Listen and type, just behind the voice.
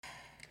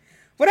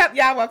What up,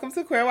 y'all? Welcome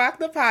to Queer Walk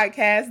the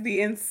Podcast,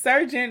 the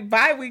insurgent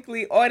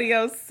bi-weekly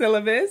audio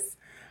syllabus.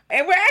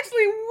 And we're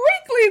actually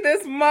weekly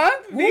this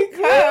month because...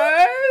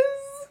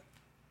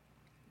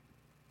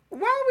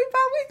 Why are we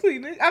bi-weekly?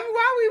 Why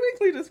are we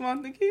weekly this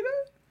month, Nikita?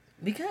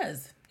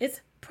 Because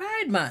it's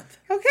Pride Month.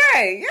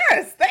 Okay,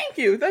 yes, thank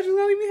you. Thought you was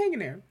going to leave me hanging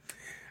there.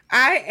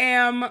 I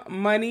am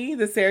Money,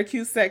 the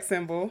Syracuse sex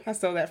symbol. I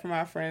stole that from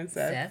our friend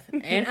Seth.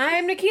 And I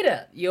am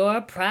Nikita,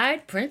 your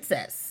Pride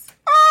Princess.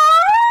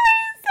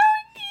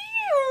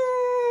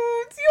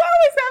 You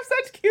always have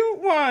such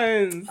cute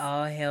ones.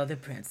 All hail the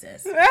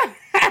princess.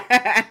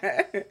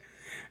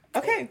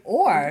 Okay.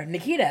 Or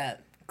Nikita,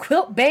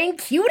 Quilt Bang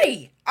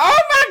Cutie. Oh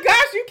my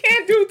gosh, you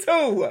can't do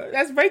two.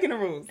 That's breaking the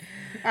rules.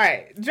 All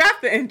right, drop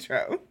the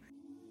intro.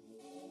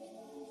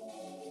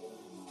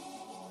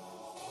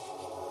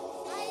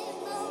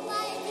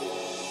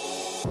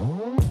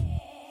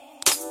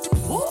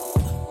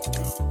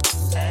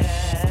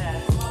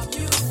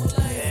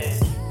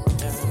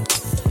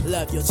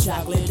 Love your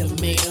chocolate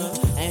demeanor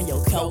and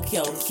your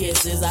cocoa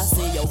kisses. I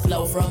see your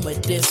glow from a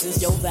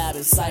distance. Your vibe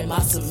inside my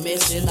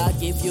submission. I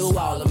give you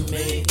all of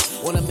me.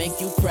 Wanna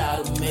make you proud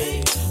of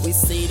me. We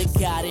see the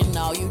God in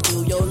all you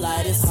do. Your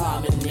light is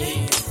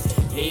harmony.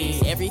 Hey,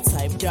 every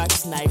type,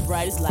 darkest night,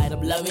 brightest light.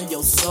 I'm loving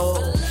your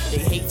soul. They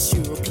hate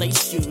you,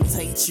 replace you,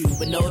 taint you,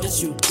 but know that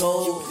you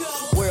go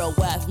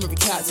worldwide from every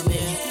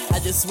continent. I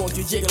just want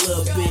you jiggle a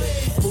little bit.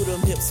 Move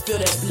them hips, feel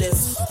that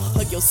bliss.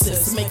 Hug your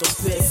sis, make them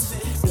piss.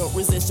 Don't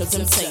resist your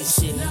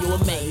temptation. You're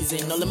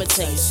amazing, no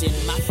limitation.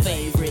 My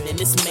favorite in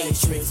this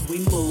matrix. We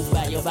move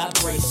by your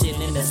vibration,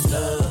 and that's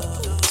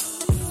love.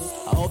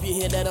 I hope you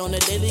hear that on the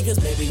daily, cause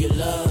baby you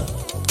love.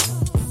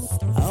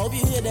 I hope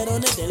you hear that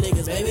on the daily,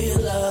 cause baby you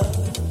love.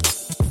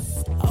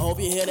 I hope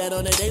you hear that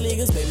on the daily,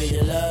 cause baby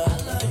you love.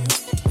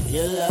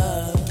 You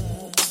love.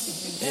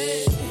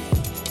 Hey.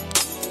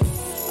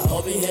 I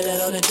hope you hear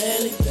that on the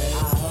daily, baby.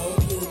 I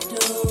hope you do.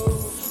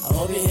 I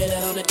hope you hear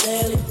that on the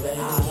daily, baby.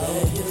 I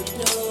hope you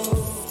do.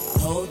 I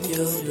hope you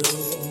do.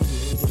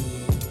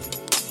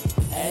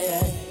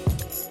 Hey,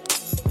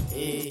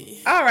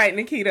 hey. All right,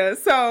 Nikita.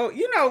 So,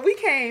 we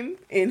came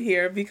in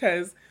here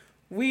because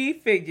we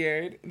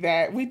figured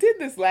that we did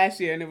this last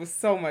year and it was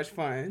so much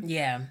fun.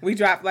 Yeah. We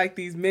dropped like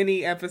these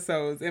mini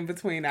episodes in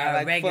between our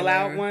like regular, full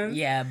out ones.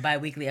 Yeah,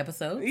 bi-weekly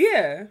episodes.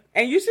 Yeah.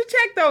 And you should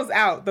check those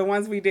out, the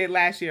ones we did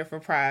last year for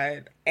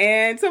Pride.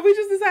 And so we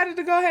just decided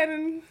to go ahead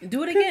and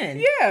do it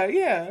again.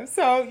 Yeah.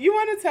 So you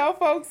want to tell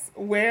folks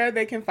where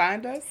they can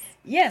find us?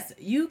 Yes,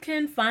 you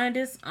can find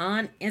us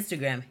on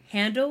Instagram,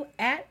 handle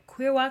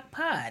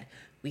 @QueerWalkPod.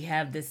 We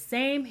have the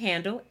same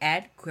handle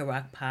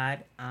 @QueerWalkPod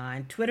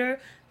on Twitter.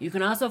 You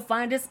can also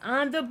find us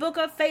on the Book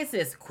of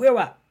Faces,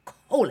 QueerWalk,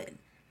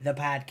 the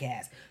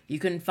podcast. You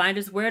can find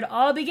us where it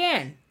all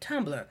began,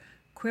 Tumblr,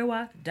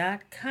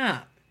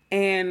 queerwalk.com.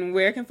 And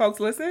where can folks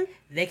listen?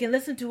 They can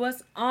listen to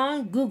us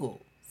on Google,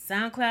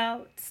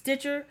 SoundCloud,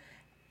 Stitcher,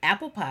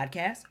 Apple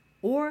Podcasts,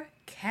 or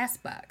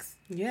CastBox.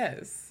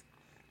 Yes.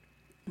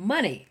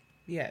 Money.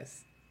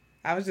 Yes.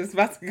 I was just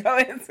about to go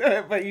into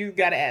it, but you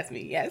got to ask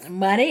me. Yes.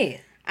 Money.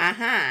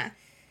 Uh-huh.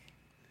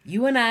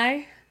 You and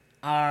I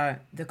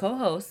are the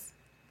co-hosts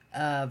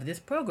of this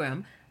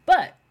program,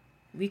 but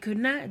we could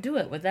not do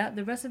it without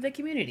the rest of the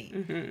community.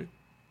 Mm-hmm.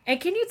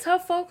 And can you tell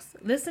folks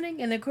listening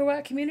in the Queer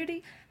Walk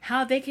community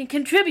how they can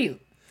contribute?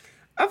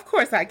 Of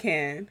course I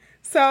can.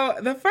 So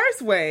the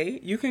first way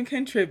you can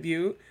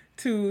contribute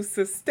to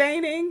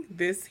sustaining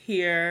this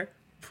here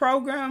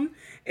program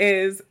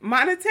is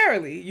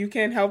monetarily. You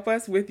can help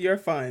us with your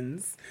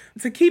funds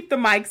to keep the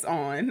mics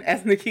on,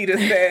 as Nikita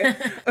said.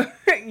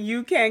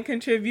 You can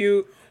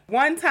contribute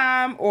one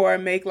time or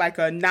make like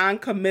a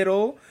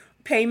non-committal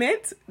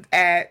payment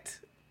at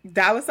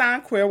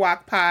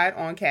 $QueerWalkPod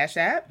on Cash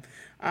App.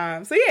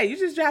 So yeah, you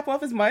just drop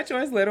off as much or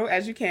as little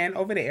as you can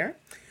over there.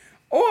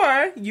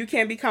 Or you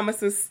can become a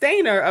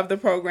sustainer of the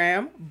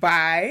program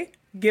by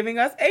giving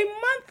us a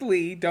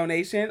monthly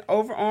donation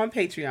over on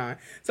Patreon.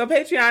 So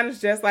Patreon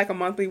is just like a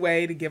monthly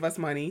way to give us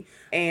money.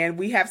 And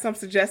we have some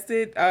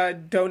suggested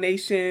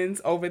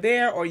donations over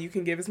there, or you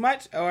can give as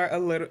much or a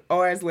little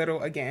or as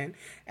little again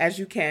as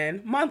you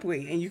can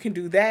monthly. And you can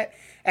do that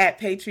at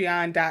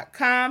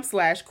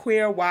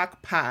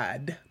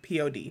patreon.com/queerwalkpod,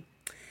 P-O-D.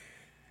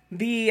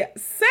 The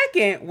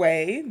second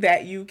way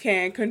that you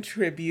can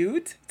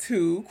contribute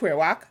to Queer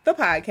Walk, the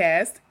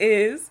podcast,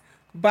 is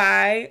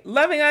by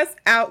loving us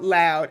out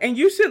loud. And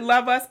you should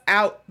love us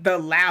out the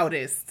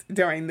loudest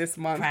during this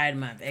month. Pride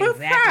Month, For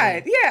exactly.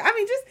 Pride. Yeah, I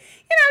mean, just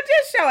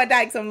show a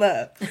dyke some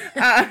love.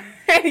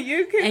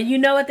 And you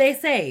know what they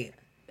say.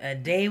 A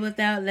day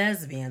without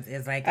lesbians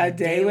is like a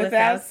day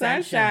without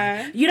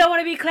sunshine. You don't want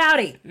to be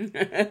cloudy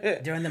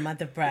during the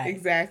month of Pride.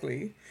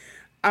 Exactly.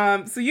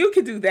 So you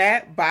can do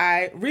that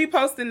by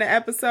reposting the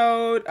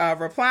episode,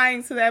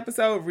 replying to the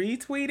episode,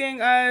 retweeting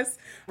us,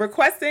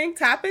 requesting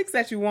topics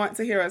that you want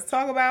to hear us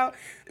talk about,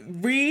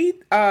 there's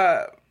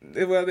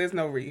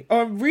no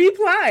or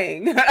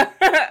replying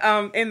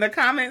in the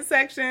comment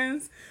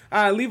sections,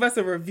 leave us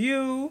a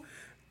review,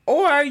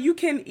 or you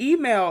can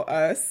email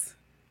us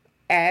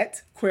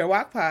at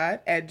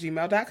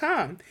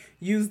queerwalkpod@gmail.com.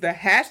 Use the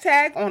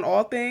hashtag on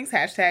all things,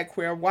 hashtag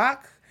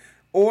queerwalk,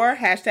 or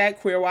hashtag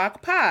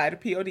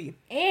queerwalkpod, P-O-D.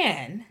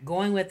 And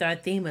going with our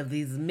theme of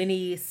these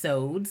mini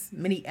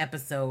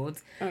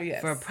episodes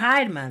yes. for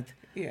Pride Month,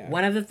 Yeah.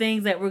 one of the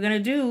things that we're going to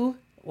do,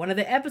 one of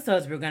the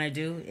episodes we're going to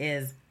do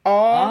is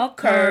All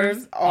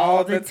curves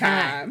all the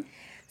time.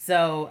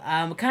 So,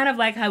 kind of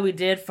like how we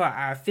did for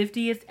our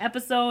 50th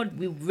episode,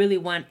 we really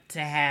want to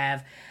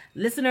have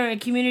listener and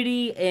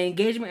community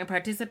engagement and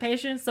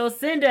participation. So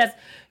send us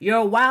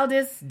your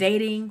wildest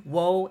dating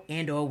woe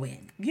and or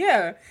win.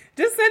 Yeah.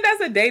 Just send us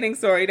a dating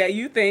story that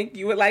you think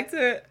you would like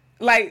to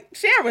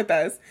share with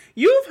us.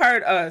 You've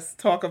heard us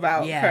talk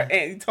about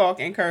talk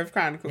in Curve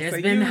Chronicles.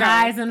 There's been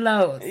highs and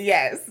lows.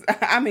 Yes.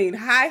 I mean,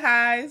 high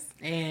highs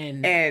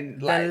and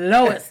the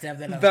lowest of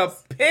the lows. The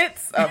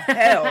pits of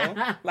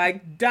hell.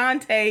 Like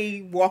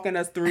Dante walking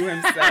us through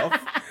himself.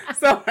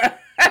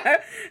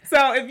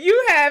 So if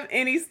you have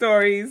any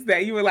stories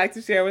that you would like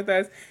to share with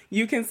us,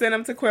 you can send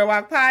them to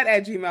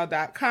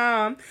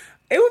queerwalkpod@gmail.com.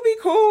 It would be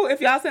cool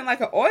if y'all sent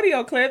like an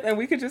audio clip and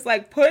we could just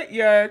like put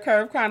your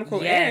Curve Chronicle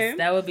in. Yes,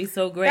 that would be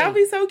so great. That would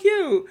be so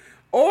cute.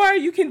 Or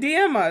you can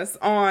DM us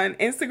on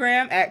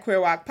Instagram at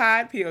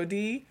queerwalkpod,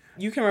 P-O-D.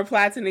 You can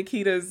reply to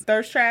Nikita's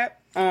thirst trap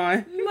on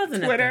It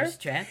wasn't Twitter. a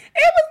thirst trap.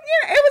 It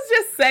was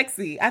just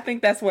sexy. I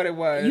think that's what it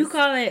was. You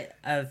call it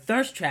a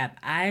thirst trap.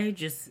 I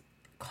just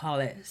call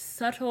it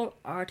subtle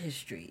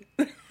artistry.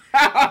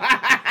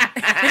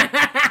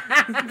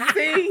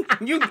 See,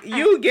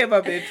 you give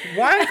a bitch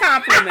one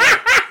compliment.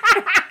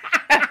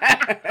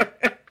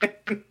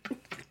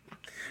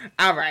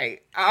 All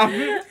right.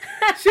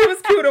 She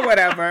was cute or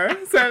whatever.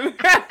 So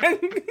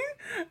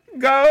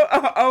go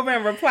over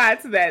and reply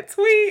to that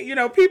tweet. You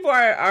know, people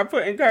are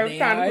putting Curve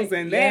Chronicles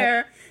in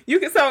there. You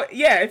can,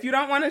 if you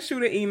don't want to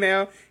shoot an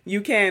email, you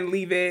can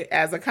leave it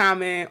as a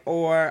comment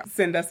or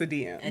send us a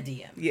DM. A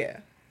DM. Yeah.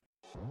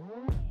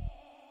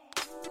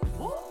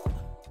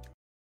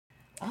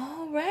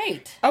 All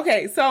right.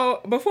 Okay, so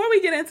before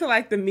we get into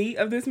like the meat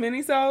of this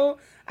mini-sode,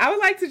 I would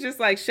like to just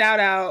like shout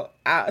out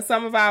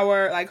some of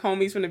our like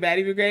homies from the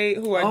Baddie Brigade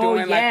who are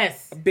doing like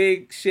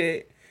big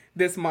shit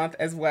this month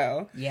as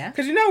well. Yeah.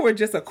 Because you know we're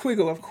just a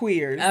quiggle of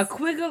queers. A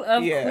quiggle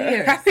of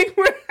queers. I think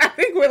we're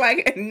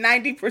like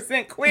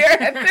 90% queer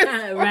at this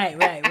point.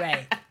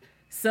 Right.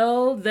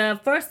 So the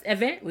first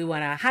event we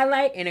want to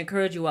highlight and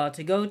encourage you all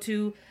to go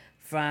to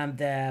from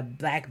the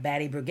Black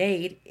Baddie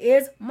Brigade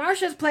is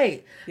Marsha's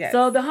Plate. Yes.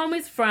 So the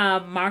homies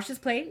from Marsha's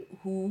Plate,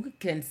 who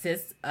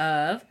consists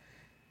of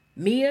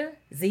Mia,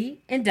 Z,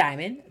 and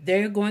Diamond,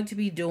 they're going to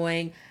be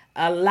doing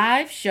a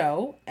live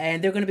show,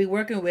 and they're going to be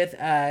working with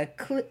a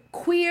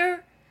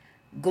queer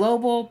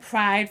global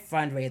pride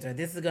fundraiser.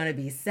 This is going to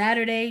be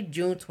Saturday,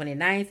 June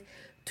 29th,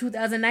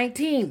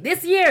 2019.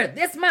 This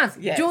month,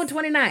 yes. June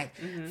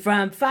 29th,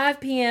 from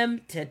 5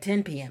 p.m. to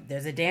 10 p.m.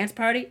 There's a dance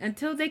party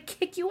until they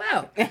kick you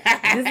out.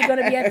 This is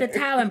going to be at the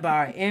Talon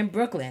Bar in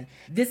Brooklyn.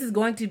 This is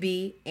going to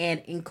be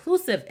an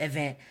inclusive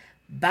event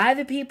by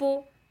the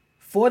people,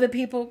 for the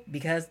people,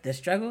 because the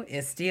struggle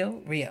is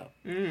still real.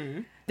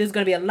 There's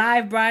going to be a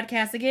live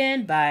broadcast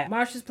again by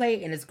Marsha's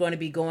Plate, and it's going to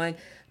be going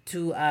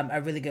to a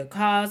really good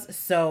cause.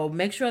 So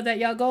make sure that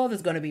y'all go.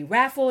 There's going to be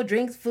raffle,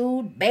 drinks,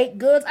 food, baked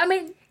goods. I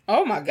mean,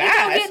 oh my gosh. It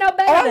don't get no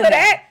better all than of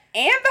that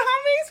and the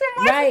homies from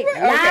Marsha's Plate?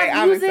 Okay, live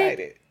I'm music,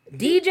 excited.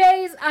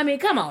 DJs, I mean,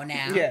 come on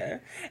now. Yeah.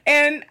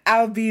 And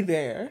I'll be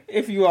there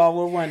if you all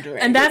were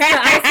wondering. And that's the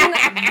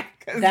icing.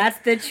 That's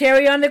the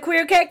cherry on the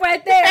queer cake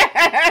right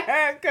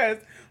there. Because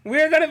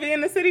we're going to be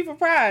in the city for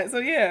Pride. So,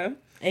 yeah.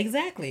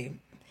 Exactly.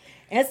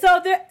 And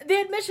so the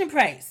admission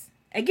price.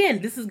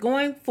 Again, this is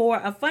going for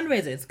a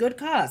fundraiser. It's good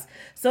cause.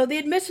 So the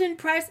admission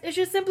price is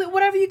just simply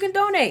whatever you can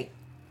donate.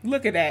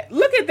 Look at that.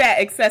 Look at that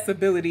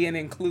accessibility and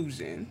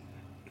inclusion.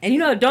 And you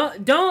know,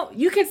 don't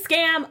you can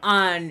scam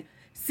on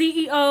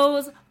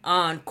CEOs,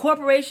 on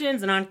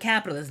corporations, and on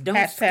capitalists.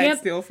 Don't skimp.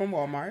 Steal from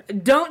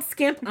Walmart. Don't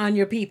skimp on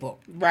your people.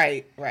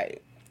 Right.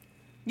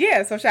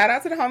 Yeah, so shout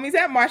out to the homies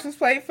at Marsha's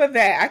Plate for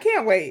that. I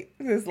can't wait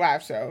for this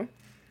live show.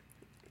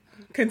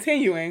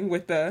 Continuing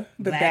with the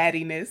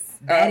baddiness.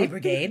 Baddie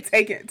Brigade.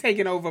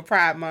 Taking over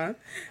Pride Month.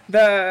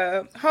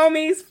 The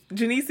homies,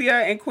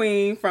 Janicia and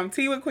Queen from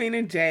Tea with Queen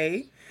and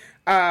Jay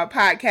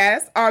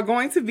podcast are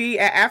going to be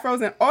at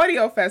Afros and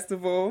Audio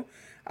Festival,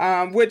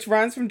 which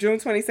runs from June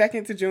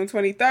 22nd to June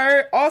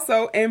 23rd,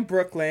 also in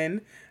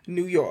Brooklyn,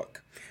 New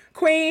York.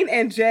 Queen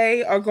and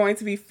Jay are going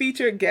to be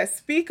featured guest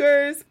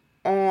speakers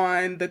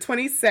on the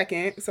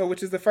 22nd,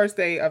 which is the first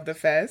day of the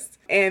fest.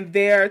 And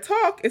their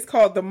talk is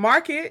called The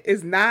Market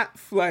Is Not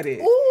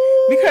Flooded.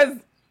 Ooh. Because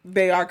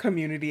they are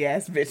community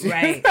ass bitches.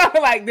 Right. So,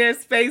 like, there's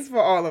space for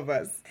all of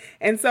us.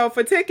 And so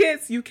for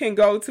tickets, you can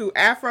go to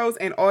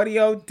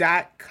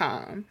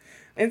afrosandaudio.com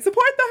and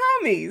support the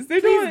homies. They're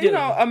doing,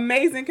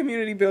 amazing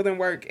community building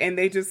work, and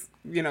they just,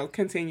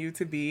 continue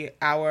to be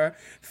our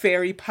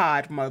fairy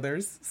pod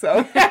mothers.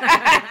 So,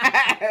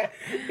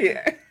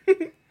 yeah.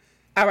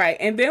 All right.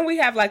 And then we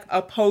have like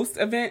a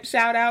post-event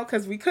shout out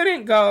because we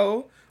couldn't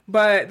go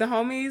But the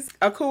homies,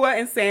 Akua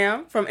and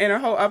Sam from Inner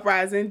Hoe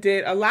Uprising,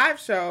 did a live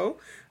show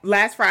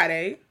last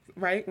Friday,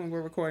 right? When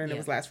we're recording, it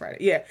was last Friday.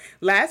 Yeah.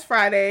 Last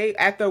Friday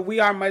at the We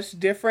Are Much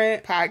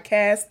Different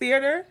podcast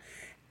theater.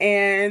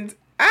 And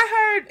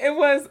I heard it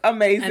was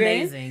amazing.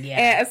 Amazing,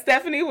 yeah. And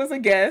Stephanie was a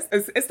guest.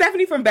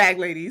 Stephanie from Bag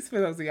Ladies, for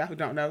those of y'all who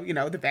don't know,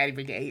 the Baddie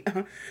Brigade.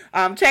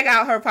 Check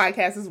out her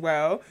podcast as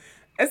well.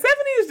 And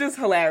Stephanie is just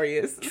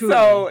hilarious. Truly.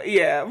 So,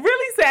 yeah,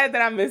 really sad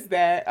that I missed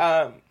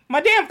that. My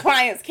damn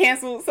clients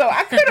canceled, so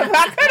I could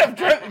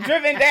have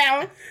driven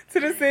down to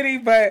the city,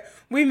 but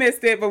we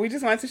missed it. But we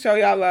just wanted to show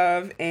y'all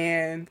love,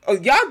 and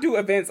y'all do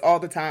events all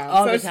the time.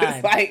 All so the it's time.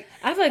 Just like,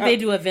 I feel like they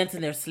do events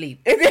in their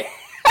sleep.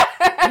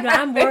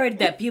 I'm worried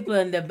that people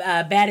in the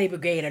Baddie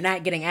Brigade are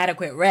not getting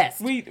adequate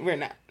rest. We're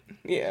not.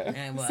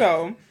 Yeah. Well.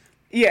 So,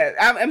 yeah,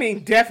 I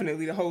mean,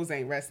 definitely the hoes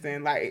ain't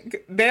resting.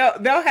 Like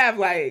they'll have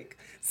like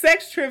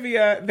sex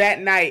trivia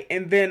that night,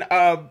 and then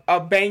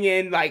a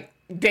banging like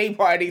day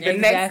party the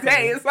next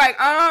day. It's like,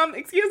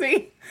 excuse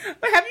me,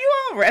 but have you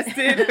all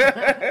rested?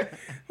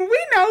 We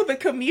know the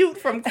commute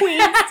from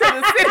Queens to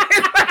the city.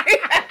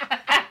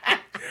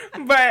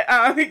 But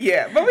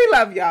we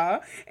love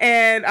y'all.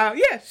 And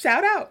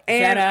shout out.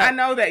 And I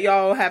know that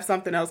y'all have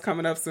something else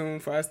coming up soon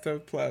for us to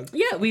plug.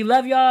 Yeah, we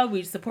love y'all.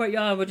 We support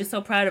y'all. We're just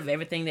so proud of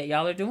everything that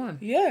y'all are doing.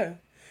 Yeah.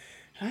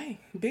 Hi.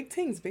 Big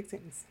things.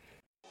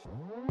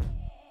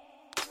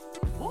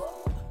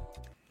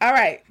 All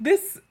right,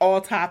 this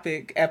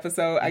all-topic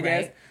episode, I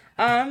guess.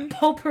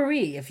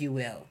 Potpourri, if you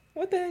will.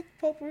 What the heck,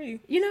 potpourri?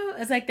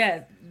 It's like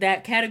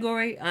that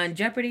category on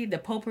Jeopardy, the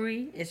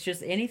potpourri. It's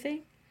just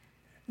anything.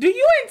 Do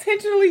you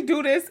intentionally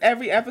do this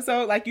every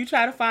episode? Like you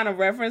try to find a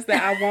reference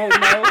that I won't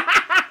know,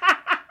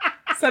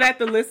 so that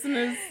the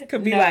listeners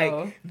could be like,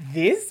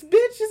 "This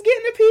bitch is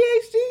getting a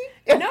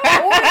PhD." No,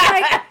 or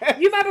like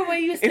you remember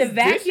when you used to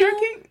vacuum?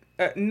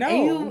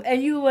 No,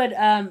 and you would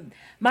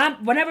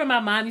whenever my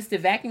mom used to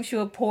vacuum, she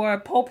would pour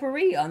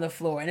potpourri on the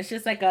floor, and it's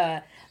just like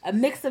a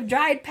mix of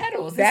dried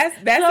petals. That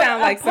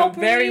sounds like some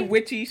very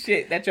witchy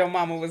shit that your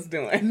mama was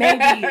doing.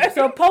 Maybe.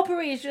 So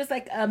potpourri is just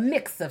like a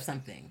mix of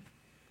something.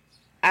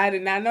 I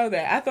did not know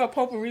that. I thought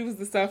potpourri was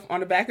the stuff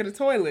on the back of the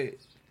toilet.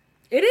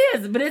 It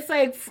is, but it's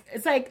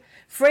like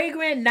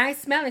fragrant,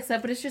 nice smelling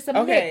stuff, but it's just a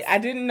mix. Okay, I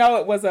didn't know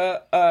it was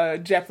a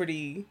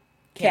Jeopardy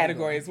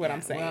category is what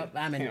I'm saying. Well,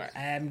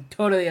 I'm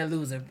totally a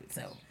loser,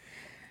 so.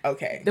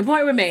 Okay. The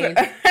point remains.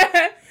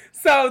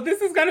 So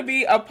this is going to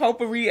be a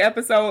potpourri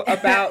episode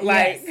about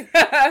like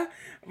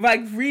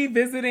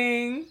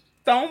revisiting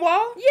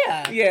Stonewall?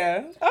 Yeah.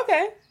 Yeah.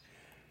 Okay.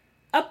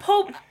 A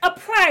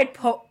pride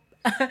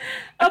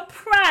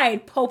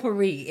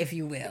potpourri, if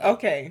you will.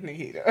 Okay,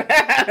 Nikita.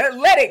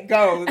 Let it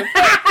go.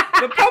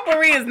 The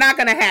potpourri is not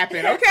going to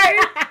happen, okay?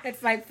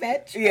 It's like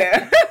fetch.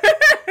 Yeah.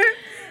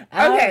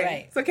 Okay.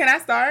 Right. So can I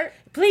start?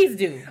 Please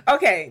do.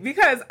 Okay,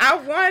 because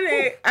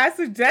I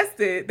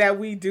suggested that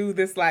we do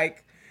this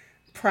like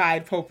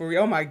pride potpourri.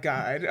 Oh my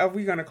God. Are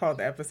we going to call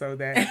the episode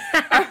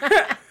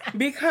that?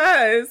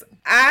 Because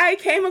I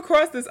came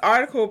across this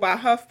article by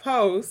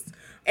HuffPost.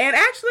 And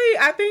actually,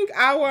 I think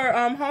our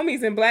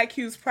homies in Black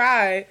Q's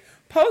Pride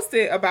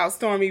posted about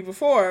Stormy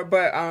before,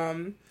 but I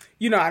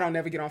don't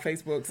never get on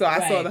Facebook, so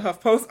I saw the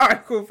HuffPost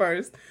article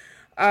first.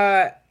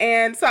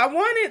 And so I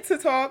wanted to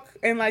talk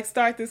and like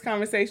start this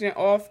conversation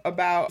off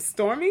about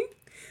Stormy.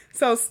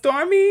 So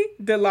Stormy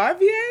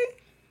DeLaverie,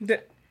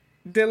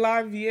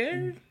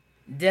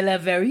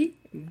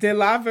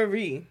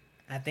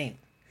 I think.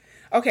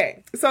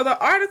 Okay, so the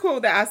article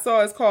that I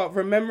saw is called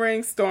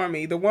Remembering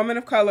Stormy, the woman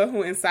of color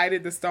who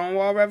incited the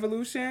Stonewall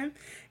Revolution.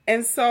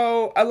 And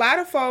so a lot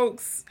of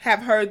folks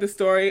have heard the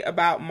story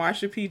about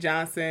Marsha P.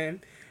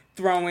 Johnson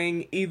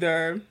throwing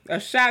either a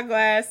shot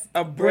glass,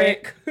 a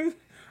brick,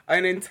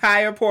 an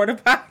entire porta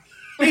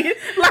potty.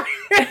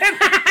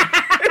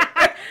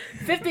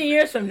 50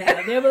 years from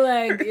now, they'll be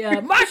like,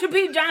 Marsha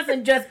P.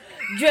 Johnson just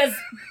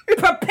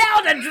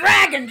propelled a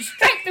dragon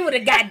straight through the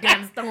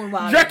goddamn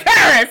Stonewall.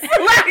 Dracarys!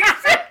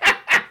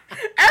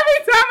 Every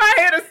time I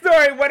hear the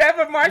story,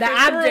 whatever Marsha the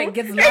object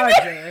gets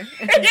larger.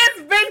 It gets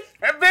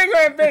bigger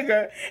and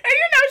bigger.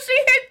 And she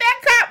hit that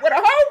cop with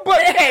a whole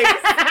bookcase.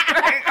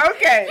 Like,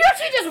 okay.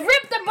 She just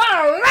ripped the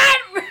bar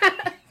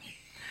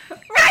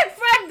right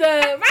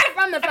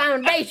from the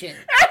foundation.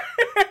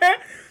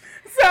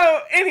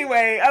 So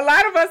anyway, a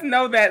lot of us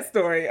know that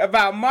story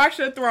about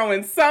Marsha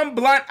throwing some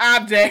blunt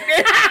object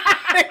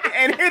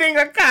and hitting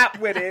a cop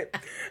with it.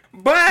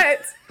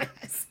 But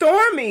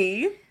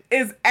Stormy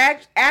is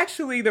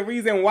actually the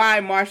reason why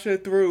Marsha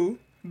threw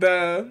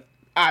the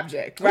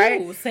object,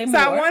 right? Ooh, say so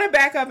more. I want to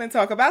back up and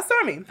talk about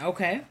Stormy.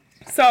 Okay.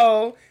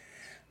 So,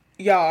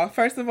 y'all,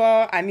 first of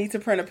all, I need to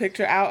print a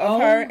picture out of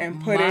her and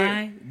put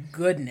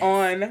it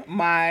on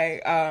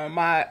my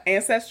my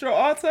ancestral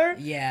altar.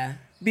 Yeah.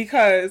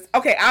 Because,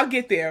 okay, I'll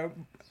get there.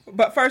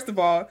 But first of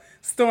all,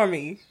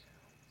 Stormy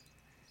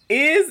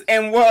is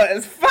and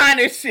was fine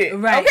as shit.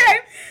 Right. Okay?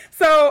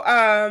 So,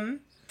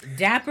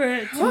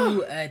 dapper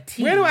to a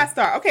T. Where do I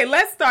start? Okay,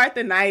 let's start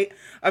the night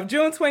of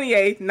June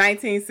 28th,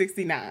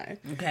 1969.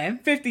 Okay.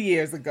 50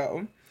 years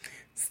ago.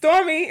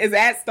 Stormy is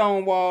at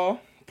Stonewall,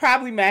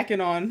 probably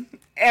macking on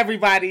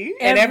everybody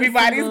and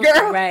everybody's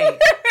girl. Right.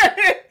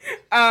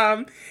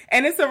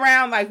 And it's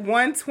around like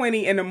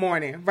 1:20 in the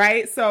morning,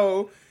 right?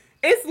 So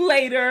it's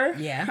later.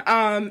 Yeah.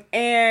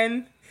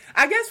 And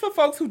I guess for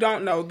folks who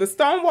don't know, the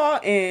Stonewall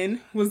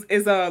Inn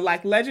is a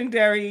like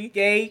legendary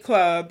gay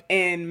club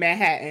in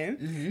Manhattan.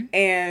 Mm-hmm.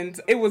 And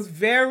it was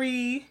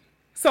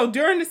so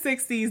during the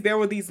 60s, there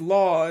were these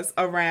laws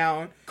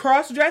around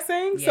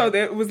cross-dressing. Yeah. So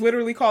it was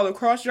literally called a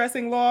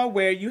cross-dressing law,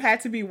 where you had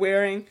to be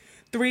wearing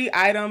 3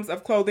 items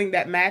of clothing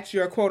that match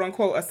your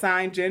quote-unquote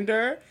assigned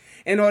gender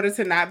in order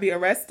to not be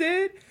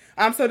arrested.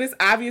 So this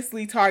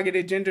obviously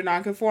targeted gender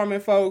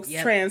nonconforming folks,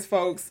 Yep. trans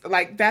folks,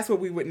 like that's what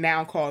we would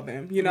now call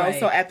them, you know? Right.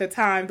 So at the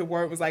time, the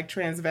word was like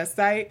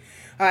transvestite,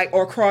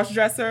 or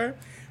cross-dresser.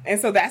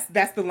 And so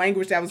that's the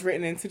language that was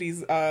written into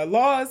these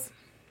laws.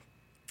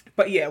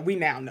 But yeah, we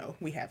now know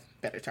we have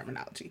better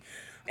terminology.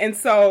 And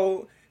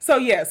so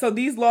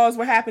these laws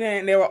were happening,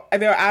 and there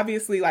were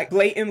obviously like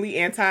blatantly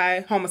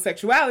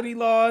anti-homosexuality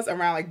laws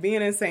around like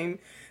being in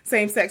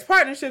same-sex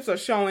partnerships or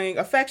showing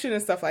affection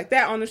and stuff like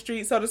that on the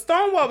street. So the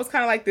Stonewall was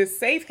kind of like this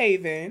safe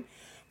haven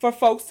for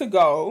folks to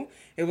go.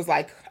 It was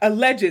like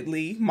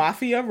allegedly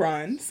mafia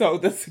run, so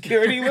the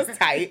security was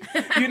tight,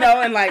 you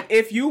know, and like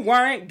if you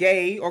weren't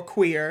gay or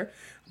queer,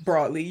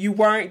 broadly, you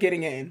weren't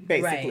getting in,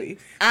 basically. Right.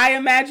 I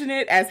imagine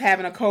it as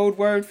having a code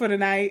word for the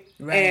night.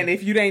 Right. And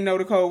if you didn't know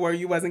the code word,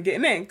 you wasn't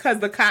getting in, because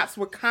the cops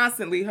were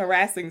constantly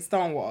harassing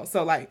Stonewall.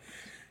 So like,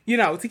 you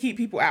know, to keep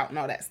people out and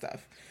all that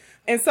stuff.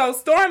 And so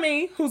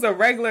Stormy, who's a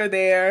regular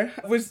there,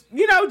 was,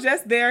 you know,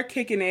 just there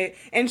kicking it.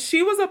 And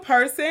she was a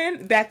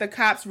person that the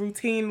cops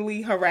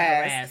routinely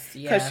harassed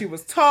because she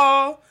was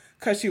tall,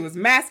 because she was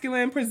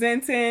masculine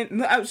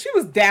presenting. She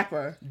was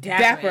dapper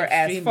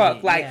as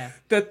fuck. Like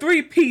the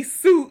 3-piece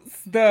suits,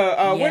 the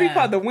what do you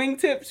call it? The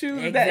wingtip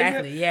shoes?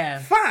 Exactly.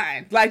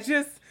 Fine. Like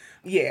just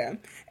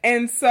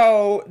And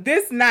so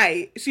this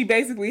night, she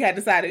basically had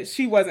decided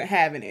she wasn't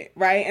having it,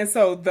 right? And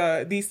so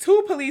these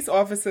 2 police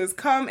officers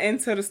come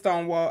into the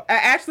Stonewall.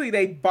 Actually,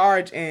 they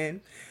barge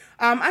in.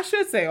 I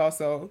should say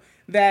also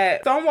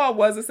that Stonewall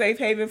was a safe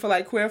haven for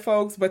like queer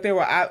folks, but there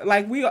were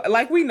like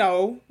we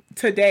know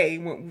today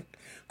when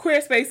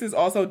queer spaces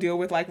also deal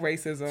with like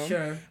racism,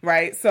 sure,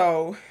 right?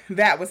 So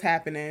that was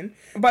happening.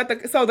 But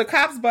the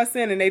cops bust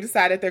in and they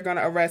decided they're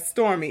gonna arrest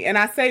Stormy, and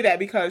I say that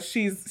because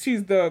she's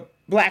the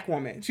black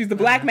woman, she's the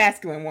black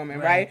masculine woman,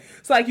 right?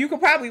 So like you could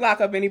probably lock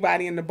up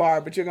anybody in the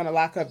bar, but you're gonna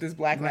lock up this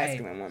black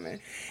masculine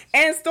woman.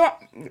 And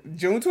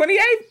June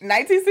 28th,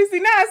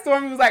 1969,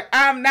 Stormy was like,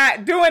 I'm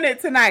not doing it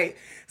tonight.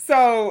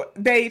 So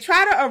they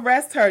try to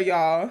arrest her,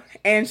 y'all,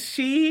 and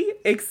she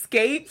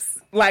escapes,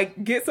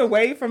 like gets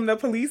away from the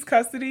police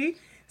custody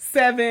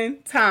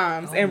 7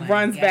 times and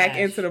runs back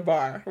into the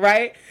bar,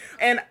 right?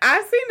 And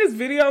I seen this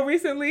video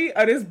recently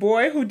of this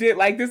boy who did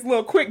like this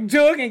little quick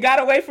jug and got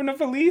away from the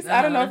police.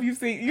 I don't know if you've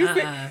seen.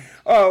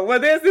 Oh, well,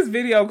 there's this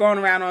video going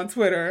around on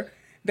Twitter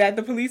that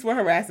the police were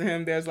harassing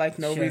him. There's like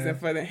no reason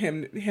for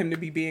him to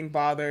be being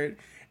bothered.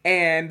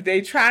 And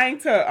they trying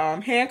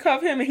to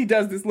handcuff him, and he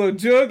does this little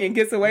jug and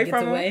gets away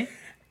from him.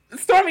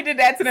 Stormy did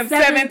that to them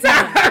 7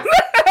 times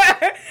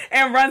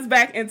and runs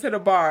back into the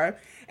bar.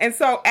 And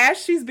so as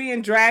she's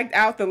being dragged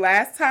out the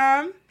last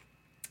time,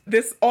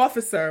 this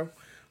officer,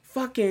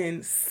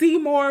 fucking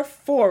Seymour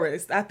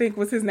Forrest, I think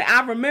was his name.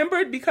 I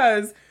remembered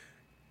because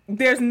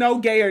there's no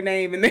gayer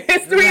name in the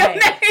history of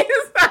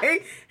names.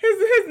 Like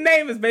his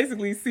name is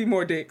basically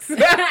Seymour Dix.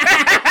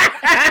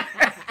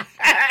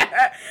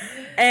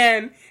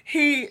 And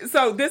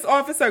so this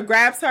officer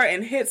grabs her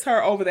and hits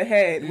her over the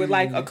head with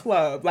like a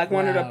club, like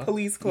one of the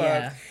police clubs.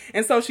 Yeah.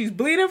 And so she's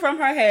bleeding from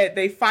her head.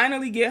 They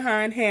finally get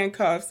her in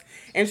handcuffs,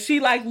 and she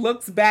like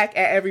looks back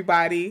at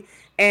everybody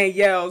and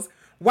yells,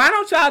 "Why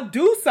don't y'all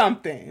do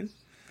something?"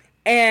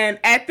 And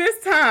at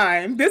this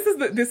time, this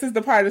is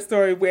the part of the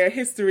story where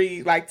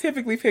history like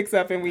typically picks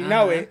up and we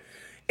know it.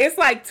 It's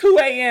like 2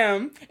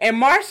 a.m.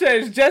 and Marsha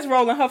is just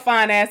rolling her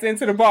fine ass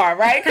into the bar,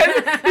 right? Because,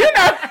 you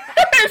know,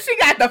 she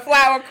got the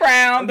flower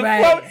crown, the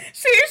float.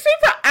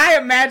 I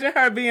imagine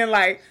her being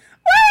like,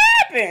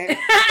 what happened?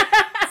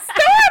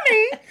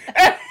 Stormy?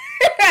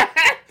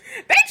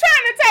 They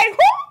trying to take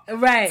who?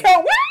 Right. So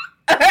what?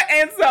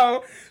 And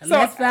so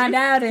let's find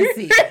out and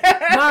see.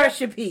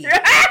 Marsha P.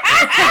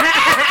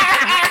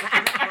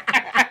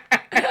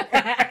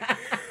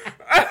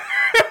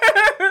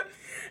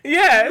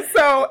 Yeah,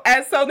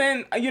 so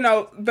then, you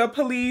know, the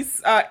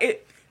police,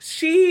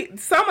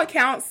 some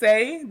accounts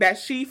say that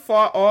she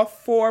fought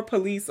off 4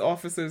 police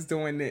officers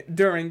during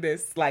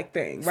this, like,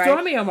 thing, right?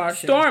 Stormy or Marsha?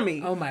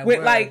 Stormy. Oh, my with,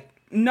 word. like,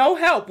 no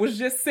help, was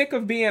just sick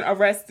of being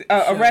arrested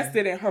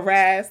and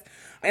harassed.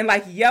 and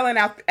like yelling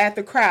out at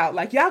the crowd,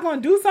 like, y'all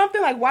gonna do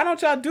something? Like, why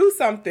don't y'all do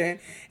something?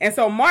 And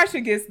so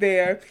Marsha gets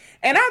there,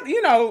 and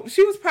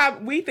she was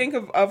probably, we think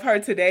of her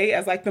today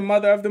as like the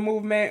mother of the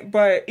movement,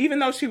 but even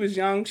though she was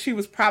young, she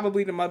was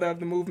probably the mother of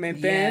the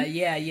movement then.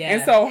 Yeah.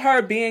 And so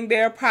her being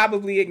there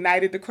probably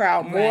ignited the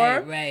crowd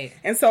more. Right.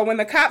 And so when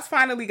the cops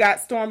finally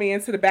got Stormy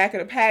into the back of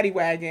the paddy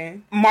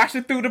wagon,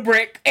 Marsha threw the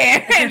brick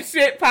and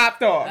shit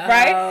popped off,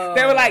 right?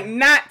 They were like,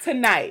 not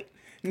tonight.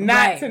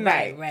 Not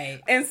tonight.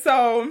 Right. And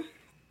so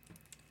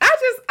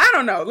I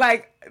don't know,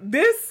 like,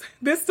 this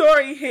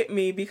story hit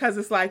me because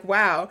it's like,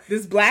 wow,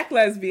 this black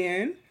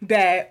lesbian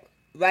that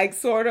like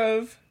sort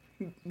of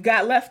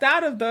got left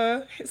out of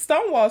the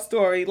Stonewall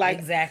story. Like,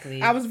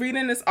 exactly. I was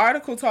reading this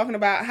article talking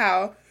about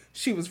how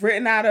she was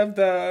written out of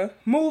the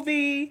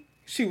movie.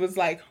 She was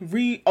like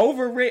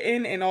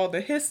overwritten in all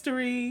the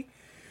history.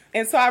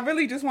 And so I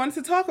really just wanted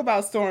to talk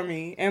about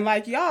Stormy and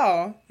like,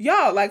 y'all,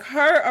 like,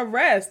 her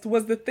arrest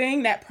was the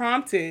thing that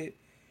prompted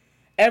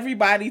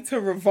everybody to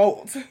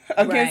revolt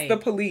against the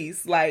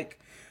police. Like,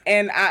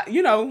 and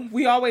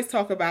we always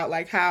talk about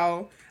like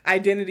how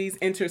identities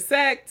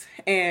intersect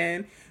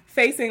and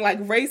facing like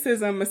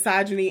racism,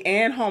 misogyny,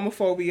 and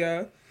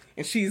homophobia.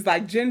 And she's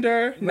like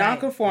gender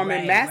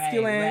nonconforming,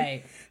 masculine.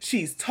 Right.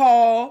 She's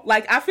tall.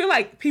 Like, I feel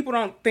like people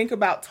don't think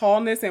about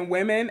tallness in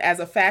women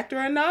as a factor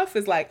enough.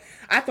 It's like,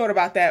 I thought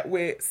about that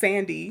with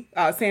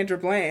Sandra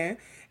Bland,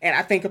 and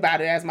I think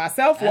about it as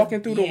myself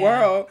walking through the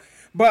world.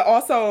 But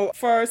also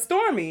for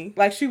Stormy,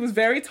 like, she was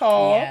very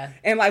tall,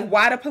 and like,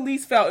 why the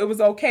police felt it was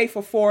okay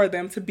for 4 of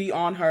them to be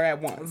on her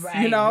at once.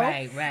 Right.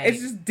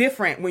 It's just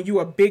different when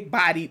you're a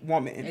big-bodied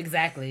woman.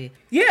 Exactly.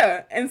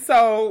 Yeah, and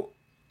so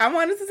I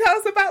wanted to tell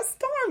us about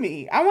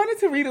Stormy. I wanted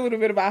to read a little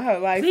bit about her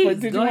life. Please, but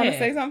did you want to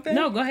say something?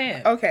 No, go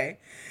ahead. Okay.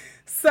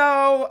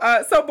 So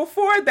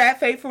before that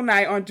fateful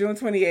night on June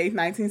 28th,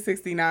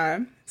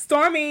 1969,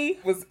 Stormy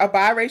was a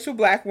biracial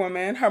black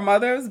woman. Her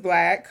mother was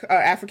black,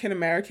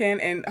 African-American,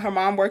 and her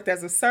mom worked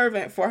as a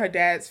servant for her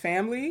dad's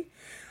family.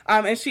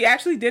 And she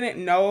actually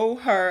didn't know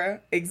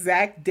her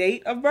exact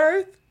date of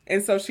birth,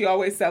 and so she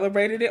always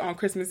celebrated it on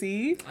Christmas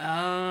Eve.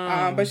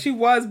 But she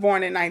was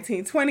born in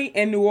 1920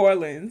 in New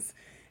Orleans.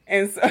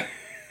 And so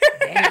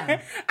I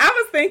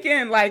was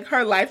thinking, like,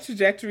 her life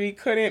trajectory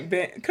couldn't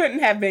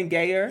have been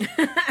gayer.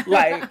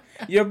 Like,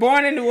 you're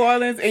born in New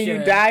Orleans and you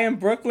die in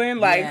Brooklyn.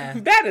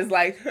 Like, that is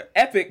like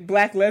epic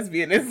black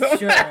lesbianism.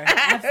 Sure,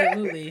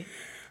 absolutely.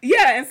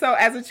 Yeah, and so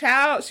as a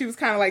child, she was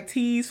kind of like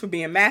teased for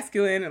being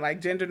masculine and like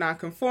gender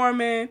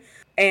nonconforming.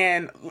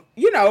 And,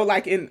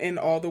 like in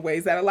all the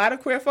ways that a lot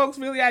of queer folks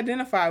really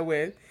identify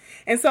with.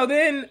 And so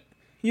then,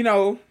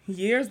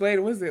 years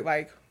later, was it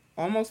like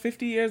almost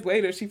 50 years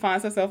later, she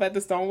finds herself at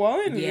the Stonewall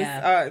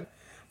Inn.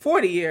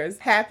 40 years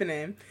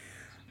happening.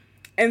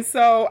 And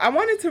so I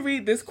wanted to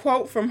read this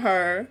quote from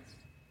her.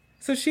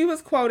 So she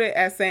was quoted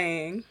as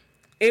saying,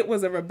 "It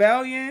was a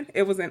rebellion.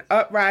 It was an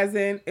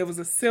uprising. It was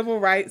a civil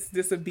rights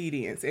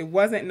disobedience. It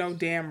wasn't no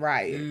damn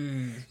riot."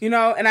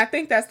 And I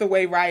think that's the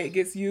way riot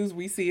gets used.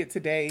 We see it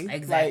today.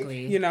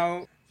 Exactly.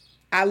 Like,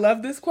 I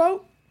love this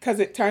quote because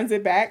it turns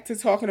it back to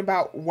talking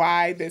about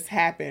why this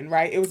happened,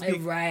 right? It was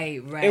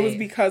right. It was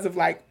because of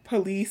like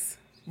police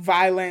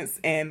violence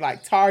and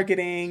like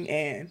targeting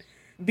and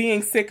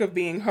being sick of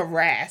being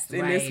harassed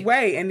in this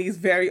way and these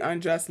very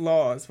unjust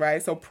laws,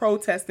 right? So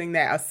protesting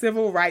that, a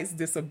civil rights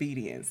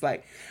disobedience.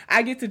 Like,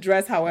 I get to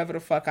dress however the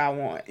fuck I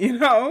want,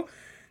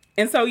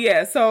 And so,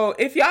 so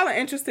if y'all are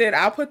interested,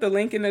 I'll put the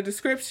link in the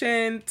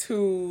description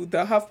to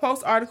the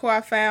HuffPost article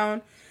I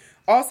found.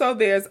 Also,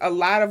 there's a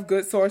lot of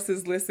good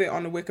sources listed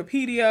on the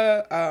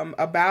Wikipedia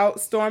about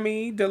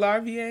Stormy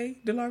DeLarverie.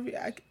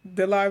 I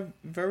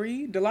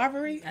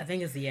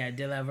think it's,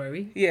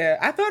 DeLarverie. Yeah,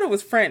 I thought it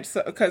was French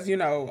because,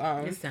 Creole like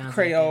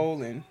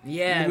and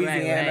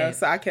Louisiana. Right.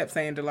 So I kept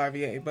saying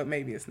DeLarverie, but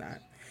maybe it's not.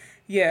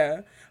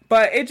 Yeah.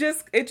 But it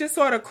just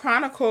sort of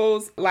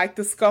chronicles like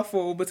the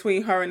scuffle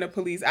between her and the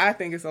police. I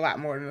think it's a lot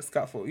more than a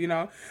scuffle,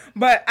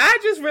 But I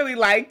just really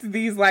liked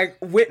these like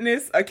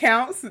witness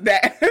accounts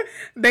that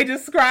they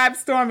describe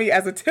Stormy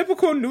as a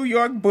typical New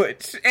York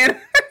butch, and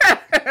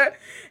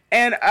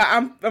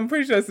I'm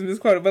pretty sure it's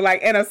misquoted, but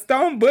like, and a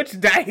stone butch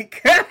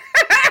dyke.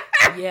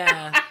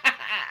 Yeah.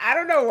 I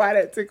don't know why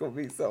that tickled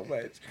me so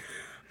much.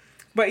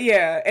 But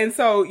yeah, and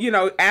so,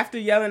 after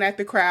yelling at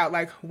the crowd,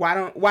 like, why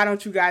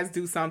don't you guys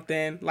do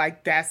something?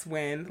 Like, that's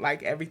when,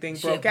 like, everything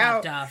broke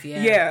out. Off,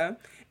 yeah.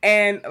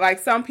 And, like,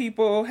 some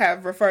people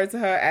have referred to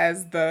her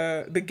as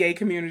the gay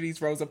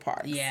community's Rosa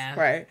Parks. Yeah.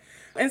 Right?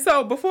 And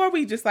so, before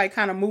we just, like,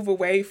 kind of move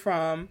away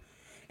from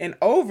an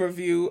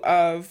overview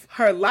of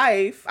her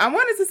life, I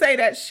wanted to say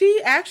that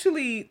she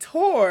actually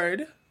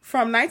toured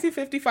from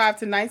 1955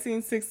 to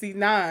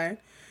 1969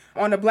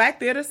 on the Black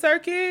Theater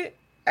Circuit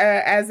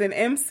as an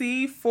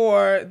MC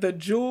for the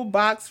Jewel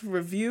Box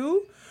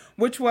Revue,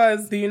 which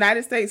was the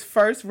United States'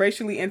 first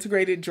racially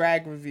integrated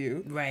drag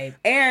revue. Right.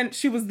 And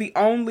she was the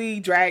only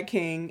drag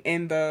king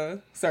in the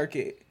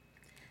circuit.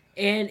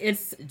 And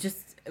it's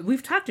just,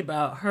 we've talked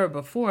about her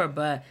before,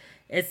 but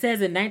it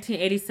says in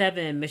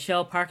 1987,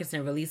 Michelle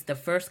Parkinson released the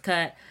first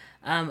cut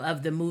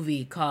of the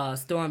movie called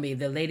Stormy,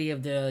 the Lady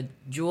of the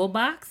Jewel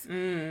Box.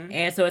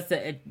 And so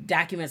it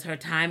documents her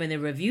time in the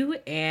review.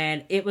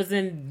 And it was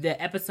in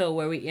the episode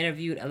where we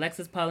interviewed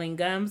Alexis Pauline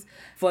Gumbs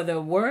for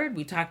The Word.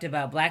 We talked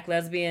about Black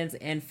lesbians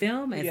in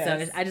film. And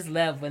so I just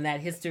love when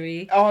that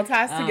history all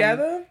ties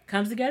together.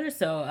 Comes together.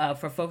 So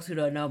for folks who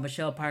don't know,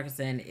 Michelle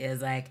Parkinson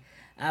is like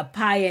a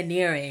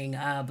pioneering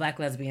Black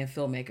lesbian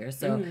filmmaker.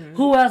 So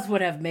who else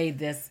would have made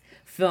this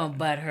film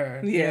but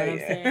her? You know what I'm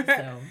saying?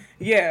 So.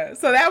 Yeah.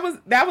 So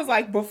that was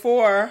like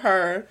before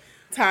her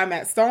time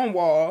at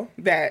Stonewall,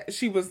 that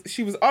she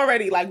was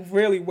already like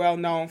really well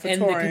known for in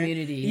touring the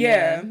community.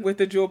 Yeah, with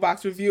the Jewel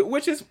Box Review,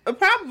 which is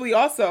probably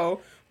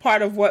also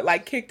part of what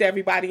like kicked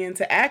everybody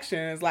into action.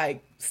 Is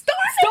like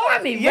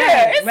Stormy.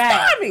 Yeah, it's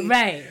Stormy.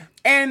 Right.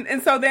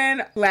 And so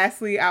then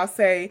lastly, I'll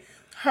say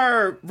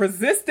her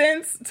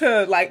resistance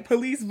to like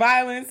police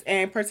violence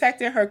and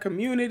protecting her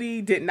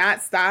community did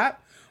not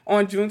stop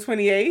on June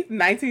 28th,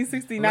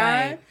 1969.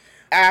 Right.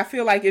 I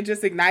feel like it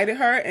just ignited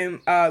her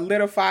and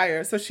lit a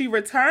fire. So she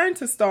returned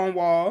to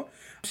Stonewall.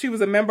 She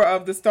was a member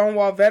of the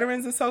Stonewall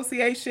Veterans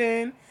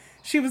Association.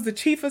 She was the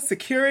chief of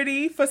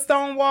security for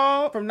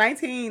Stonewall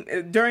during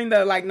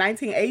the like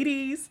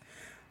 1980s.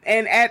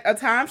 And at a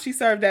time, she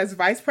served as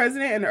vice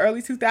president in the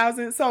early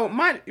 2000s. So,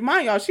 mind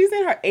y'all, she's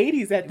in her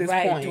 80s at this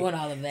point. Right, doing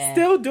all of that.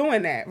 Still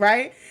doing that,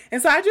 right?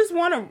 And so I just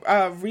want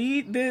to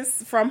read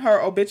this from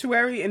her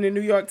obituary in the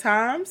New York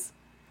Times.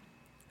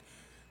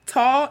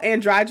 Tall,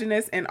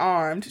 androgynous, and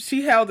armed,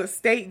 she held a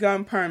state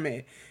gun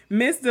permit.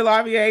 Miss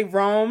DeLaurier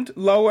roamed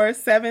Lower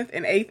 7th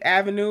and 8th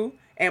Avenue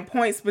and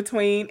points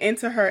between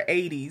into her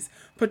 80s,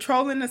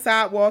 patrolling the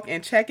sidewalk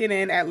and checking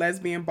in at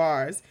lesbian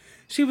bars.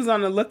 She was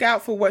on the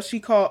lookout for what she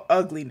called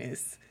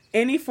ugliness,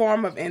 any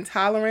form of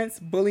intolerance,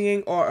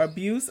 bullying, or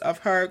abuse of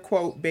her,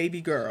 quote,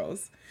 baby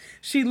girls.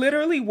 She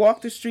literally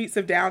walked the streets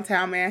of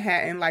downtown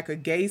Manhattan like a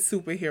gay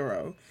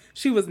superhero.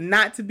 She was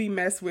not to be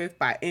messed with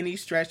by any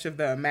stretch of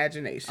the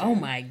imagination. Oh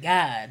my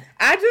God.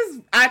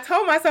 I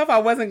told myself I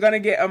wasn't going to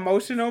get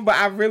emotional, but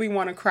I really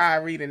want to cry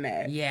reading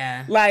that.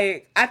 Yeah.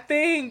 Like, I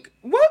think,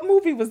 what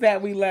movie was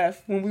that we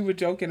left when we were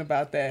joking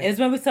about that? It's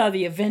when we saw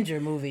the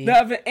Avenger movie.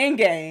 The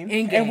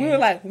Endgame. And we were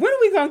like, when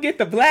are we going to get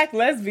the black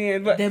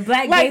lesbian? But the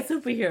black gay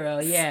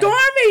superhero, yeah.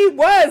 Stormy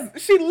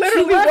she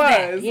literally was.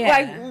 That, yeah.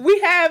 Like,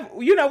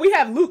 we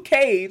have Luke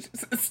Cage.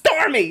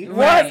 Stormy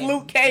was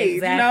Luke Cage,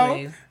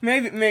 exactly. you know?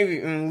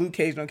 Maybe Luke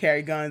Cage don't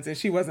carry guns and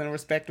she wasn't a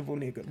respectable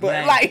nigga.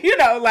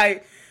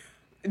 But,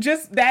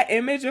 just that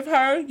image of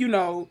her,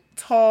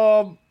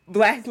 tall,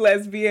 black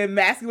lesbian,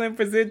 masculine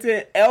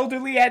presented,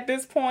 elderly at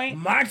this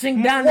point.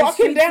 Walking down the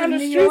streets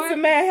of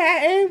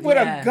Manhattan with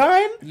a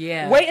gun,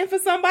 waiting for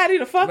somebody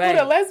to fuck with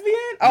a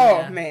lesbian.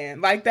 Oh, man.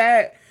 Like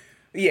that.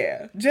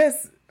 Yeah.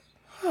 Just,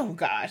 oh,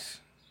 gosh.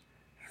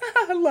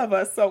 I love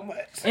her so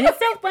much. And it's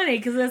so funny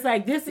because it's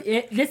like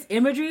this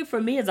imagery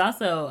for me is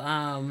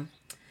also,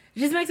 it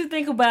just makes me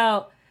think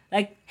about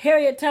like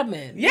Harriet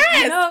Tubman.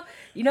 Yes.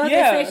 They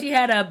say she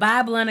had a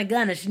Bible and a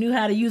gun and she knew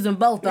how to use them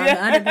both on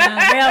the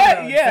Underground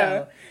Railroad.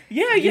 So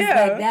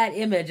like that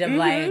image of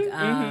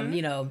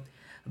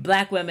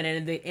black women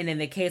and in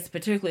the case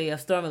particularly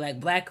of Stormy, like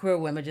black queer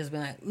women just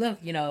being like, look,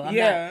 you're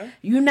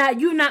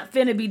not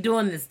finna be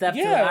doing this stuff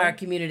to our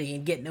community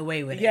and getting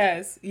away with it.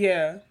 Yes,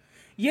 yeah.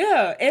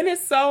 Yeah, and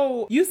it's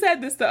so, you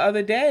said this the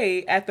other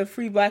day at the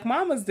Free Black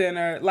Mamas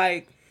dinner,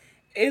 like,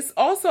 it's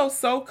also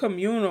so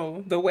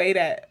communal the way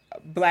that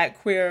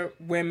black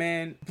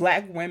women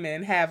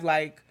have,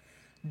 like,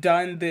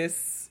 done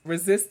this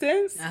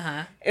resistance.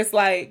 Uh-huh. It's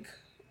like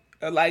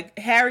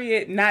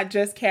Harriet not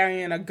just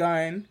carrying a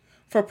gun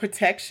for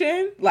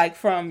protection, like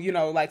from,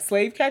 like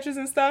slave catchers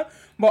and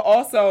stuff, but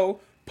also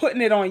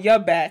putting it on your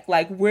back,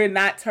 like we're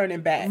not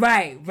turning back.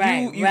 Right.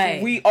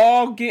 We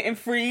all getting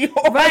free,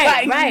 or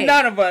right.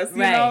 None of us, you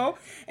know?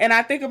 And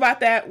I think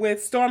about that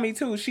with Stormy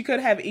too. She could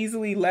have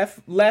easily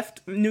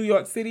left New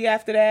York City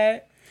after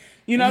that.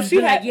 She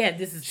had,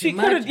 this is too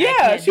much.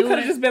 She could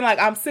have just been like,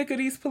 I'm sick of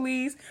these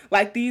police.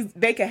 Like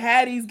they could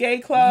have these gay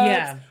clubs.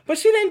 Yeah. But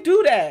she didn't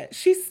do that.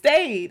 She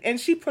stayed and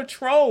she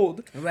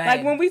patrolled. Right.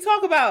 Like when we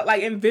talk about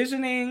like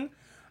envisioning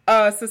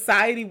a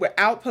society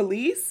without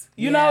police,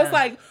 it's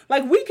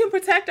like we can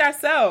protect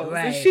ourselves.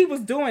 Right. And she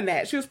was doing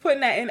that. She was putting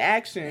that in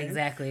action.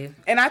 Exactly.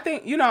 And I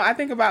think, I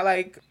think about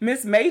like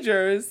Miss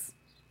Majors,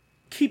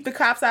 Keep the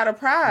Cops Out of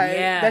Pride,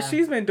 that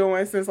she's been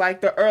doing since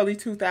like the early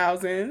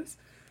 2000s.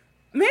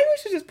 Maybe we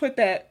should just put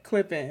that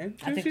clip in.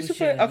 I think we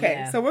should.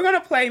 Okay, so we're going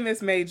to play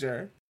Miss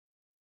Major.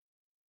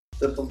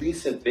 The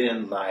police have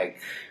been like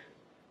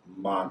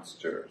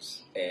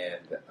monsters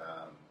and,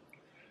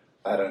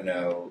 I don't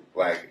know,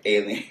 like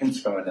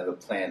aliens from another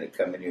planet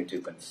coming here to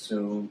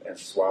consume and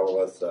swallow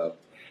us up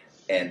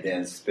and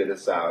then spit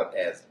us out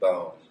as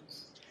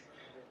bones.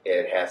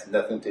 It has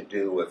nothing to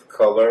do with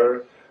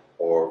color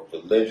or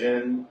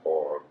religion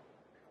or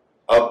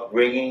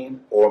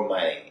upbringing or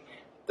money.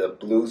 The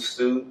blue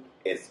suit,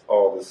 it's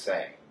all the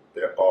same.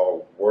 They're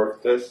all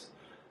worthless,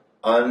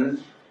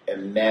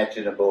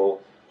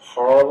 unimaginable,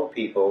 horrible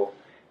people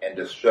and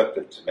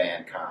destructive to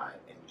mankind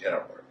in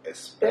general.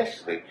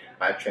 especially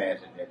my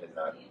transgender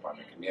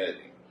non-conforming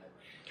community.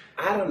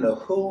 I don't know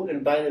who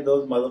invited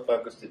those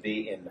motherfuckers to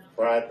be in the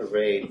Pride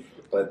Parade,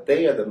 but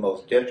they are the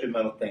most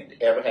detrimental thing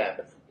to ever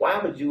happen. Why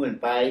would you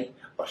invite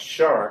a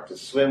shark to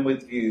swim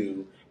with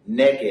you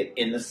naked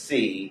in the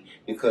sea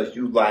because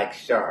you like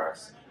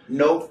sharks?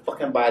 No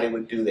fucking body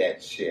would do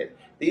that shit.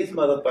 These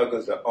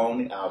motherfuckers are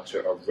only out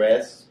to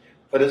arrest,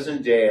 put us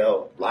in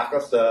jail, lock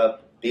us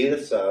up, beat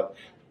us up,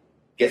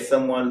 get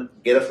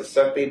us to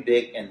suck their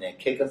dick, and then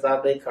kick us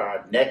out their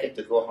car naked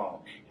to go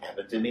home.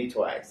 Happened to me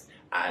twice.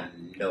 I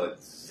know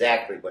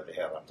exactly what the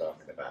hell I'm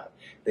talking about.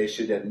 They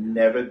should have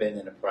never been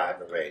in a Pride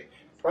Parade.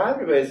 Pride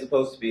Parade is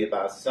supposed to be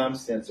about some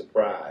sense of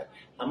pride.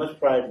 How much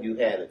pride do you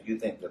have if you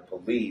think the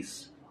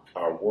police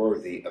are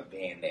worthy of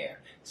being there,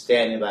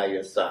 standing by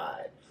your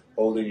side,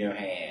 holding your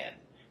hand,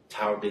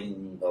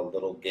 touting the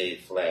little gay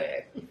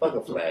flag? Fuck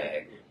a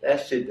flag.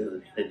 That shit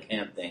doesn't mean a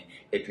damn thing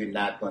if you're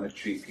not going to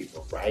treat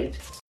people right.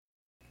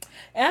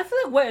 And I feel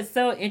like what is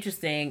so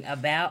interesting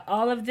about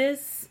all of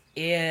this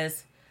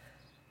is,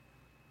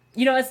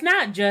 you know, it's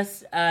not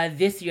just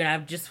this year,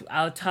 and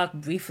I'll talk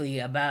briefly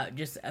about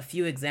just a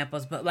few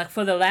examples, but like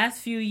for the last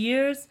few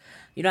years,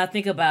 you know, I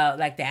think about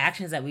like the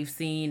actions that we've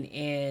seen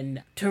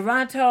in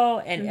Toronto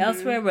and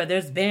elsewhere where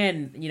there's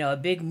been, you know, a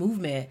big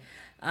movement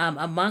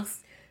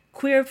amongst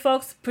queer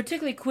folks,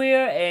 particularly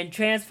queer and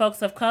trans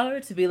folks of color,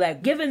 to be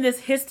like, given this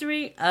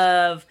history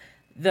of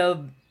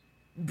the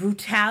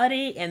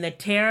brutality and the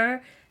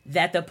terror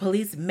that the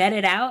police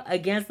meted out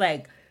against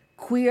like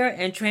queer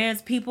and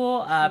trans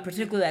people,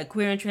 particularly like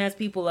queer and trans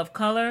people of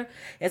color.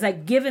 It's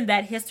like, given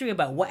that history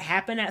about what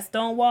happened at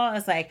Stonewall,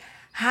 it's like,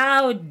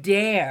 how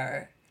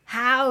dare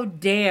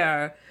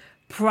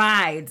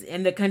prides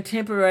in the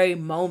contemporary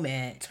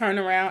moment turn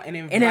around and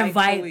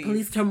invite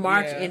police to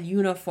march in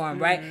uniform,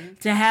 right?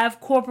 To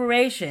have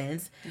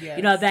corporations,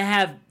 you know,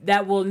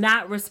 that will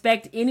not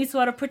respect any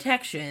sort of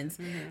protections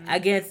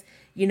against,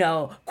 you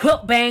know,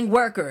 quilt bang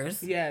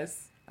workers.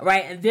 Yes.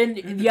 Right, and then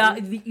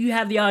you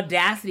have the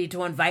audacity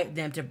to invite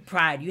them to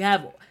Pride. You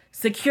have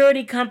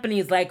security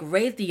companies like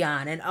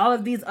Raytheon and all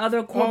of these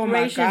other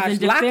corporations in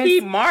defense.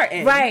 Lockheed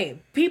Martin. Right,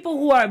 people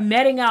who are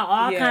meting out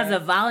all kinds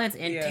of violence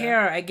and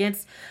terror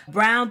against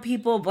brown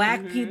people,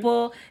 black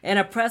people, and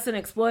oppressed and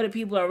exploited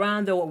people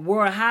around the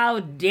world.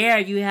 How dare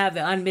you have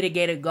the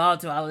unmitigated gall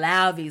to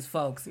allow these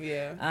folks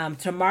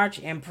to march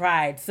in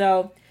Pride?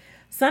 So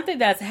something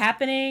that's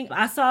happening,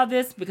 I saw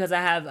this because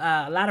I have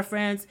a lot of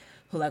friends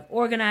who like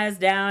organized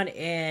down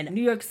in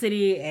New York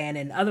City and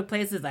in other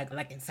places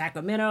like in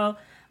Sacramento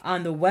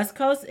on the West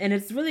Coast. And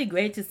it's really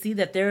great to see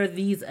that there are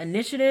these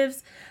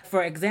initiatives.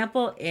 For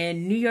example,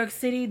 in New York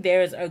City,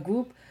 there's a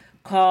group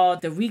called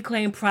the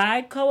Reclaim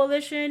Pride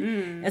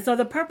Coalition. And so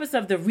the purpose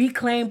of the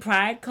Reclaim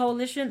Pride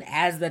Coalition,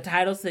 as the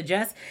title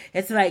suggests,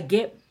 is to like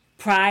get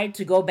Pride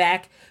to go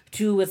back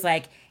to its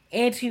like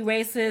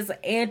anti-racist,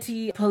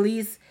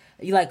 anti-police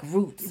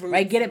roots,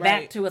 right? Get it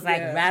back to its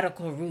like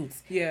radical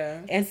roots.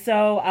 Yeah. And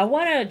so I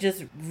want to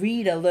just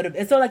read a little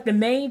bit. So like the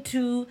main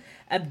two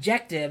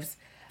objectives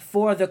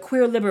for the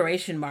Queer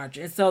Liberation March.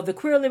 And so the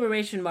Queer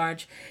Liberation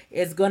March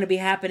is going to be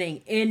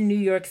happening in New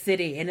York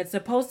City, and it's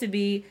supposed to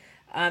be,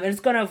 and it's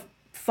going to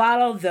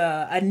follow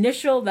the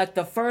initial, like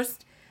the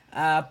first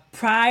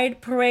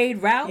Pride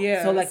Parade route.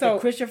 So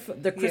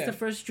the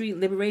Christopher Street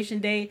Liberation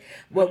Day,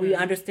 what we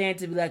understand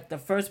to be like the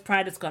first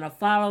Pride is going to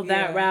follow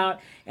that route.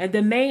 And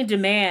the main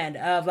demand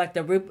of like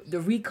the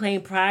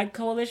Reclaim Pride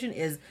Coalition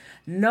is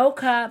no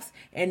cops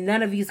and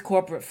none of these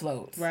corporate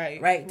floats. Right.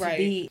 To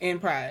be in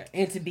Pride.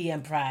 And to be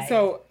in Pride.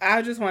 So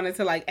I just wanted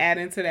to like add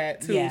into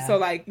that too. So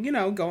like, you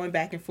know, going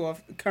back and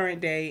forth,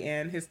 current day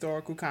and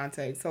historical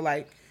context. So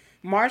like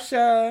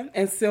Marsha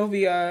and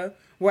Sylvia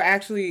were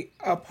actually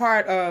a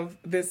part of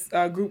this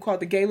group called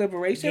the Gay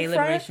Liberation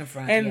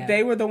Front. And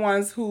they were the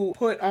ones who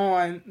put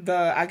on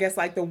the, I guess,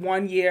 like the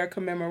 1 year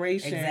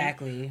commemoration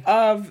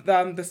of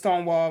the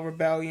Stonewall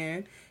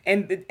Rebellion.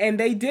 And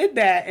they did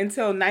that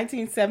until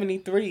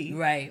 1973.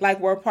 Right. Like,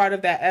 we're part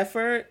of that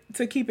effort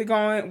to keep it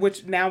going,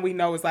 which now we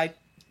know is like,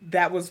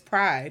 that was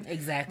Pride.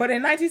 Exactly. But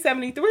in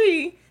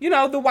 1973, you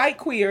know, the white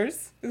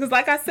queers, because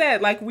like I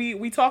said, like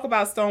we talk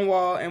about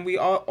Stonewall and we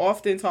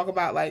often talk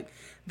about like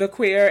the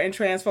queer and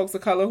trans folks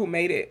of color who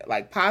made it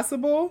like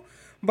possible,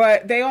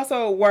 but they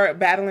also were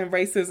battling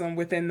racism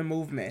within the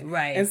movement.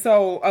 Right. And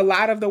so a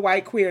lot of the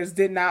white queers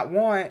did not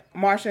want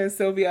Marsha and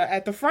Sylvia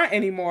at the front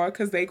anymore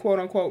because they quote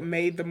unquote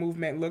made the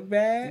movement look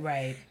bad.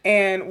 Right.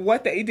 And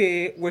what they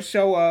did was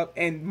show up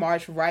and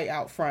march right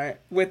out front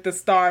with the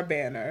star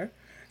banner.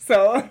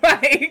 So,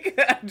 like,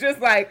 just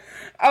like,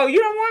 oh, you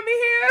don't want me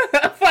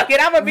here? Fuck it,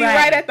 I'm going to be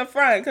right at the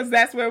front because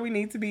that's where we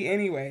need to be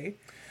anyway.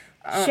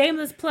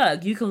 Shameless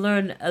plug. You can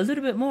learn a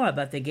little bit more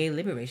about the Gay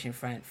Liberation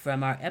Front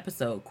from our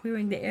episode,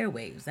 Queering the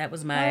Airwaves. That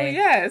was my...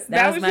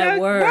 that was my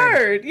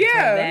word.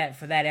 Yeah.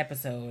 For that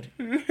episode.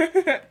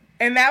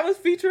 And that was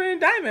featuring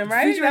Diamond,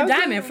 right? Featuring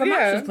Diamond from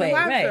Marsha's Plate,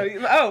 right.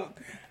 Oh,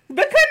 the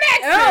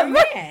connection. Oh,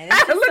 man.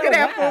 Look at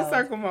that full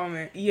circle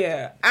moment.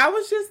 Yeah. I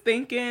was just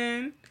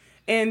thinking...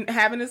 and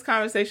having this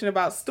conversation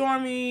about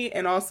Stormy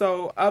and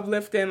also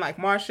uplifting like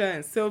Marsha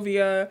and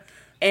Sylvia,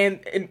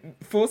 and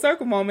full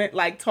circle moment,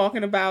 like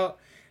talking about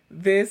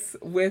this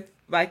with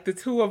like the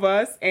two of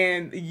us,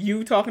 and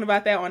you talking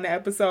about that on the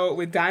episode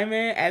with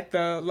Diamond at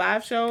the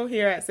live show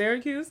here at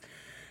Syracuse,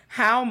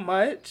 how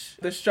much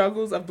the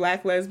struggles of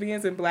Black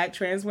lesbians and Black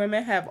trans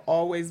women have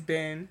always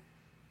been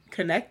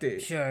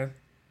connected. Sure.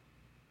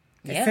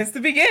 Yeah. Since the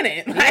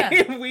beginning.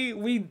 Yeah.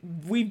 Like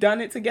we've done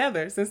it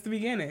together since the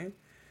beginning.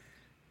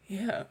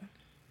 Yeah.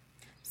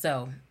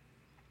 So,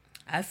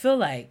 I feel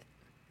like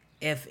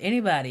if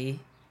anybody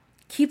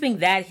keeping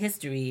that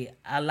history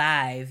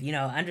alive, you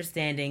know,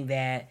 understanding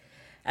that,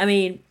 I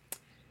mean,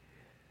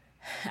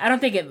 I don't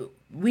think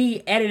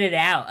we edited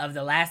out of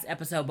the last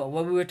episode, but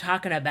when we were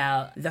talking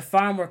about the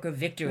farm worker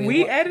victory.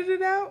 We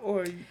edited out,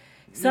 or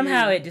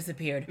somehow it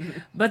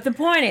disappeared. But the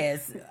point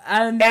is,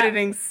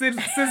 editing scissor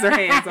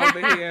hands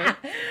over here.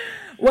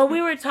 When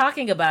we were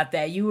talking about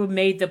that, you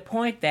made the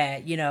point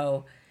that, you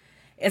know,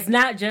 it's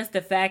not just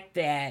the fact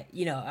that,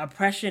 you know,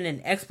 oppression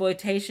and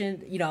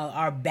exploitation, you know,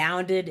 are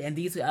bounded and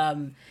these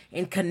and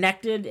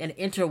connected and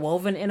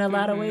interwoven in a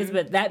lot of ways,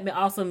 but that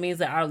also means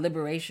that our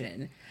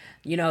liberation,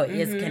 you know,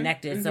 is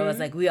connected. So it's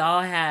like we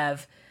all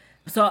have.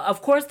 So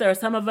of course there are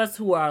some of us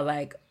who are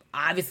like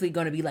obviously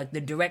going to be like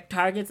the direct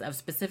targets of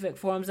specific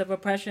forms of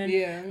oppression.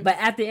 Yeah. But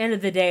at the end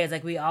of the day, it's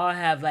like we all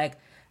have like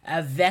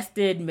a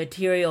vested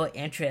material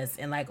interest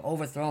in like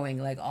overthrowing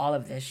like all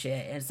of this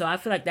shit. And so I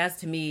feel like that's,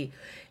 to me,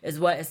 is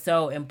what is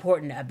so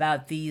important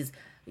about these,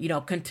 you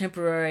know,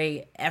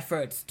 contemporary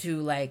efforts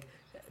to like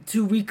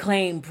to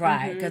reclaim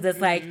pride, because it's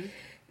like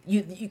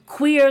you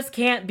queers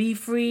can't be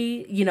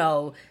free, you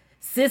know,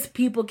 cis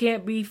people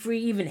can't be free,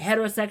 even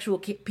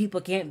heterosexual people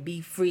can't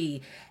be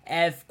free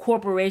if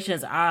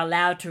corporations are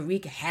allowed to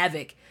wreak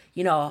havoc,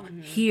 you know,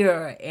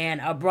 here and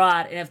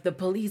abroad, and if the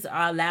police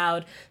are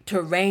allowed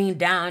to rain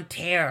down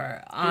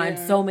terror on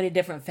so many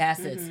different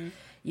facets,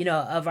 you know,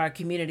 of our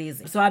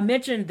communities. So I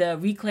mentioned the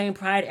Reclaim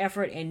Pride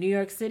effort in New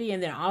York City,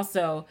 and then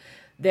also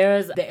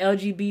there's the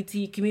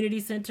LGBT Community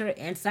Center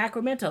in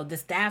Sacramento. The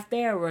staff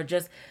there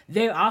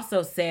they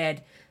also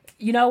said,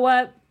 you know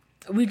what?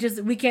 We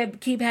can't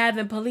keep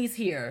having police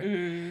here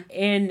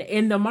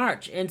in the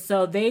march. And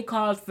so they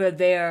called for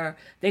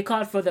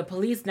the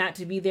police not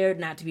to be there,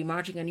 not to be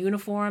marching in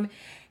uniform.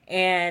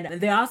 And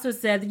they also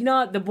said, you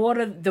know, the board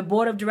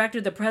of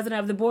directors, the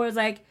president of the board is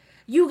like,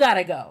 you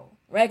gotta go,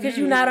 right? Because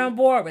you're not on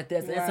board with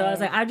this. Right. And so I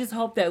was like, I just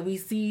hope that we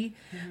see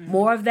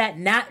more of that,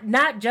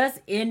 not just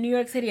in New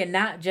York City and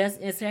not just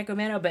in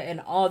Sacramento, but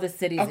in all the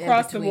cities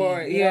across the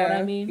board. You know what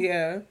I mean?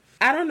 Yeah.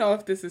 I don't know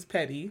if this is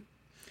petty,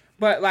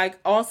 but like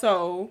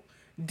also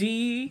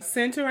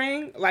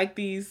de-centering like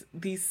these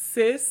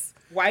cis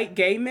white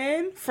gay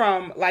men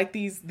from like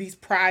these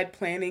pride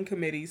planning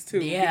committees too.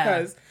 Yeah.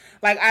 Because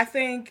like I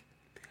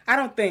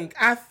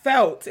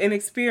felt and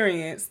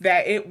experienced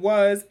that it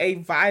was a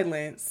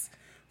violence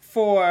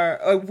for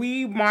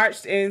we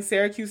marched in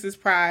Syracuse's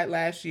Pride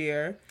last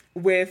year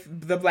with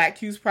the Black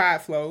Q's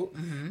Pride float,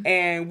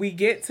 and we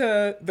get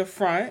to the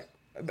front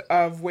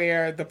of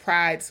where the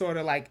Pride sort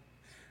of like,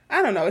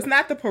 I don't know, it's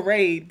not the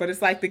parade, but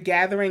it's like the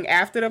gathering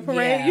after the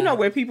parade. Yeah. You know,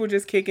 where people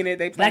just kicking it,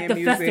 they playing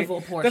music. Like the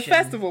festival portion. The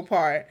festival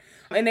part.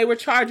 And they were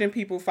charging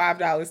people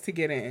 $5 to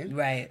get in.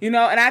 Right. You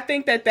know, and I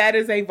think that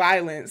is a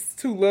violence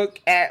to look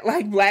at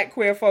like Black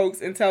queer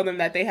folks and tell them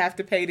that they have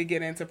to pay to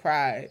get into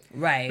Pride.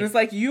 Right. And it's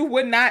like, you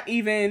wouldn't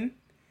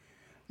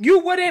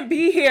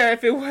be here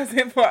if it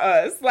wasn't for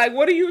us. Like,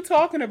 what are you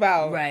talking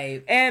about?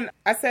 Right. And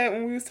I said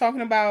when we was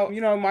talking about,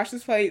 you know,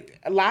 Marsha's Plate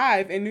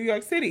live in New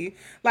York City,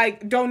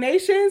 like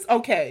donations,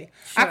 okay.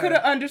 Sure. I could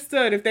have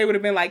understood if they would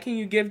have been like, can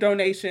you give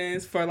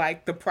donations for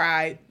like the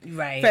Pride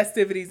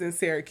festivities in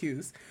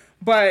Syracuse?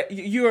 But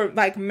you're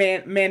like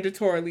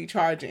mandatorily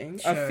charging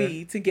a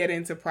fee to get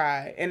into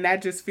Pride. And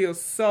that just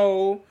feels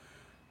so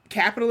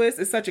capitalist.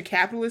 It's such a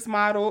capitalist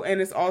model. And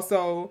it's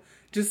also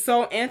just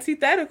so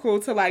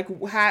antithetical to like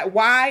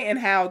why and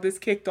how this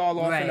kicked all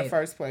off in the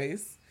first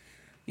place.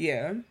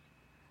 Yeah.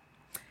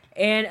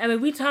 And I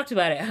mean, we talked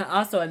about it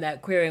also in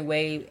that Queering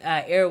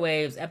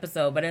Airwaves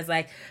episode, but it's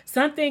like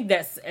something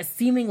that's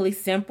seemingly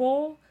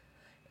simple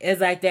is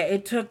like that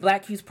it took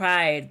Black Q's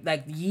Pride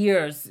like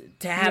years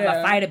to have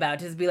a fight about,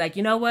 to just be like,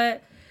 you know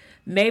what?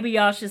 Maybe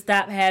y'all should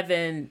stop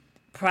having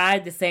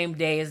Pride the same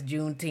day as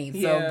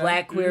Juneteenth, so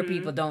Black queer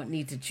people don't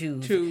need to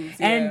choose.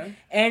 And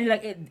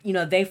like it, you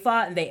know, they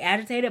fought and they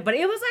agitated, but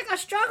it was like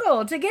a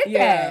struggle to get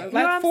that. You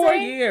like 4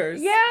 years.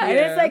 And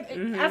it's like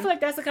I feel like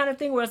that's the kind of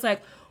thing where it's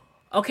like,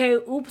 okay,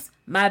 oops,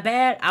 my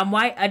bad. I'm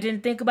white. I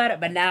didn't think about it,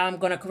 but now I'm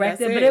gonna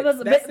correct it. But it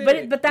was,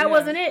 but that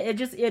wasn't it.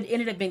 It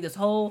ended up being this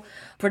whole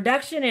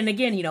production. And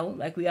again, you know,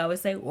 like we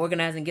always say,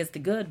 organizing gets the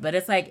good. But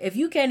it's like if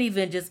you can't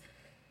even just,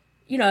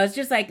 you know, it's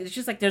just like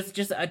there's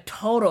just a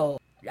total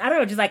I don't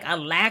know, just like a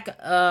lack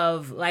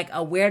of like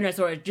awareness,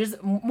 or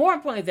just more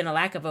importantly than a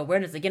lack of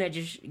awareness. Again, it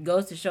just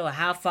goes to show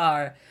how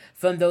far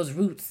from those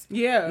roots,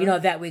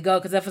 that we go.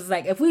 Because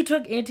if we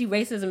took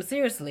anti-racism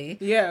seriously,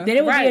 then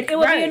it would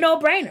be a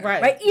no-brainer,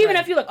 right? Even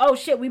if you look, oh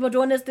shit, we've been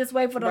doing this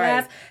way for the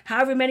last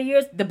however many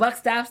years, the buck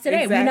stops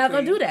today. We're not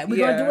gonna do that.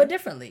 We're gonna do it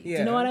differently. Do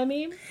you know what I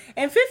mean?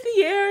 And 50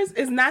 years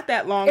is not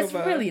that long. It's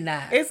really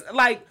not. It's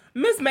like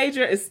Miss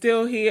Major is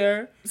still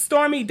here.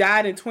 Stormy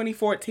died in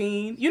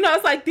 2014. You know,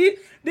 it's like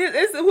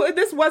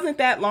this wasn't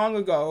that long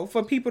ago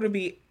for people to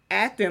be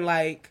acting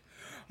like,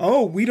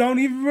 oh, we don't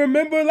even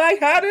remember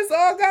like how this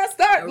all got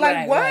started.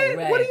 Like what?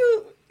 What do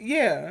you?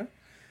 Yeah.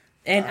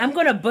 And I'm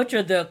gonna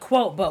butcher the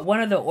quote, but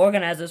one of the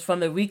organizers from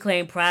the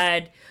Reclaim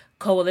Pride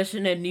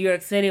Coalition in New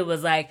York City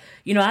was like,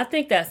 I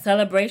think that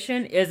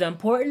celebration is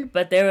important,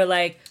 but they were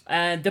like,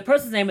 the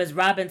person's name is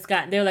Robin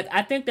Scott, and they were like,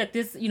 I think that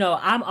this,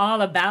 I'm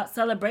all about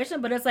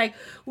celebration, but it's like,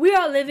 we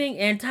are living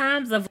in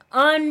times of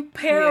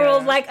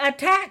unparalleled like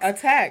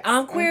attacks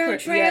on queer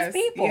and trans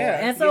people.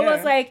 And so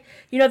it's like,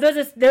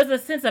 there's a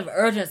sense of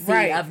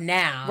urgency of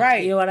now.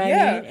 Right. You know what I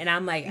mean? And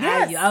I'm like,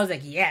 I was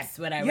like, yes,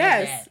 when I read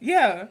that.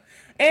 Yeah.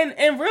 And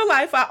in real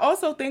life, I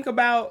also think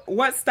about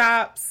what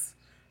stops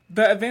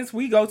the events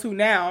we go to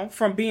now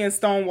from being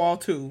Stonewall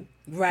 2.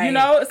 Right.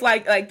 It's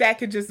like that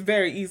could just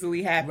very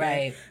easily happen.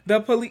 Right. The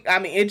police,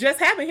 it just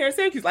happened here in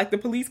Syracuse. Like the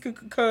police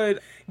could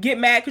get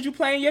mad because you're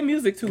playing your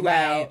music too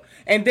loud.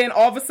 And then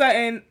all of a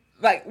sudden,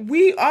 like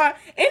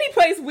any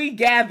place we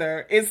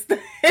gather is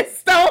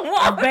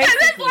Stonewall. And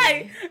it's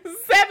like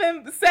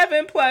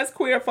seven plus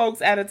queer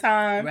folks at a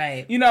time.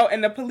 Right.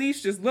 And the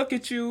police just look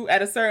at you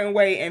at a certain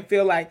way and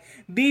feel like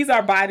these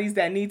are bodies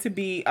that need to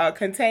be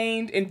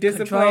contained and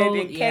disciplined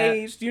and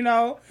caged,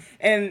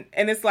 And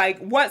it's like,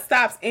 what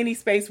stops any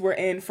space we're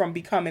in from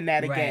becoming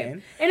that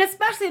again? And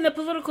especially in the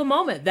political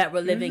moment that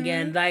we're living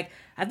in. Like,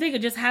 I think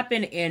it just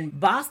happened in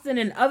Boston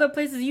and other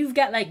places. You've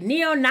got like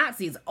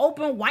neo-Nazis,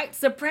 open white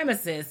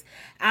supremacists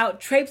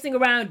out traipsing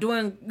around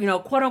doing,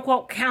 quote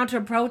unquote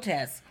counter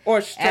protests. Or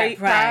straight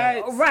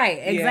prides. Right,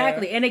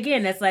 exactly. Yeah. And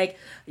again, it's like,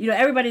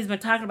 everybody's been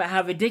talking about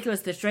how ridiculous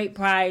the straight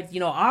prides,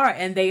 are,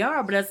 and they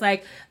are. But it's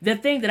like the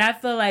thing that I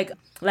feel like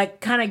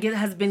kind of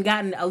has been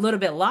gotten a little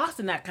bit lost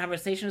in that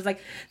conversation is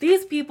like,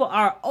 these people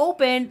are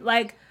open,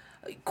 like,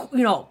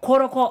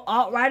 quote unquote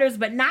alt-righters,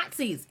 but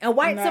Nazis and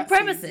white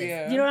supremacists.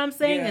 Yeah. You know what I'm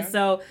saying? Yeah. And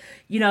so,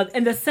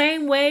 in the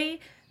same way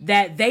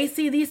that they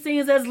see these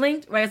things as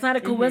linked, right? It's not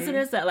a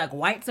coincidence that like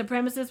white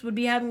supremacists would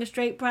be having a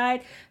straight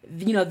pride.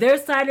 Their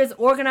side is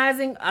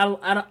organizing.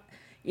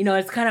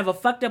 It's kind of a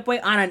fucked up way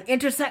on an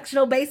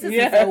intersectional basis.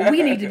 Yeah. And so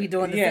we need to be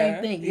doing the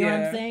same thing. You know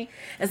what I'm saying?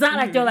 It's not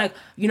like they're like,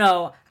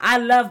 I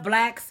love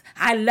blacks,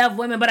 I love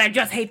women, but I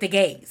just hate the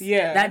gays.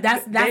 Yeah.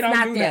 That's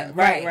not them.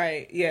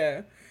 Right.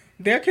 Yeah.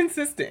 They're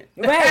consistent.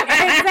 Right,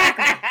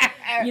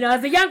 exactly.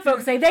 As the young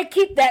folks say, they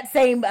keep that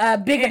same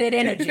bigoted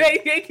energy.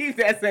 They keep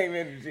that same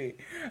energy.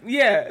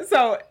 Yeah,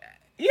 so,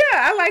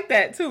 I like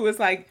that too. It's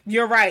like,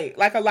 you're right.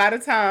 Like, a lot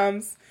of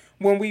times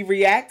when we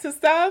react to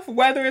stuff,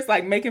 whether it's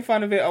like making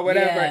fun of it or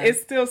whatever,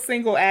 it's still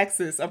single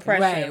axis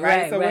oppression,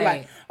 right? So we're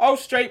like, oh,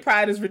 straight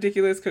pride is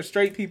ridiculous because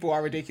straight people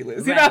are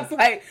ridiculous. It's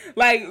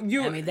like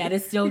you. That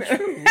is still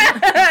true.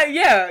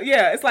 yeah.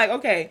 It's like,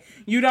 okay,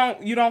 you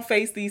don't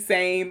face these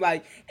same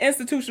like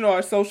institutional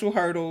or social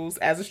hurdles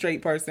as a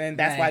straight person.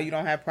 That's why you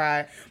don't have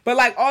pride. But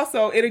like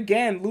also, it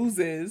again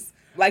loses.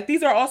 Like,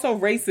 these are also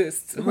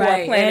racists who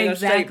are planning a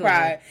straight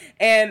pride,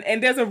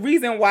 and there's a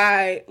reason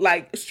why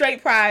like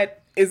straight pride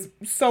is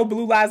so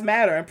Blue Lives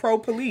Matter and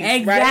pro-police,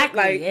 right?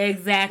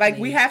 Like,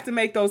 we have to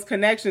make those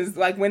connections.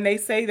 Like, when they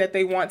say that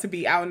they want to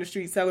be out in the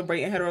street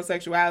celebrating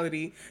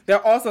heterosexuality,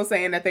 they're also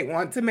saying that they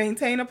want to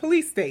maintain a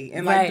police state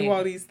and, like, do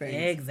all these things.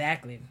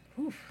 Exactly.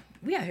 Oof.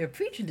 We out here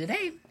preaching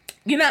today.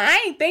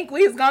 I ain't think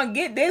we was gonna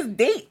get this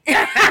deep.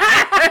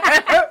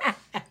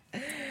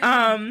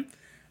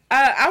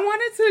 I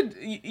wanted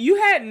to... You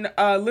had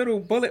a little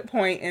bullet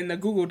point in the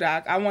Google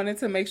Doc. I wanted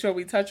to make sure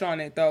we touch on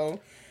it,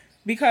 though,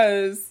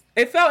 because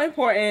it felt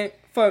important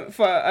for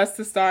us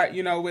to start,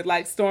 with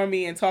like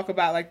Stormy and talk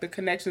about like the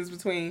connections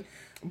between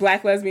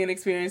Black lesbian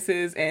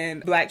experiences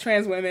and Black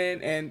trans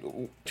women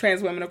and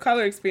trans women of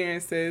color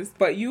experiences.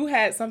 But you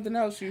had something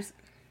else.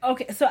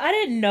 Okay, so I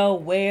didn't know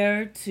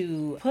where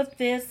to put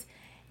this,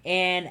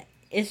 and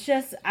it's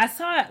just, I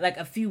saw it like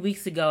a few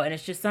weeks ago, and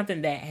it's just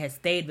something that has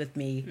stayed with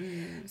me.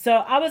 So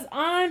I was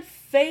on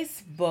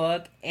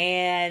Facebook,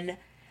 and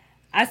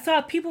I saw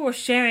people were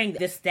sharing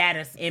this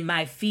status in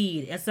my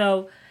feed, and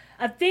so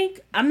I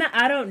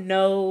don't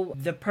know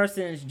the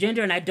person's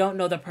gender, and I don't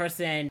know the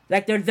person,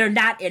 like they're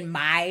not in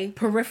my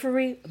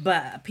periphery,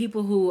 but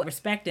people who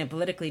respect and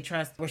politically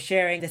trust were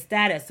sharing the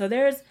status. So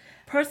there's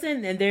a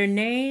person, and their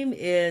name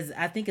is,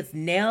 I think it's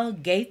Nell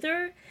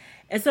Gaither.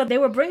 And so they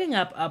were bringing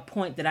up a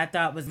point that I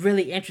thought was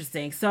really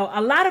interesting. So a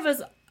lot of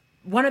us,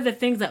 one of the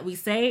things that we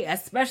say,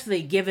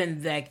 especially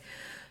given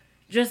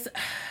just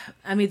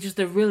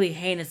the really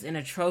heinous and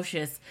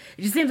atrocious.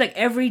 It just seems like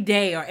every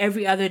day or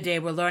every other day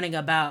we're learning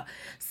about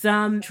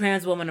some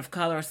trans woman of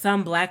color,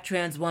 some black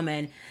trans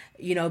woman,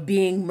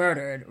 being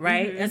murdered,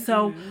 right? And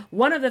so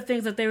one of the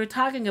things that they were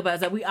talking about is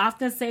that we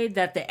often say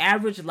that the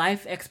average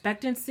life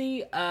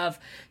expectancy of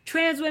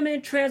trans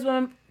women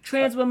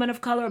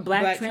of color,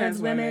 black trans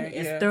women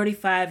is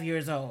 35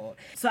 years old.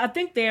 So I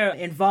think they're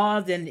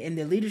involved in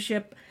the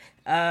leadership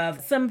of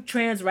some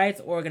trans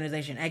rights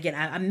organization. Again,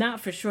 I'm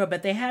not for sure,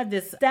 but they had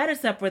this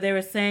status up where they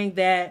were saying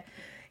that,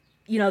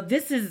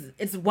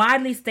 it's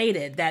widely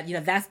stated that,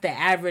 that's the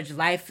average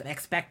life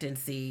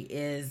expectancy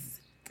is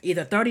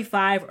either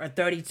 35 or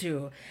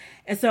 32.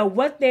 And so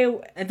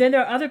and then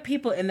there are other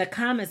people in the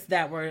comments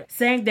that were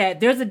saying that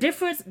there's a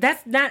difference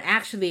that's not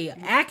actually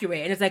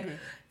accurate. And it's like,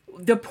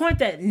 the point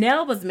that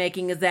Nell was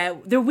making is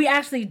that we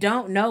actually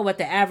don't know what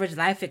the average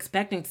life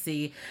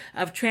expectancy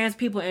of trans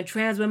people and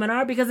trans women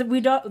are, because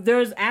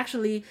there's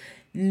actually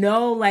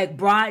no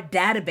broad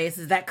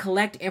databases that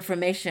collect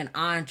information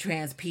on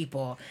trans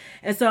people.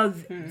 And so,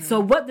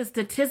 so what the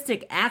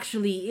statistic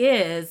actually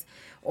is,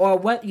 or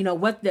what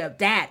the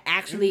stat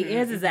actually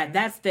is that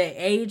that's the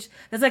age,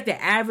 that's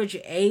the average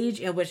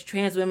age in which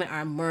trans women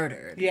are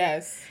murdered.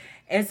 Yes.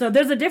 And so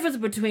there's a difference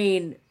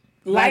between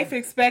life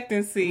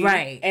expectancy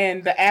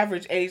and the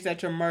average age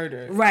that you're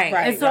murdered. Right.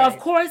 And so of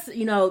course,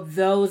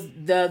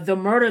 the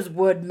murders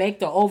would make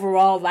the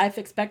overall life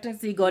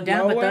expectancy go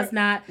down, but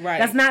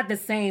that's not the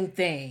same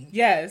thing.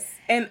 Yes.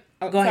 And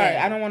go ahead.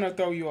 I don't want to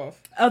throw you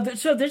off.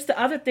 So there's the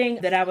other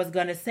thing that I was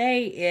going to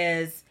say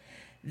is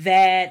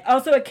that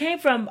also it came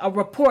from a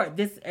report.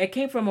 It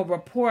came from a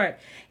report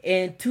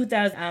in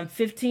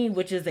 2015,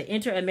 which is the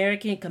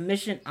Inter-American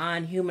Commission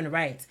on Human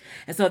Rights.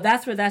 And so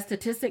that's where that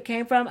statistic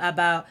came from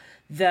about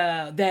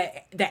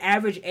the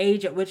average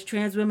age at which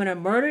trans women are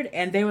murdered.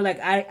 And they were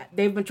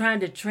they've been trying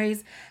to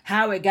trace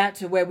how it got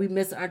to where we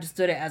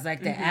misunderstood it as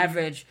the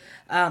average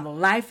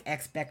life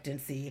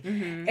expectancy.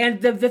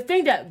 And the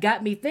thing that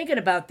got me thinking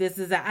about this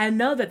is that I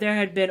know that there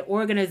had been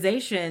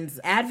organizations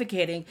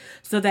advocating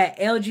so that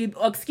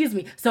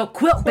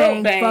quilt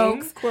bang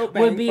folks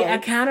would be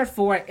accounted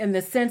for in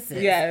the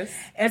census. Yes.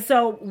 And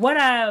so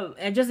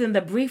and just in the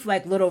brief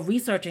little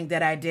researching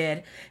that I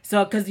did,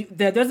 so because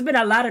there's been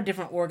a lot of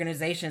different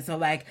organizations.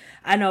 So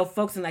I know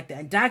folks in the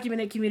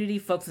undocumented community,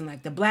 folks in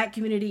the Black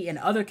community and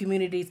other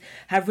communities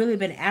have really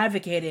been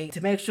advocating to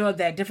make sure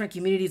that different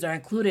communities are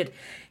included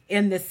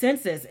in the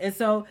census. And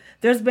so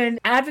there's been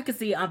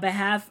advocacy on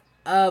behalf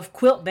of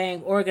quilt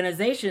bang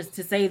organizations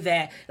to say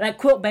that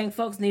quilt bang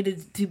folks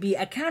needed to be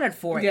accounted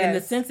for in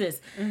the census.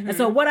 And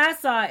so what I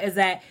saw is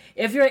that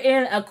if you're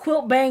in a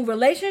quilt bang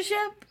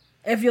relationship,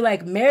 if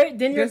you're married,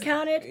 then you're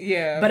counted.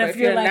 Yeah. But if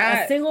you're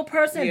a single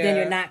person, then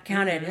you're not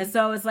counted. And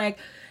so it's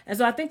and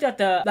so I think that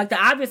the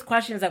obvious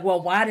question is well,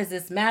 why does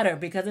this matter?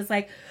 Because it's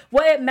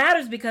it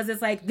matters because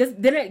it's this,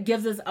 then it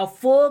gives us a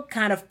full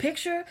kind of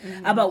picture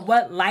about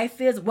what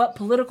life is, what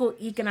political,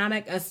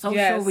 economic, and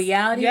social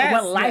reality,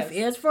 what life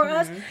is for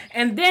us.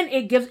 And then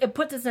it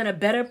puts us in a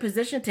better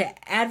position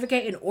to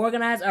advocate and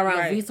organize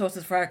around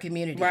resources for our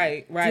community.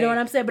 Right. Do you know what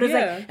I'm saying? But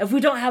it's if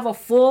we don't have a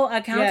full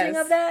accounting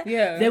of that,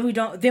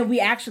 then we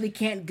actually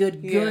can't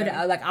good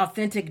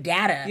authentic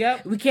data.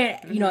 Yep. We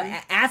can't,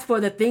 ask for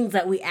the things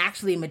that we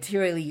actually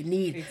materially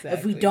need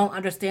if we don't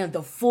understand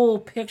the full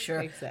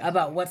picture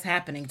about what's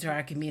happening to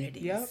our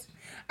communities. Yep.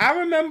 I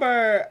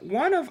remember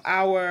one of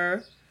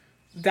our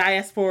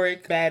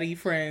diasporic baddie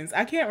friends,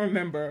 I can't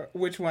remember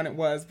which one it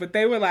was, but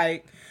they were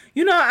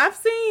I've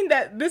seen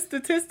that this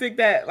statistic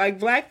that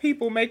Black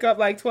people make up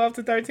 12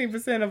 to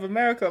 13% of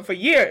America for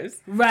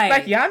years.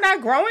 Right. Y'all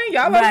not growing?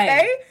 Y'all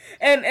okay?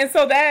 And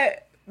so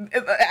that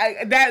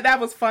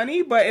was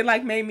funny, but it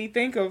like made me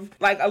think of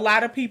like a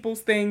lot of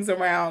people's things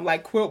around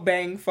like quilt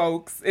bang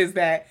folks is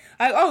that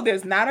like, oh,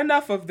 there's not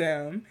enough of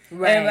them,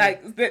 right? And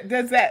like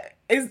does that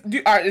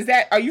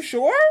are you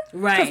sure?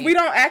 Right, because we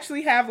don't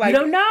actually have like we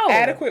don't know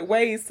adequate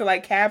ways to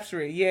like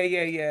capture it.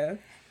 Yeah.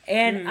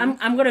 And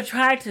I'm gonna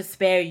try to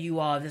spare you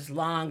all this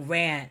long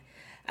rant.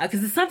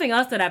 Because it's something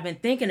else that I've been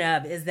thinking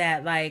of is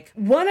that, like,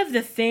 one of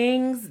the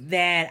things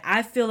that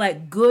I feel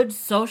like good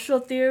social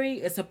theory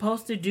is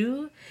supposed to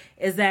do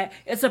is that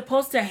it's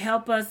supposed to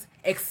help us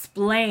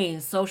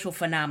explain social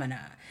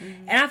phenomena.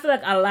 Mm-hmm. And I feel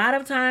like a lot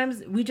of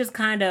times we just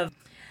kind of,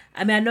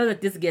 I mean, I know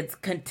that this gets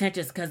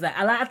contentious because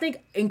I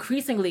think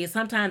increasingly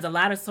sometimes a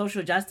lot of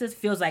social justice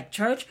feels like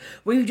church,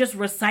 where you just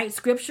recite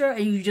scripture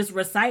and you just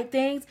recite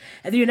things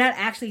and you're not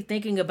actually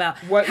thinking about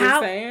what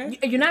you're saying.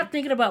 You're not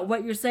thinking about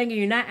what you're saying, and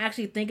you're not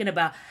actually thinking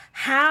about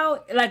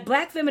how, like,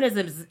 Black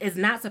feminism is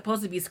not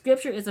supposed to be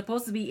scripture. It's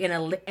supposed to be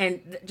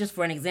and just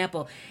for an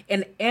example,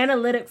 an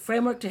analytic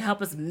framework to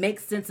help us make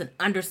sense and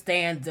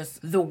understand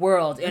the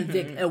world and,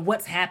 and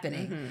what's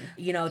happening,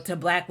 you know, to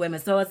Black women.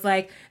 So it's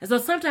like, and so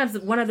sometimes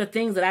one of the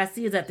things that I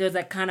see is that there's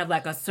like kind of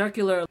like a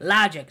circular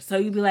logic. So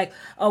you'd be like,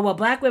 oh, well,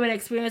 Black women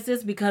experience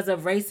this because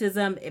of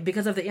racism,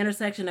 because of the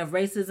intersection of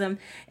racism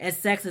and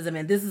sexism,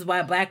 and this is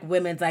why Black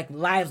women's like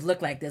lives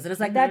look like this. And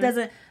it's like that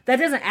doesn't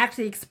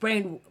actually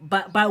explain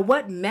by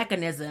what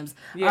mechanisms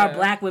are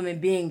Black women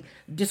being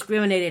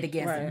discriminated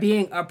against,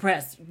 being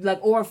oppressed, like,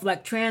 or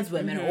like trans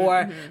women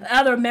or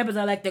other members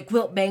of like the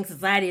Quilt Bang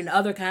Society and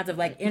other kinds of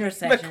like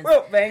intersections. The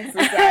Quilt Bang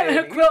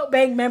Society. Quilt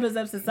Bang members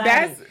of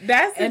society.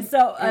 That's and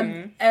so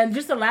and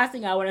just the last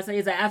thing I want to say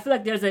is that I feel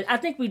like I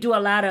think we do a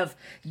lot of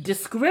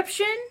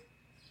description,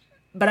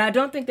 but I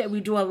don't think that we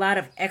do a lot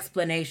of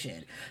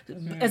explanation.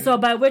 And so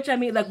by which I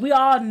mean, like, we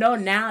all know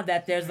now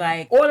that there's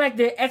like, or like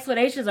the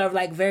explanations are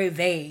like very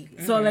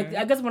vague. So like,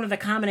 I guess one of the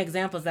common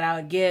examples that I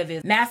would give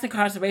is mass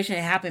incarceration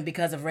happened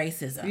because of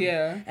racism.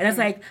 Yeah. And it's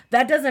like,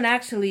 that doesn't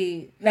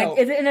actually, like, No.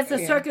 and it's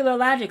a circular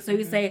logic. So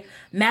you say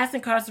mass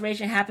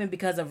incarceration happened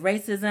because of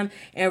racism,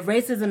 and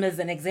racism is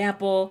an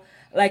example.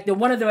 Like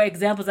one of the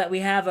examples that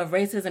we have of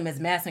racism is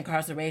mass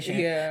incarceration.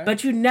 Yeah.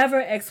 But you never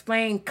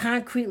explain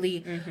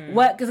concretely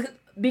what,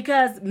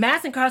 because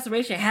mass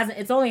incarceration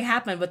it's only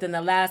happened within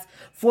the last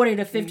 40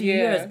 to 50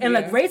 years. And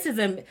like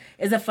racism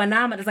is a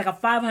phenomenon. It's like a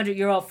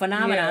 500-year-old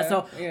phenomenon. Yeah,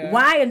 so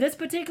why in this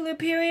particular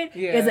period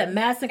is it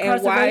mass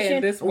incarceration? And why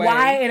in this way?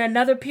 Why in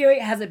another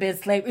period has it been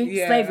slavery?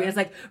 It's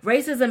like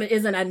racism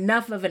isn't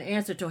enough of an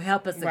answer to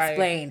help us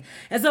explain.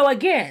 And so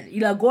again,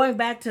 going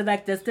back to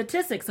like the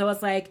statistics. So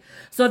it's like,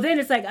 so then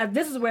it's like,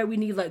 this is where we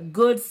need like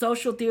good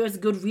social theorists,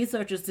 good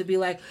researchers to be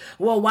like,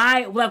 well,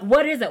 why, like,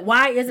 what is it?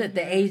 Why is it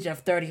the age of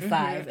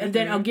 35? And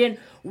then again,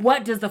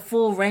 what does the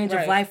full range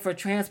of life for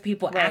trans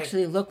people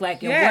actually look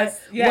like? And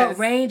what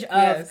range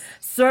of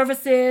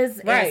services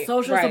and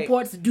social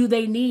supports do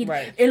they need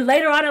in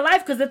later on in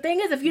life? Because the thing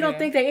is, if you don't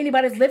think that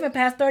anybody's living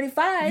past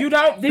 35, you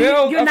don't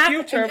build a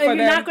future for them.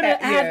 You're not going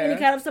to have any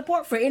kind of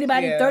support for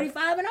anybody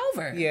 35 and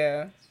over.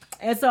 Yeah.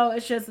 And so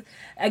it's just,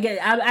 again,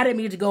 I didn't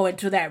mean to go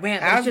into that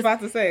rant. I was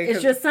about to say.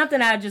 It's just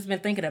something I've just been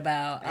thinking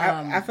about.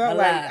 I felt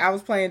like I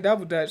was playing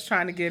double dutch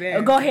trying to get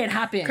in. Go ahead,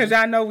 hop in. Because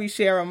I know we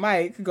share a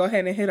mic. Go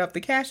ahead and hit up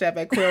the Cash App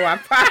at Queer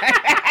Walk Pod.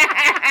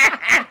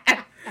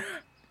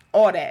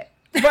 All that.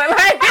 But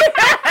like...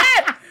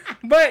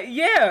 But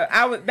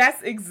yeah,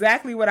 that's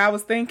exactly what I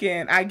was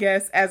thinking. I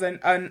guess as a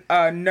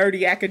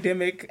nerdy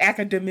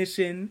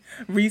academician,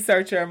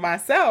 researcher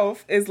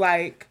myself, is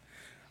like,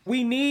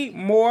 we need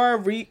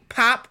more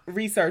pop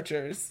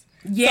researchers.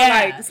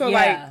 Yeah. So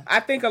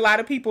I think a lot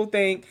of people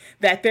think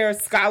that their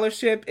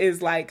scholarship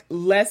is like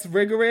less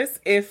rigorous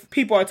if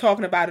people are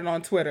talking about it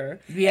on Twitter.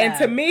 Yeah. And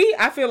to me,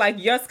 I feel like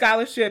your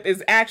scholarship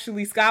is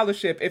actually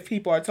scholarship if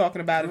people are talking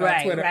about it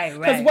on Twitter.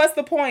 Because what's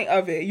the point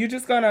of it? You're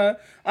just gonna,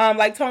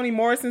 like Toni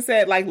Morrison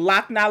said, like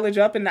lock knowledge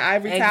up in the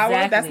ivory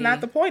tower. That's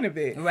not the point of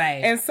it.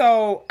 Right. And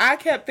so I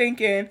kept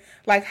thinking,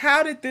 like,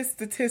 how did this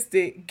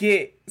statistic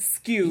get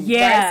skewed?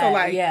 Yeah.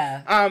 Right?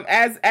 So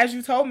like, as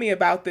you told me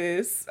about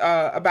this,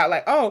 about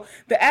like, oh,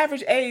 the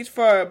average age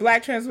for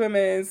Black trans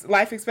women's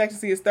life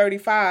expectancy is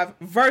 35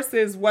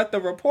 versus what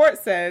the report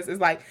says is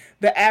like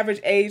the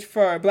average age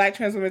for Black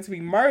trans women to be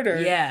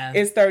murdered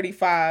is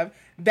 35.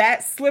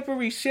 That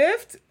slippery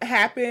shift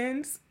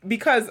happens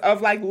because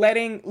of like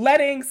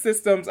letting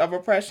systems of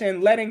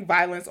oppression, letting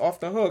violence off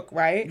the hook,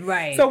 right?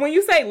 Right. So when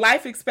you say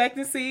life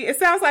expectancy, it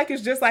sounds like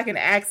it's just like an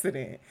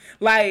accident.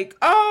 Like,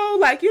 oh,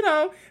 like,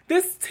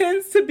 this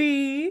tends to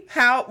be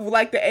how,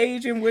 like, the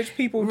age in which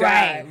people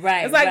die.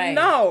 Right. It's like,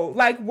 no,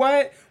 like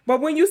what? But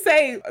when you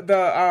say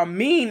the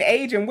mean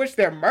age in which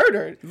they're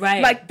murdered,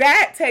 like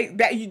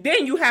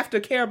then you have to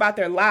care about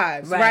their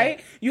lives,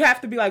 right? You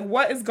have to be like,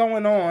 what is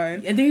going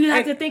on? And then you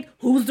have to think,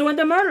 who's doing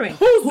the murdering?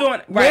 Who's doing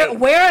it?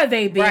 Where are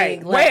they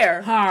being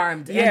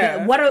harmed? Yeah.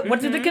 And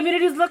what do the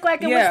communities look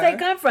like in which they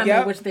come from,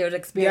 in which they're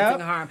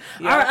experiencing harm?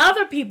 Are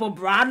other people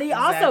broadly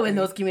also in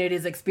those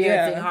communities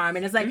experiencing harm?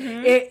 And it's like,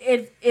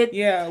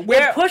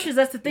 it pushes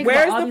us to think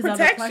about all these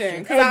other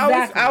questions.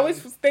 Because I always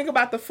think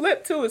about the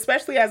flip too,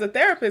 especially as a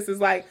therapist, is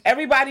like,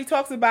 everybody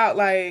talks about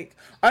like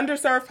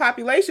underserved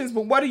populations,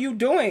 but what are you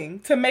doing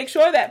to make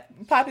sure that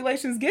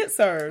populations get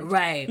served?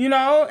 Right.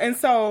 And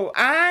so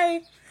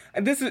I'm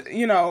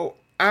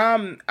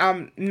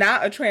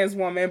not a trans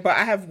woman, but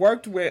I have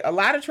worked with a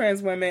lot of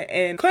trans women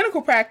in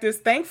clinical practice,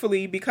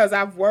 thankfully, because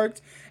I've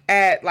worked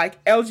at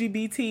like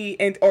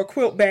LGBT or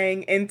quilt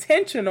bang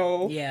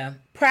intentional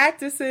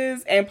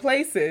practices and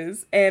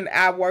places, and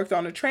I worked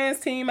on a trans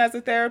team as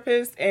a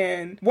therapist.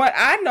 And what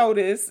I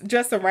noticed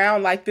just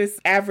around like this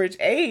average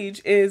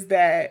age is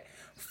that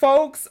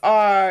folks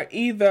are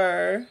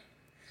either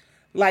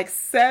like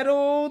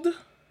settled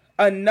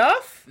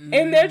enough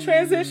in their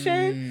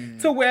transition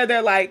to where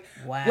they're like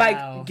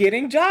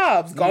getting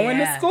jobs, going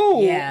to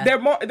school. They're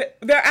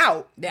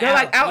out. They're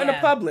like out in the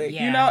public,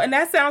 and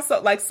that sounds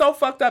so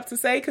fucked up to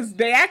say, because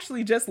they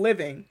actually just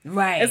living.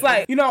 Right. It's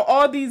like,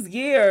 all these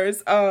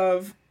years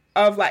of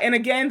like, and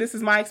again, this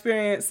is my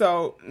experience,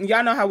 so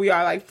y'all know how we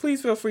are. Like,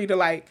 please feel free to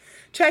like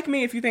check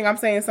me if you think I'm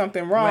saying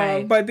something wrong.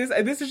 Right. But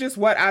this is just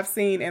what I've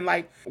seen in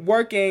like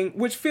working,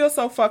 which feels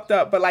so fucked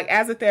up. But like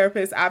as a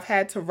therapist, I've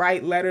had to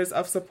write letters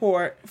of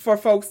support for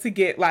folks to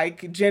get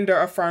like gender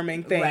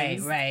affirming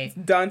things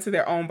done to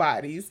their own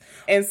bodies.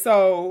 And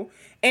so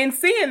in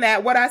seeing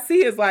that, what I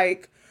see is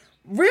like,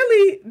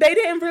 really, they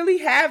didn't really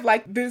have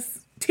like this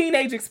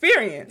teenage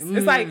experience.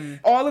 It's like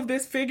all of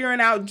this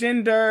figuring out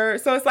gender.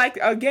 So it's like,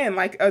 again,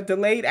 like a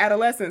delayed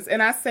adolescence.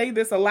 And I say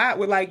this a lot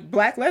with like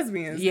Black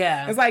lesbians.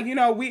 Yeah. It's like, you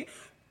know,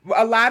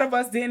 a lot of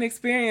us didn't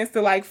experience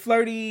the like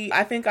flirty,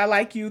 I think I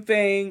like you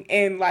thing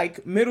in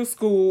like middle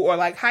school or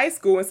like high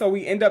school. And so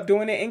we end up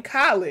doing it in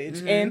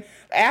college. And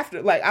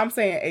after, like, I'm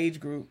saying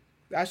age group.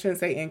 I shouldn't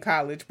say in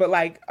college, but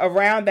like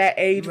around that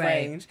age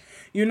range,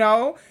 you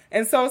know?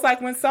 And so it's like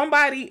when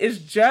somebody is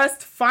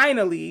just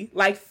finally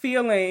like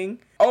feeling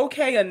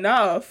okay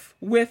enough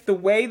with the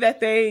way that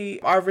they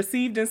are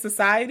received in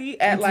society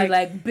at and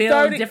like build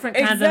 30, different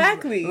kinds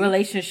of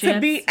relationships.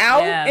 To be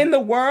out in the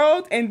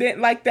world, and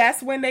then like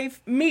that's when they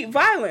meet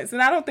violence.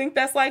 And I don't think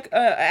that's like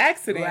an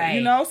accident,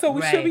 you know? So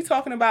we should be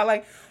talking about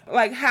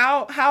like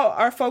how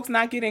are folks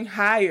not getting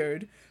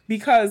hired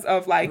because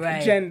of like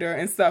gender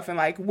and stuff, and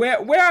like where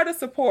are the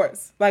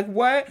supports? Like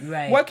what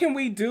can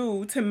we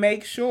do to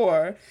make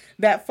sure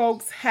that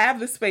folks have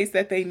the space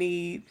that they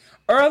need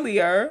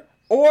earlier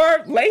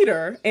or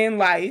later in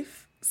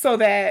life, so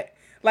that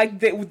like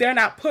they're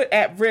not put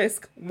at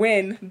risk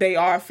when they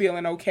are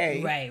feeling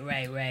okay.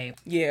 Right.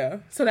 Yeah.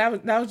 So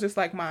that was just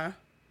like my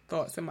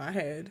thoughts in my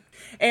head.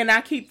 And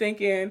I keep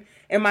thinking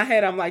in my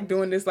head, I'm like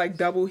doing this like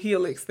double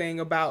helix thing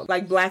about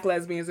like Black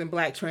lesbians and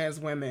Black trans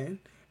women.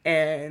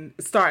 And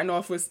starting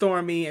off with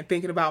Stormy and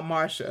thinking about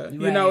Marsha.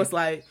 You know, it's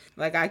like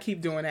I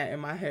keep doing that in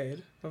my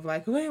head. Of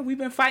like, well, we've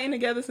been fighting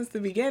together since the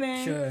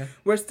beginning. Sure.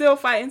 We're still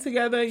fighting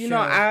together. You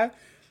know,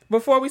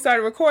 before we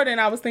started recording,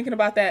 I was thinking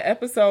about that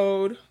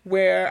episode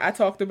where I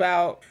talked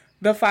about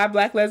the 5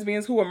 Black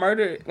lesbians who were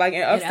murdered like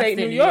in upstate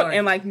New York.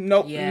 And like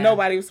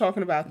nobody was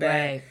talking about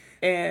that. Right.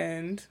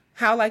 And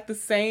how like the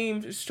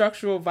same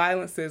structural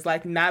violences,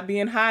 like not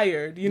being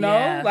hired, you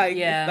know,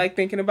 like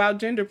thinking about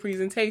gender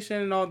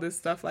presentation and all this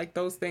stuff, like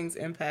those things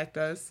impact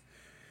us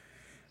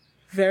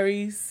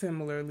very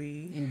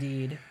similarly.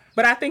 Indeed.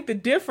 But I think the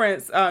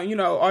difference, you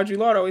know, Audre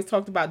Lorde always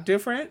talked about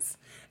difference.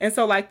 And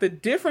so like the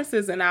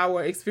differences in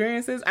our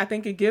experiences, I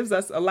think it gives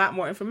us a lot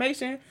more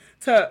information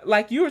to,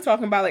 like you were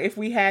talking about, like if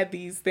we had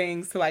these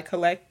things to like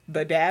collect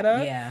the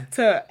data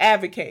to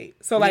advocate.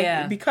 So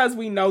like because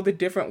we know the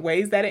different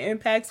ways that it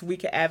impacts, we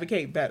can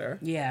advocate better.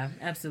 Yeah,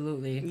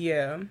 absolutely.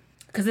 Yeah.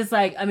 Because it's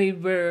like,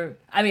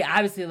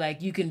 obviously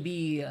like you can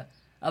be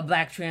a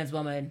Black trans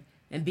woman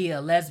and be a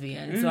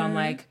lesbian. So I'm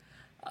like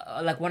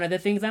one of the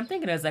things I'm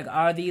thinking is like,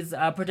 are these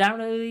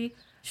predominantly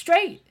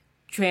straight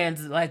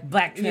trans, like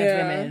Black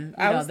trans women,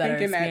 I was that are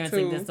thinking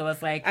experiencing that too. this? So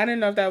it's like, I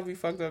didn't know if that would be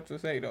fucked up to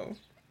say though.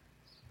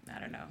 I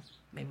don't know.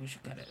 Maybe we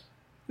should cut it.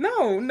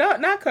 No,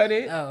 not cut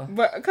it. Oh.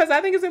 But because I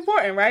think it's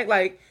important, right?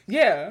 Like,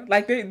 yeah,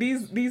 like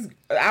these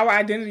our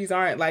identities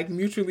aren't like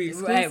mutually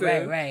exclusive.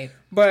 Right.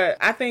 But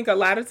I think a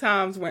lot of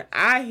times when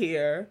I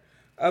hear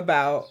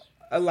about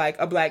like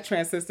a Black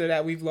trans sister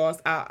that we've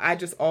lost, I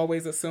just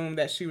always assume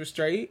that she was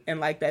straight and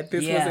like that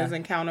this was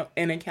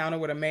an encounter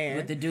with a man.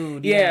 With the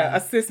dude. Yeah,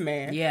 a cis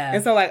man. Yeah.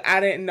 And so like I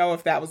didn't know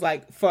if that was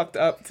like fucked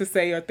up to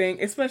say or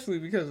think, especially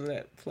because of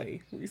that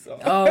play we saw.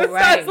 Oh, so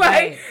right. it's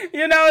like,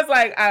 you know, it's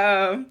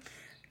like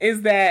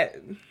is that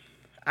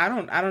I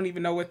don't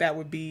even know what that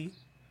would be.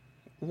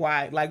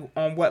 Why, like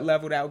on what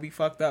level that would be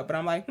fucked up. But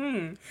I'm like,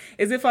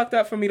 is it fucked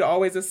up for me to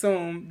always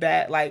assume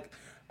that like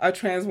a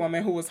trans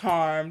woman who was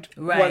harmed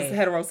was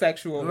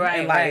heterosexual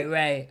and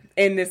like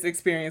in this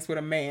experience with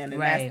a man,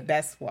 and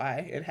that's why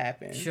it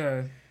happened.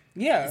 Sure.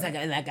 Yeah. It's like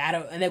I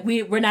don't, and like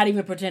we're not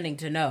even pretending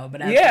to know,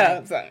 but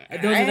those are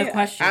the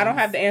questions. I don't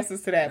have the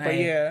answers to that, but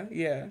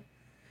yeah.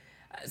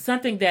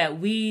 Something that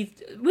we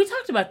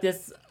talked about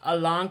this a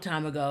long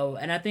time ago,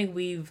 and I think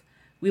we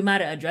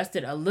might have addressed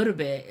it a little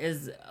bit,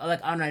 is like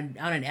on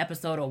an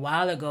episode a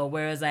while ago,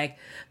 where it's like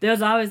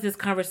there's always this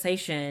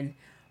conversation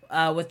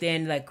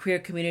within like queer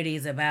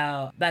communities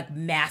about like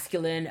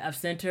masculine of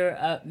center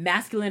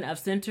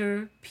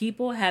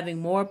people having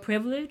more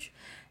privilege.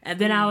 And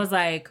then I was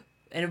like,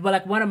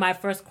 one of my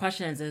first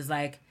questions is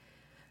like,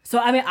 so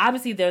I mean,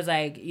 obviously there's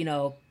like, you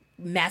know,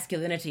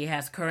 masculinity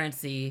has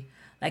currency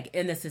like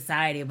in the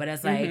society, but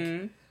it's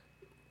like,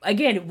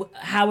 again,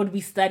 how would we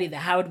study that?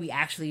 How would we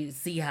actually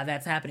see how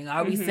that's happening?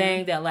 Are we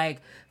saying that,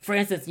 like, for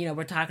instance, you know,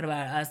 we're talking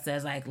about us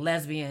as like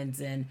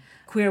lesbians and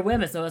queer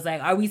women. So it's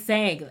like, are we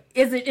saying,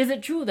 is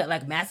it true that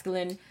like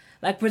masculine,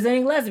 like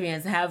presenting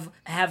lesbians have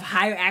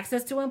higher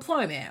access to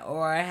employment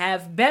or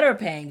have better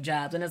paying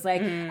jobs? And it's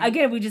like,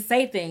 again, we just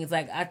say things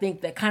like, I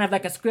think that kind of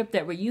like a script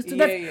that we're used to,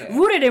 that's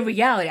rooted in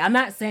reality. I'm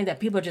not saying that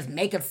people just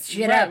make up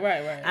shit up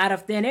out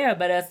of thin air,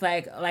 but it's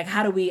like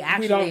how do we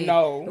actually, we don't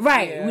know.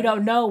 We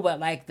don't know what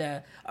like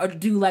or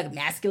do like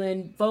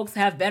masculine folks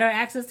have better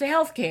access to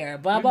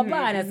healthcare, blah, blah,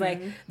 blah. And it's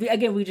like,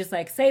 again, we just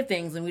like say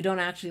things and we don't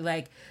actually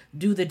like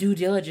do the due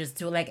diligence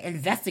to like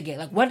investigate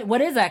like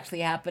what is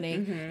actually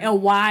happening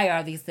and why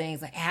are these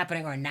things like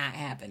happening or not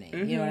happening.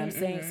 You know what I'm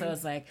saying? So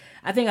it's like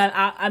I think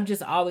I'm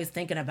just always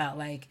thinking about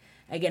like,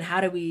 again,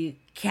 how do we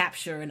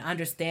capture and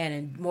understand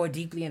and more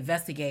deeply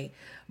investigate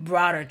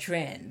broader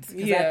trends?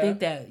 Because I think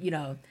that, you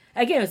know,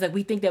 again, it's like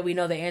we think that we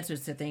know the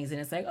answers to things, and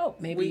it's like, oh,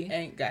 maybe we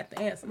ain't got the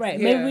answers. Right,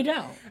 maybe we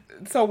don't.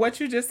 So what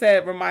you just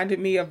said reminded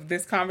me of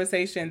this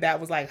conversation that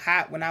was like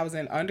hot when I was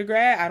in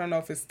undergrad. I don't know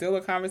if it's still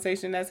a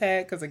conversation that's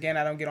had, because again,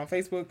 I don't get on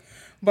Facebook.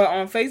 But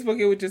on Facebook,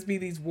 it would just be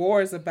these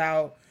wars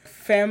about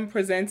femme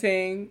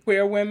presenting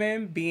queer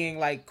women being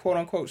like quote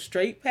unquote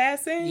straight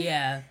passing.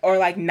 Yeah. Or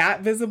like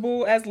not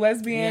visible as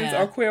lesbians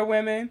or queer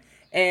women.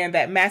 And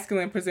that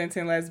masculine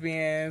presenting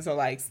lesbians or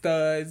like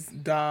studs,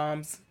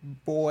 doms,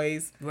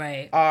 boys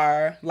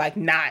are like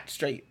not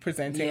straight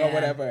presenting or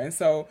whatever. And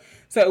so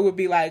it would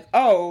be like,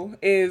 oh,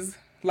 is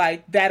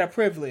like that a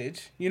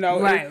privilege? You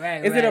know,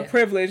 is it a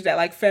privilege that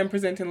like femme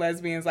presenting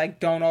lesbians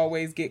like don't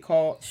always get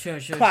called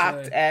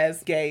clocked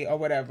as gay or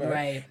whatever?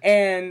 Right.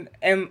 And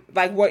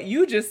like what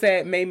you just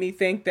said made me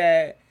think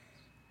that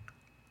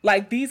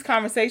like these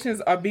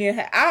conversations are being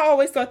I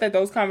always thought that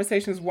those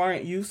conversations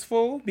weren't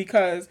useful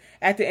because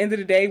at the end of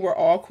the day we're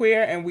all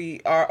queer and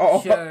we are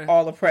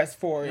all oppressed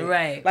for it.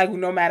 Right. Like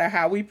no matter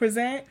how we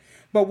present.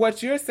 But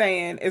what you're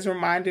saying is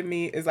reminding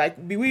me is like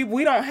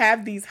we don't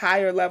have these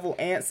higher level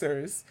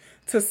answers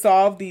to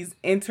solve these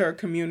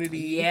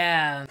inter-community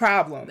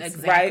problems.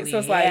 Exactly. Right? So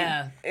it's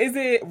like is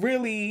it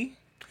really,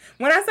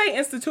 when I say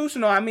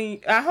institutional, I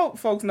mean I hope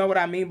folks know what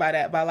I mean by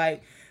that, by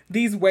like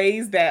these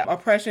ways that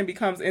oppression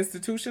becomes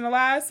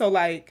institutionalized. So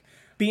like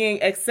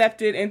being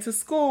accepted into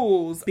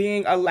schools,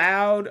 being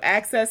allowed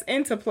access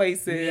into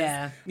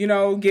places, you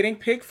know, getting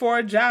picked for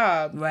a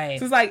job. Right.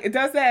 So it's like,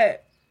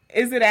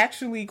 is it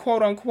actually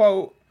quote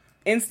unquote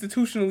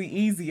institutionally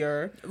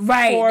easier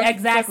for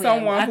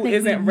someone who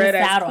isn't read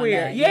as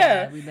queer?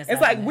 Yeah.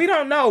 It's like, we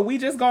don't know. We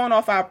just going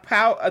off our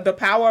the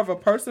power of a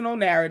personal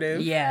narrative.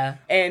 Yeah.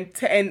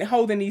 And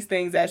holding these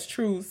things as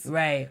truths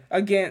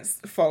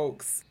against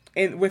folks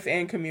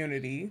within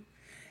community.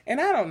 And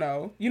I don't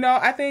know. You know,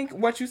 I think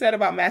what you said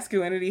about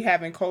masculinity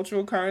having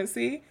cultural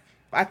currency,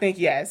 I think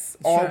yes,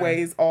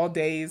 always, all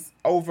days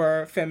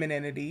over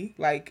femininity.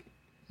 Like,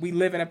 we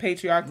live in a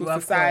patriarchal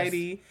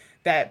society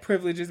that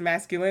privileges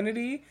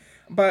masculinity,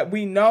 but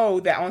we know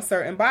that on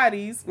certain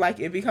bodies, like,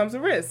 it becomes a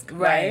risk,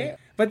 right?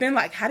 But then,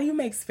 like, how do you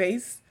make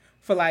space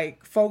for,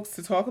 like, folks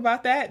to talk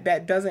about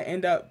that doesn't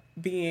end up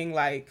being,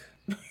 like,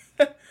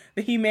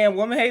 the He-Man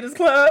Woman Haters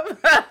Club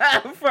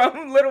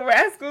from Little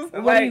Rascals?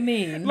 What do you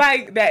mean?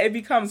 Like, that it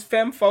becomes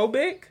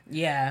femme-phobic.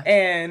 Yeah.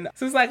 And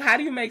so it's like, how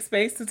do you make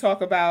space to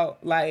talk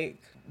about, like,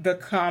 the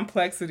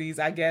complexities,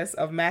 I guess,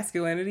 of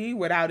masculinity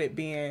without it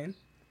being...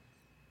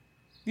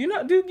 You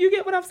know, do you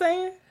get what I'm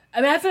saying?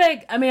 I feel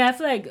like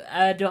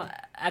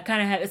I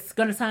kind of have, it's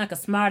going to sound like a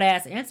smart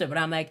ass answer, but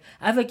I'm like,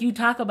 I feel like you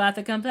talk about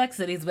the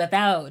complexities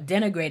without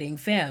denigrating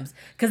femmes.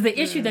 Because the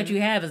issue that you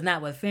have is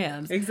not with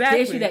femmes. Exactly.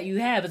 The issue that you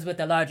have is with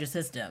the larger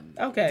system.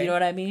 Okay. Do you know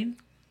what I mean?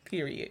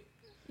 Period.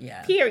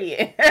 Yeah.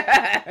 Period.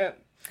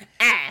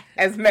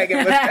 As Megan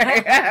would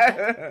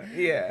say.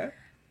 Yeah.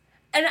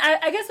 And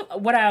I guess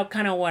what I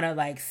kind of want to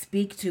like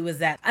speak to is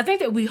that I think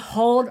that we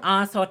hold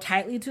on so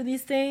tightly to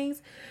these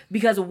things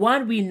because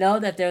one, we know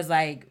that there's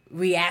like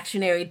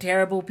reactionary,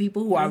 terrible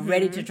people who are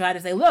ready to try to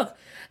say, look,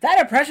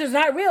 that oppression's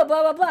not real,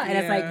 blah, blah, blah. And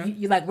it's like,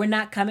 you like, we're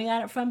not coming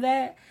at it from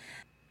that.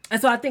 And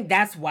so I think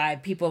that's why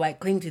people like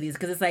cling to these,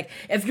 because it's like,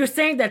 if you're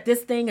saying that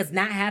this thing is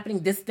not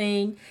happening, this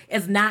thing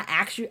is not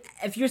actually,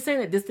 if you're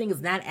saying that this thing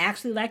is not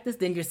actually like this,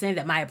 then you're saying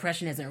that my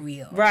oppression isn't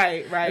real.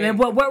 Right. I mean,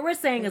 what we're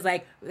saying is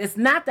like, it's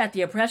not that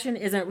the oppression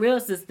isn't real,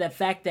 it's just the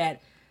fact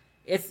that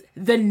it's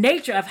the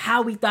nature of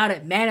how we thought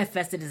it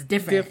manifested is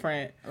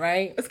different.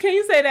 Right? Can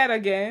you say that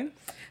again?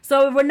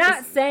 So we're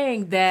not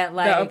saying that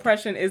like the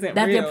oppression isn't real.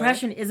 That the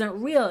oppression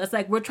isn't real. It's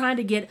like we're trying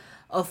to get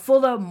a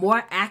fuller,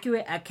 more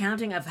accurate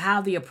accounting of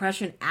how the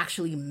oppression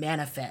actually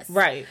manifests.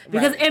 Right.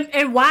 Because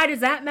and why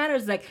does that matter?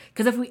 It's like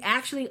because if we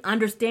actually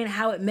understand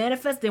how it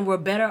manifests, then we're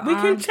better we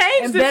can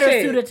change and the better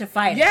shit. suited to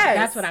fight. Yes. It.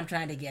 That's what I'm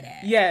trying to get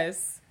at.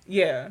 Yes.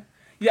 Yeah.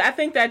 Yeah. I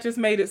think that just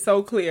made it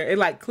so clear. It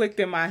like clicked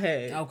in my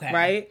head. Okay.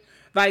 Right.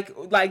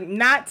 Like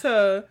not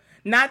to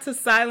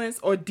silence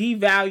or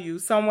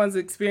devalue someone's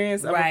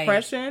experience of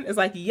oppression. It's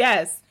like,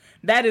 yes,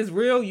 that is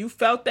real. You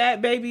felt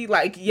that, baby.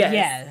 Like, yes.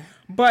 Yeah.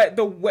 But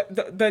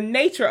the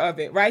nature of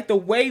it, right? The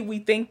way we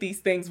think these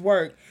things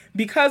work,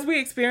 because we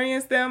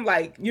experience them,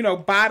 like, you know,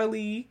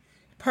 bodily,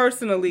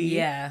 personally,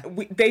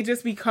 they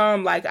just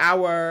become like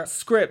our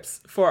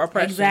scripts for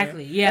oppression.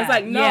 Exactly. Yeah. It's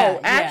like, no,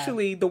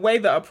 actually, the way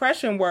the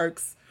oppression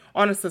works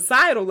on a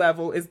societal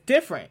level is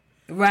different.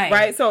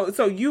 Right.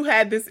 So you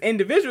had this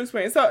individual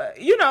experience. So,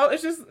 you know,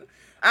 it's just,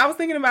 I was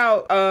thinking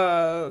about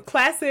a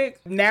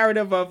classic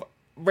narrative of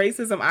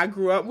racism I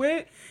grew up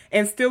with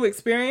and still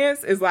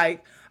experience is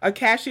like, a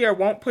cashier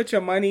won't put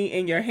your money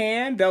in your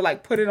hand. They'll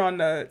like put it on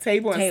the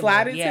table and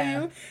slide it to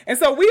you. And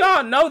so we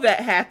all know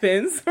that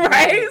happens,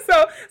 right?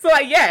 So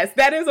like, yes,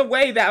 that is a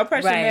way that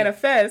oppression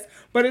manifests.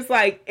 But it's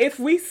like, if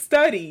we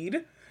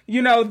studied,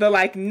 you know, the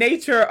like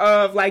nature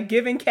of like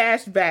giving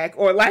cash back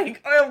or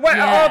like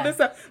all this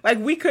stuff, like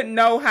we could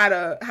know how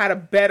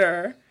to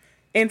better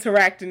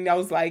interact in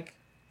those like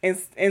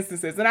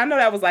instances. And I know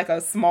that was like a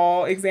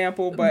small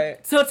example,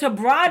 but so to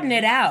broaden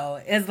it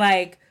out is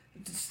like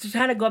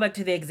trying to go back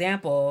to the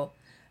example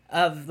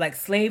of like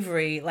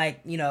slavery, like,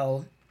 you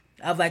know,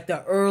 of like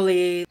the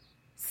early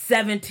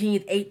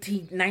 17th,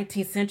 18th,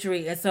 19th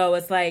century. And so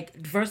it's like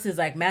versus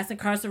like mass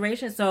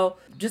incarceration. So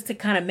just to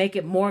kind of make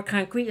it more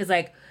concrete, is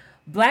like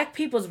black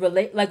people's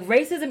like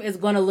racism is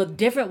going to look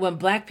different when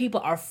black people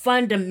are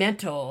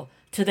fundamental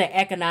to the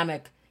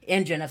economic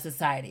engine of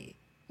society.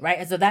 Right.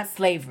 And so that's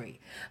slavery.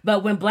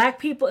 But when black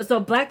people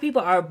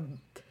are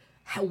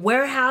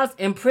warehoused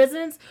in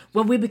prisons,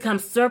 when we become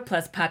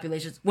surplus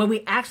populations, when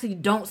we actually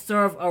don't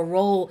serve a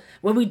role,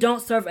 when we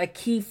don't serve a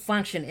key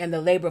function in the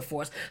labor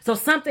force. So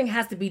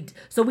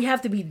we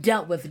have to be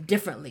dealt with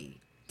differently.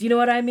 Do you know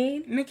what I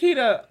mean?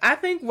 Nikita, I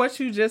think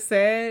what you just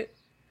said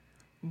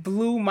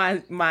blew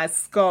my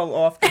skull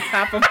off the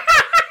top of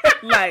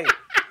like,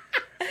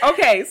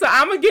 okay, so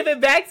I'm gonna give it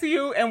back to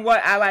you and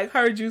what I like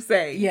heard you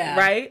say. Yeah.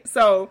 Right?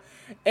 So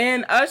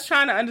and us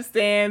trying to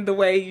understand the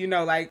way, you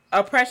know, like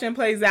oppression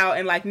plays out,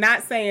 and like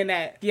not saying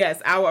that, yes,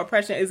 our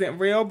oppression isn't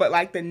real, but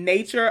like the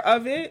nature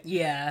of it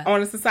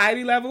on a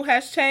society level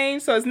has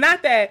changed. So it's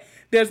not that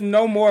there's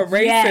no more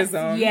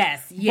racism.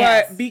 Yes.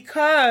 But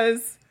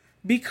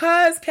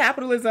because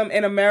capitalism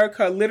in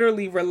America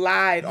literally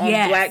relied on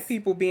black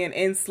people being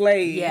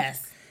enslaved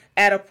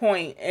at a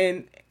point,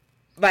 and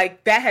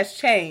like that has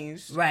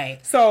changed.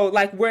 Right. So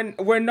like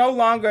we're no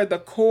longer the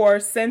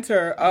core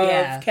center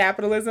of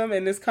capitalism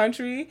in this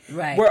country.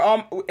 Right.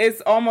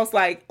 It's almost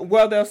like,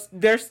 well,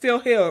 they're still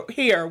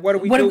here. What do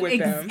we do with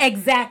them?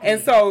 Exactly.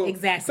 And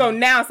so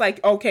now it's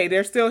like, okay,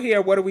 they're still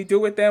here. What do we do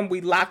with them?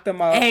 We lock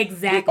them up.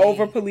 Exactly. We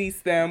over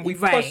police them. We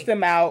push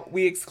them out.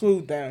 We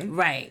exclude them.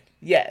 Right.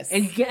 Yes.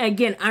 And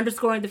again,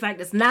 underscoring the fact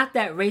it's not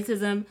that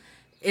racism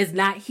is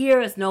not here,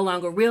 it's no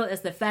longer real.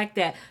 It's the fact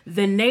that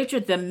the nature,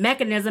 the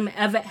mechanism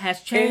of it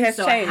has changed. It has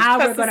changed. How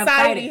we're going to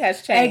fight it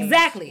has changed.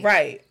 Exactly.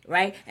 Right.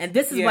 And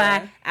this is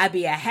why I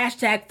be a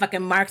hashtag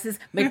fucking Marxist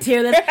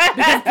materialist,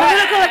 because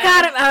political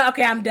economy.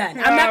 Okay, I'm done.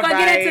 I'm not going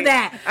to get into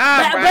that.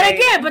 But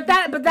again,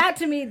 but that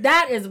to me,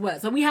 that is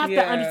what. So we have to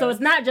understand. So it's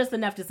not just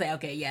enough to say,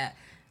 okay,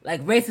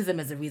 like racism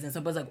is the reason.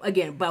 So, but like,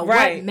 again, but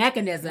what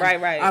mechanism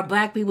are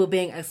black people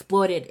being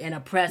exploited and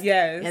oppressed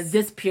in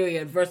this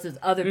period versus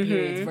other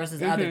periods versus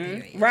other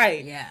periods?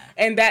 Right. Yeah.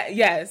 And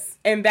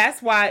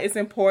that's why it's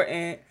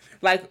important.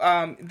 Like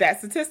that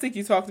statistic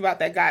you talked about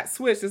that got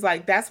switched is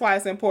like, that's why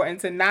it's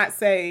important to not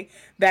say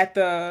that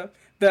the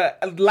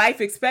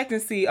life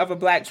expectancy of a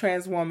black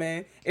trans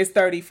woman is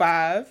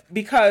 35,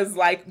 because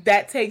like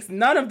that takes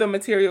none of the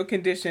material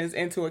conditions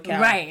into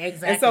account. Right,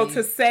 exactly. And so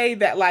to say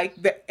that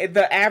like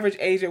the average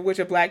age at which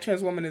a black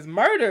trans woman is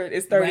murdered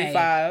is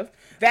 35,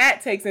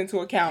 that takes into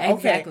account.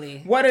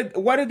 Exactly. Okay,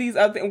 what are these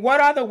other?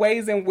 What are the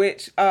ways in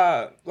which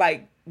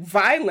like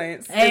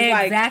violence is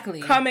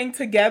like coming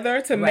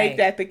together to make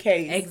that the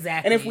case?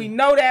 Exactly. And if we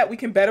know that, we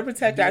can better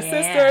protect our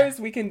sisters.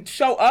 We can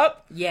show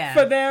up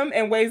for them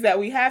in ways that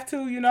we have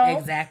to, you know.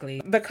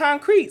 Exactly. The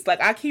concretes.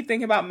 Like I keep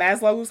thinking about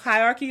Maslow's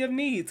hierarchy of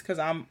needs because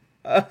I'm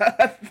a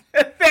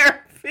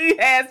therapy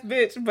ass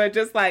bitch, but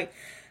just like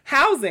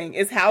housing.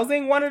 Is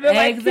housing one of the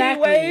like key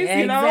ways?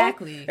 You know?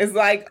 Exactly. It's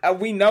like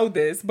we know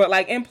this, but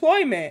like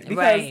employment,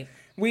 because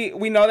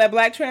we know that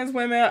black trans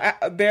women,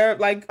 their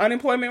like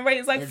unemployment rate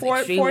is like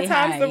four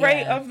times the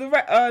rate of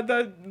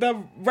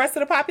the rest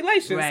of the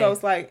population. Right. So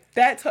it's like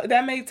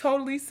that made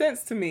totally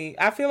sense to me.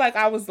 I feel like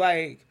I was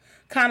like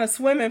kind of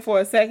swimming for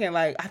a second,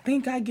 like I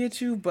think I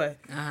get you, but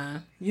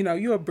you know,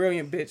 you're a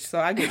brilliant bitch, so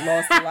I get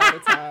lost a lot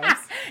of times.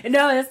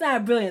 No, it's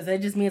not brilliant.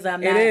 It just means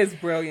I'm not. It is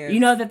brilliant. You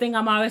know, the thing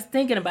I'm always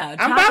thinking about.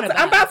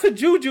 I'm about to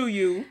juju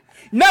you.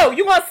 No,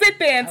 you're going to sit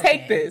there and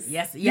take this.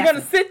 Yes. You're going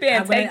to sit there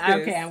and take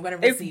this. Okay, I'm going to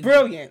receive it. It's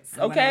brilliance,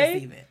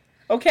 okay?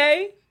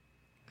 Okay?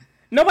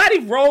 Nobody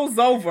rolls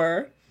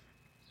over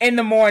in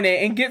the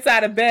morning and gets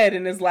out of bed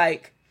and is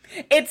like,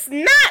 it's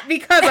not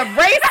because of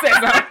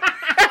racism.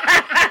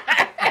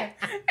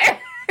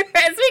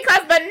 It's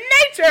because the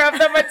nature of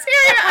the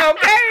material,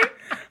 okay?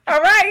 All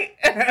right?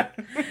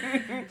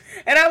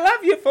 And I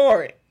love you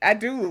for it. I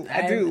do.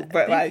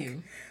 But like,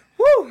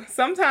 whew,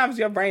 sometimes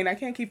your brain, I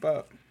can't keep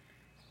up.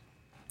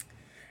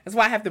 That's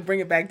why I have to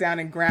bring it back down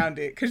and ground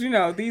it. Because, you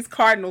know, these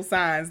cardinal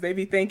signs, they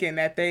be thinking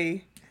that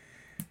they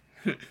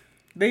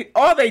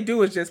all they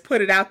do is just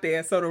put it out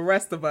there so the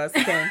rest of us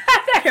can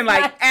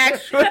like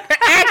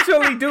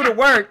actually do the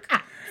work.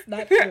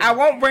 I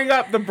won't bring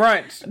up the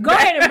brunch. Go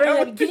ahead and bring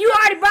it up. You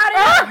already brought it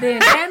up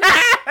then.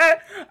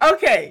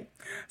 Okay.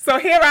 So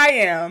here I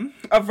am,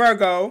 a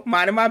Virgo,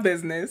 minding my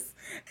business.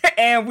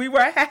 And we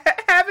were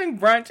having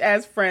brunch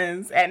as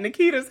friends at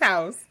Nikita's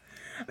house.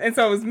 And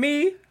so it was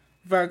me,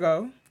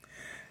 Virgo,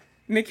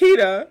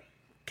 Nikita,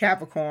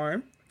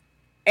 Capricorn,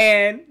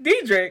 and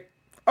Diedrich,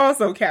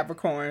 also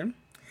Capricorn.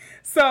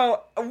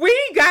 So we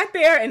got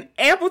there in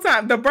ample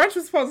time. The brunch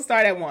was supposed to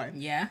start at 1.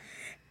 Yeah.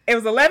 It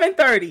was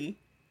 11:30.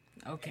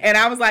 Okay. And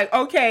I was like,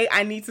 okay,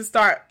 I need to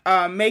start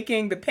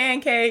making the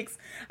pancakes.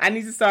 I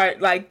need to start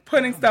like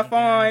putting stuff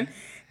on.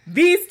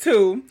 These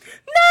two,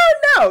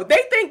 no, they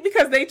think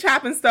because they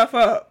chopping stuff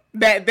up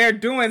that they're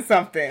doing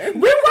something.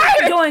 We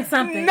were doing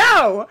something.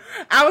 No,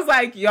 I was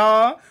like,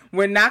 y'all,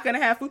 we're not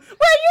gonna have food. Well,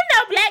 you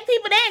know, black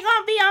people, they ain't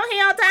gonna be on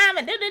here on time,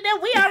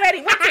 and we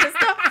already went to the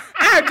store.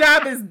 Our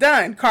job is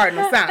done,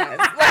 cardinal signs.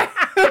 Like,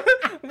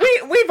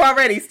 we've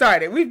already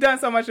started. We've done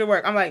so much of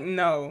work. I'm like,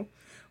 no,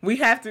 we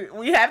have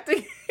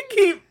to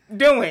keep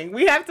doing.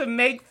 We have to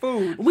make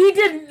food. We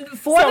did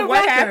So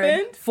what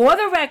happened? For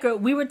the record,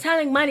 we were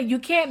telling Money you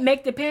can't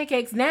make the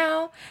pancakes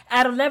now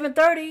at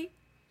 11:30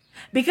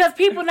 because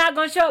people not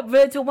gonna show up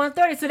really till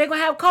 1:30. So they're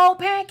gonna have cold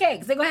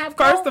pancakes. They're gonna have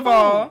cold First of food.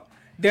 all,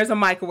 there's a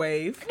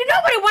microwave.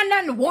 Nobody want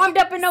nothing warmed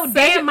up in no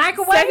damn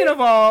microwave. Second of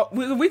all,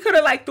 we could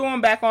have like threw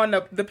them back on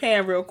the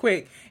pan real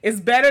quick. It's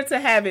better to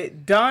have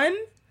it done.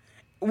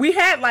 We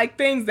had like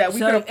things that we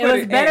could have put it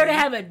was better in. to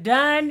have it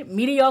done,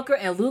 mediocre,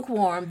 and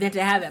lukewarm than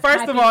to have it.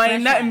 First of all,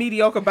 ain't nothing fresh.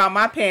 mediocre about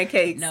my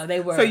pancakes. No, they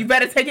were. So you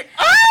better take it.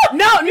 Oh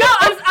No,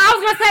 I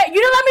was gonna say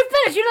you didn't let me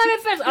finish.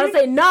 I was gonna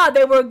say no,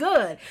 they were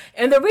good,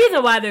 and the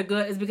reason why they're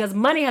good is because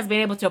Money has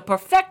been able to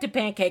perfect a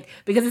pancake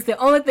because it's the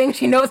only thing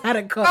she knows how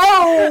to cook.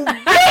 Oh,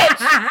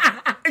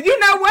 bitch! You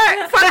know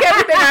what? Fuck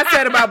everything I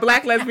said about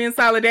Black lesbian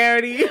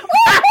solidarity.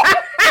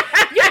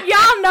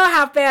 Y'all know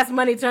how fast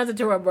Money turns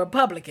into a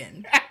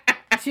Republican.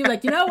 She's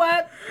like, you know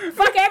what?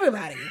 Fuck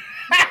everybody.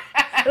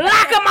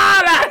 Lock them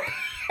all up.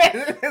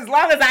 As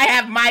long as I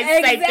have my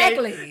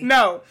Exactly. safety.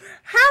 No.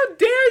 How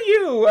dare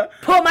you?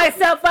 Pull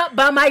myself up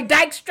by my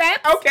dyke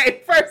straps.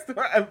 Okay, first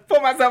pull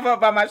myself up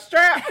by my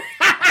strap.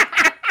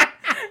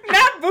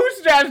 Not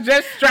bootstraps,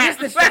 just straps. Just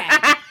the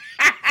strap.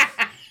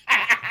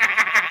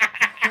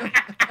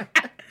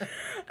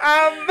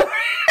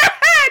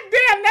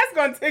 Damn, that's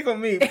gonna tickle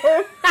me.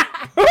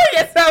 Pull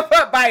yourself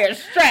up by a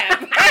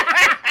strap.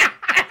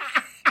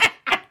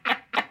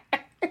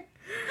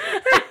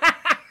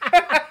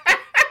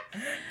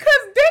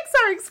 Cause dicks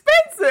are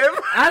expensive.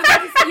 I was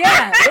about to say,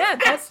 yeah,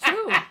 that's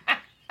true.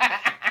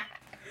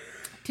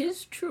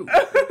 'Tis true.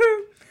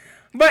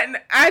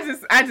 But I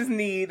just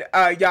need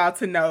y'all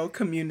to know,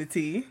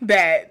 community,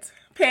 that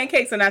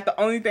pancakes are not the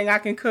only thing I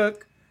can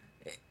cook.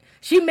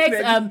 She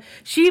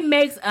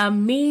makes a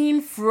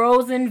mean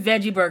frozen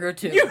veggie burger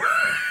too.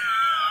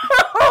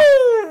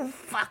 Oh,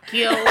 fuck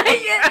you.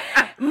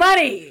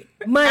 Money.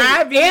 Am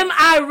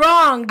I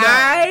wrong,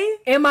 though?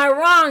 Am I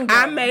wrong, though?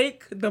 I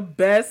make the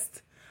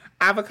best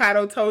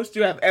avocado toast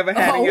you have ever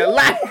had in your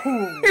life.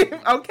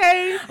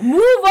 Okay?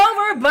 Move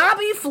over,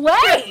 Bobby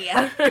Flay.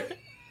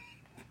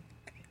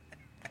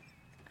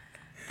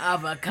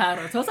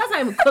 Avocado toast. That's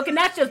not even cooking.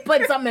 That's just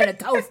putting something in a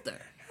toaster.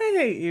 I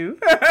hate you.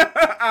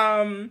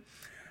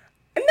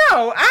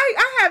 No,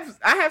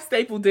 I have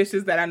staple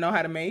dishes that I know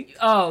how to make.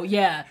 Oh,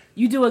 yeah.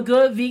 You do a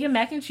good vegan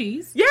mac and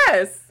cheese.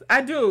 Yes,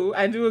 I do.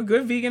 I do a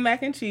good vegan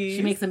mac and cheese.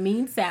 She makes a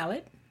mean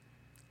salad.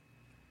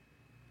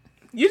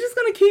 You're just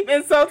going to keep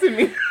insulting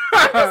me.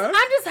 I'm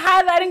just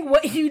highlighting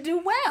what you do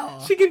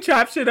well. She can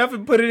chop shit up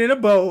and put it in a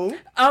bowl.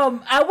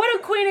 What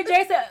did Queen and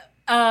Jay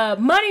say?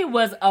 Money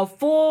was a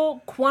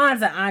full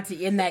Kwanzaa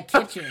auntie in that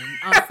kitchen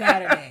on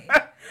Saturday.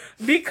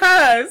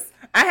 Because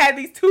I had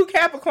these two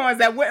Capricorns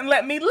that wouldn't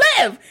let me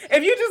live.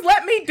 If you just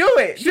let me do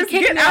it, She just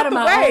kicked get me out out the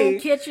of my way. own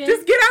kitchen.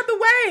 Just get out the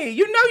way.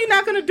 You know you're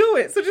not going to do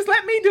it, so just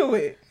let me do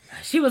it.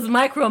 She was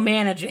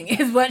micromanaging,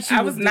 is what she was.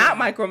 I was not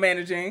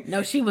micromanaging.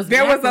 No, she was.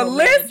 There was a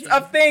list macromanaging.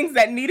 of things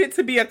that needed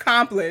to be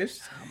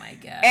accomplished. Oh my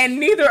god! And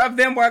neither of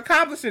them were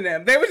accomplishing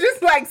them. They were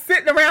just like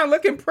sitting around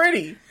looking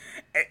pretty,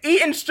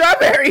 eating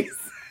strawberries.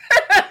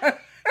 Let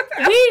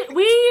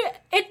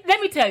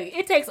me tell you,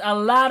 it takes a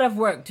lot of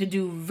work to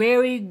do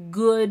very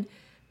good,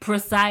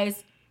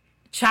 precise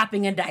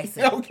chopping and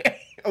dicing.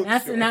 Okay. Oh,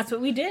 sure. And that's what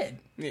we did.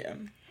 Yeah.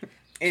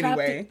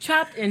 Anyway.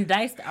 Chopped and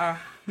diced our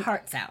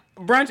hearts out.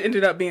 Brunch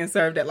ended up being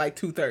served at like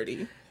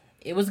 2:30.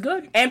 It was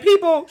good. And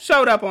people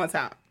showed up on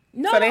time.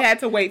 No, so they had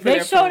to wait for their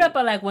They showed food. up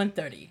at like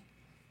 1:30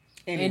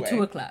 Anyway. and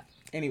 2 o'clock.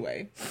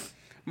 Anyway.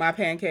 My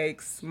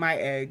pancakes, my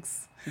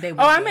eggs. They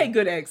were I good. made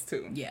good eggs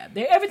too. Yeah,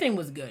 everything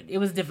was good. It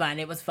was divine.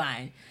 It was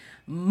fine.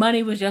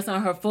 Money was just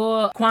on her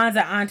full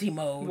Kwanzaa auntie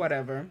mode.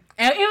 Whatever.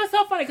 And it was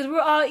so funny because we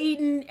were all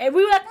eating and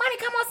we were like, Money,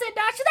 come on, sit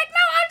down. She's like,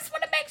 no, I just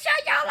want to make sure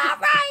y'all all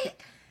right.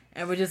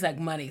 And we're just like,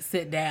 Money,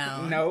 sit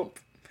down. Nope.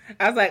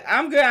 I was like,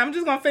 I'm good. I'm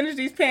just going to finish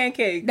these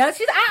pancakes. No,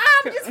 she's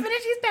I'm just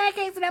finish these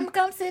pancakes and I'm going to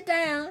come sit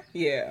down.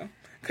 Yeah.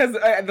 Because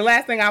the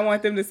last thing I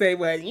want them to say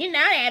was, you know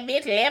that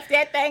bitch left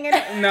that thing in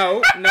it.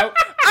 No.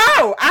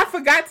 Oh, I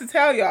forgot to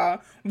tell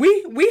y'all.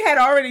 We had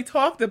already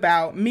talked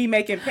about me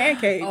making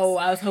pancakes. Oh,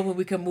 I was hoping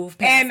we could move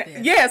past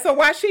this. Yeah, so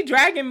while she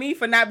dragging me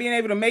for not being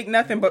able to make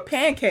nothing but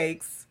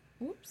pancakes,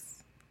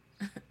 Whoops.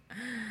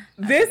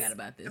 this forgot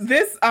about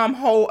this.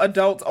 whole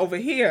adult over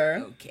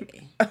here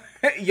Okay.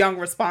 young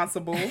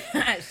responsible,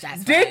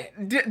 Shots fired.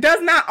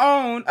 does not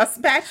own a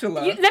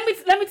spatula.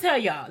 Let me tell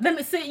y'all. Let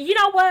me see. You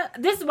know what?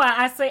 This is why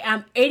I say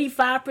I'm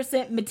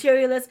 85%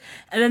 materialist,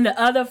 and then the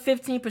other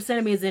 15%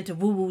 of me is into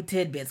woo woo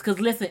tidbits. Because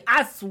listen,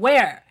 I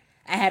swear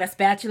I had a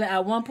spatula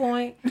at one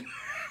point,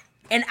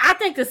 and I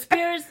think the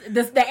spirits,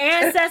 the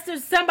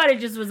ancestors, somebody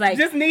just was like,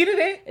 just needed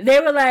it. They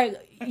were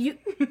like,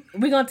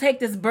 we're gonna take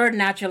this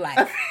burden out your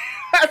life.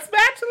 A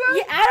spatula?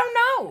 Yeah, I don't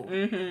know.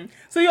 Mm-hmm.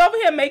 So you're over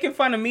here making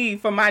fun of me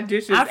for my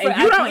dishes,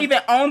 and you don't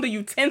even own the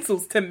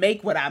utensils to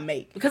make what I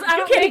make. Because I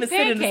don't you can't make even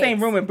sit in the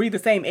same room and breathe the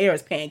same air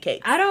as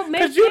pancakes. I don't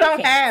make because you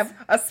don't have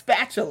a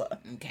spatula.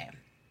 Okay.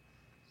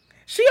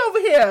 She over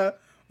here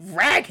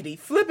raggedy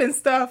flipping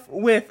stuff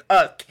with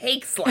a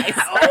cake slicer.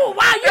 Oh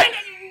wow!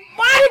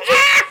 Why did you?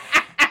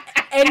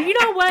 And you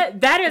know what?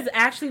 That is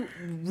actually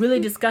really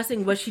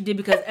disgusting what she did,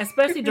 because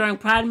especially during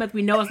Pride Month,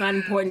 we know it's not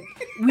important.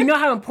 We know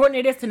how important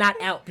it is to not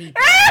out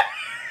people.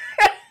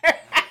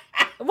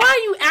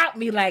 Why you out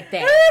me like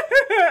that?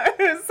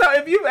 So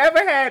if you've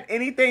ever had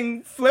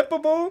anything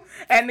flippable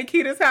at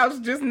Nikita's house,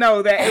 just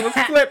know that it was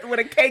flipped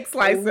with a cake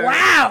slicer.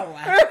 Wow.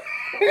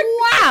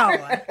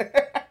 Wow.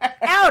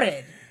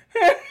 Outed.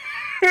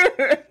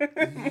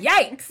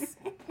 Yikes.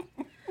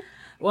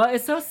 Well,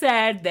 it's so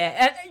sad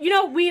that,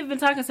 we've been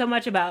talking so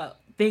much about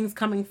things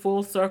coming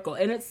full circle,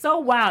 and it's so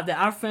wild that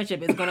our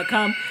friendship is going to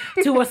come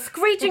to a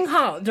screeching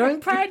halt during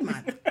Pride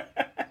Month.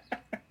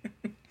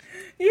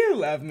 You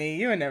love me.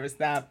 You'll never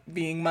stop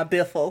being my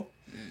biffle.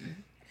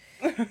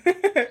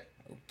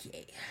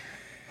 Okay.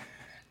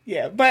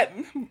 Yeah, but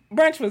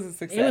brunch was a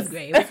success. It was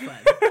great. It was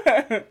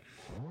fun.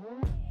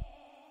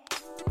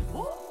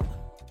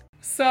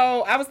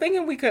 So I was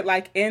thinking we could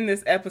end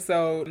this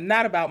episode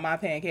not about my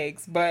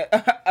pancakes,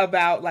 but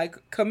about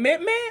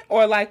commitment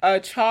or a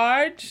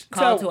charge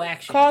call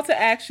to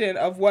action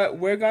of what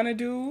we're gonna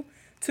do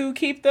to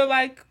keep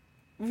the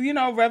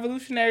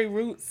revolutionary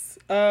roots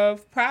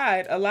of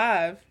Pride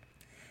alive.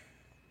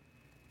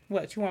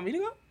 What, you want me to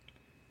go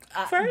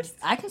first?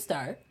 I can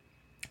start.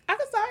 I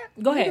can start.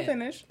 Go ahead. You can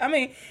finish. I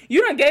mean,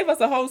 you done gave us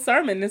a whole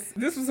sermon. This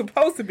was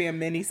supposed to be a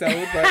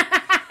mini-sode, but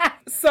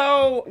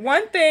so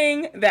one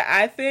thing that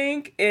I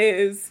think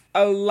is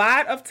a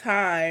lot of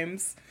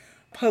times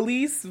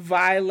police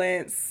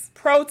violence,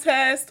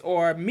 protests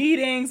or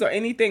meetings or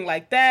anything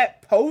like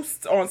that,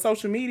 posts on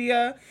social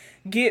media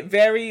get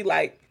very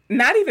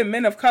not even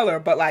men of color,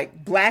 but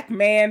Black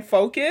man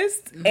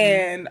focused. Mm-hmm.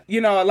 And,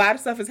 a lot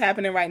of stuff is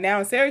happening right now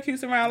in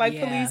Syracuse around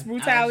police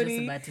brutality. I was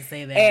just about to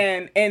say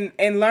that.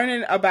 And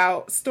learning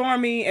about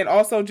Stormy, and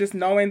also just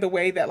knowing the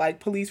way that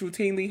police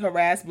routinely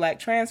harass Black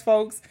trans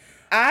folks.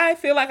 I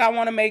feel like I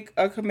want to make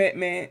a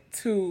commitment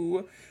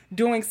to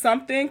doing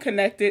something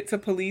connected to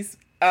police,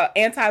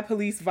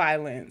 anti-police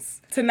violence.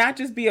 To not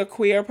just be a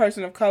queer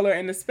person of color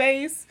in the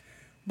space,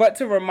 but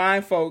to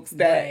remind folks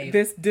that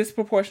this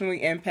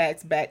disproportionately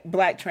impacts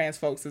Black trans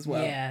folks as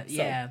well.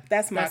 Yeah.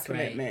 That's my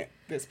commitment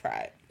this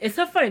Pride. It's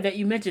so funny that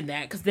you mentioned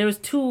that, because there's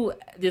two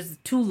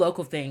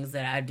local things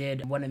that I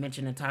did want to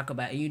mention and talk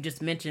about. You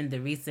just mentioned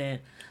the recent,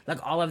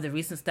 all of the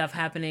recent stuff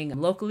happening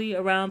locally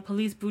around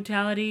police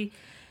brutality.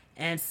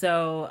 And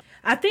so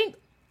I think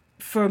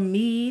for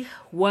me,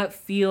 what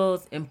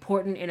feels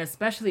important, and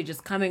especially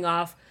just coming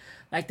off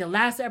the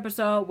last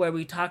episode where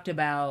we talked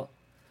about,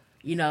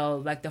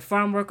 the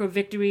farm worker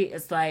victory,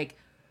 it's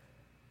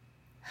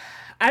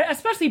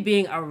especially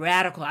being a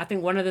radical, I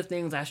think one of the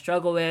things I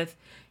struggle with,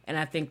 and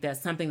I think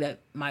that's something that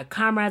my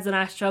comrades and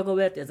I struggle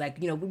with, is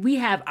we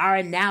have our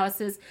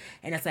analysis,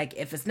 and it's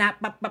if it's not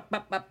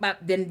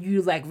then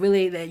you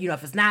really,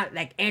 if it's not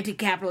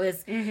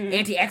anti-capitalist,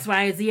 anti-X,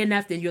 Y, and Z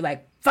enough, then you're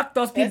fuck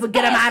those people,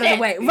 get them out of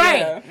the way. Right.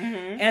 Yeah.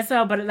 Mm-hmm. And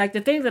so, but the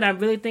things that I'm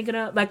really thinking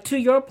of, to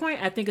your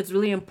point, I think it's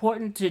really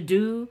important to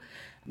do.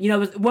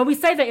 When we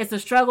say that it's a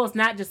struggle, it's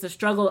not just a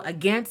struggle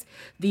against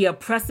the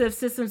oppressive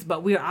systems,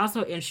 but we are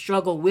also in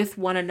struggle with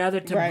one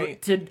another to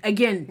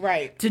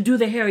do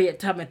the Harriet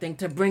Tubman thing,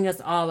 to bring us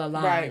all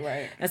along.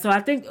 Right. And so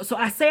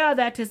I say all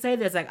that to say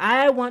this,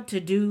 I want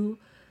to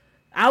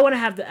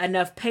have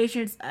enough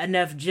patience,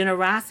 enough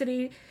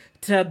generosity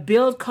to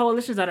build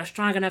coalitions that are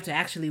strong enough to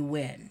actually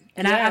win.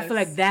 And I feel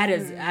like that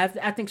is,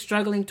 I think,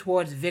 struggling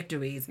towards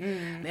victories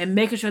and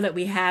making sure that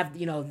we have,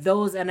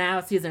 those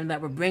analyses, and that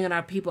we're bringing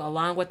our people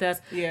along with us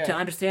to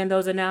understand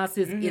those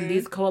analyses in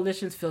these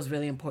coalitions feels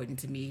really important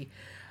to me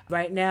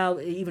right now,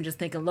 even just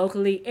thinking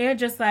locally, and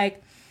just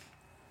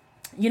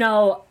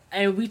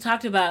and we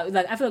talked about,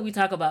 I feel like we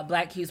talk about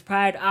Black Q's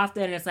Pride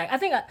often, and it's I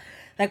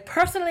think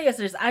personally, it's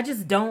just, I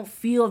just don't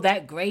feel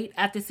that great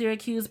at the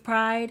Syracuse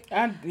Pride.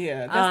 That's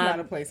not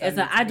a place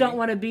I don't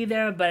want to be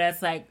there, but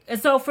it's and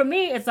so for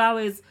me, it's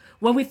always,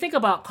 when we think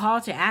about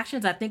call to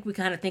actions, I think we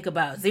kind of think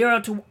about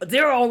 0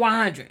 or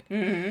 100.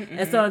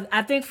 And so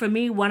I think for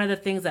me, one of the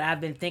things that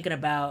I've been thinking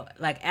about,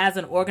 as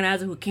an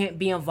organizer who can't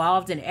be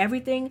involved in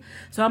everything,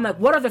 so I'm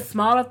what are the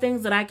smaller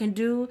things that I can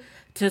do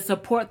to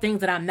support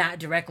things that I'm not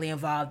directly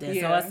involved in?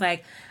 So it's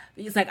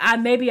it's like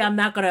I'm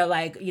not gonna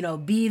like, you know,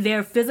 be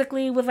there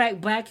physically with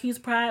like Black Hughes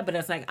Pride, but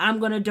it's like I'm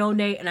gonna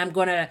donate, and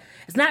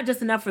it's not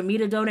just enough for me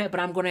to donate, but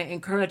I'm gonna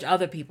encourage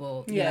other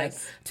people like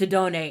to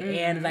donate.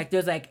 And like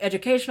there's like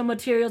educational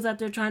materials that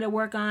they're trying to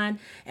work on,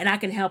 and I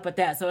can help with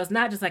that. So it's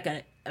not just like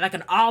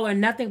an all or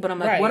nothing, but I'm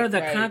like, what are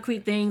the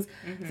concrete things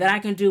that I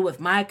can do with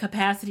my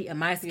capacity and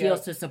my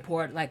skills to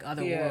support like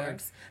other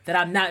works that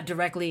I'm not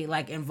directly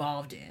like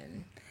involved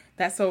in.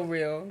 That's so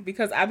real,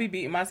 because I be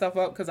beating myself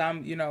up because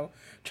I'm, you know,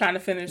 trying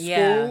to finish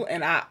school,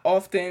 and I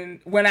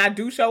often, when I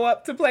do show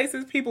up to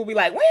places, people be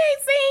like, we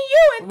ain't seen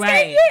you in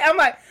 10 years. I'm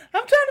like,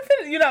 I'm trying to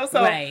finish, you know,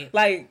 so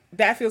like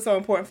that feels so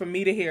important for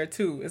me to hear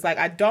too. It's like,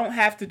 I don't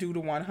have to do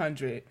the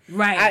 100.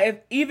 If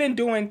even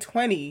doing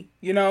 20,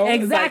 you know,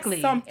 exactly,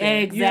 like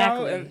something, you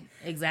know?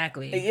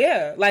 Exactly.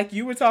 Yeah, like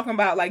you were talking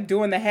about like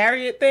doing the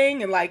Harriet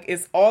thing and like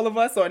it's all of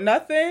us or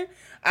nothing.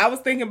 I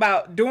was thinking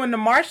about doing the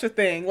Marsha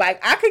thing.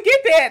 Like, I could get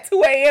there at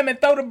 2 a.m. and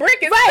throw the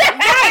brick.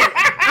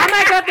 I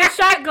might go the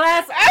shot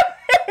glass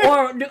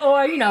or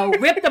you know,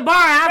 rip the bar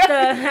out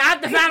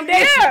the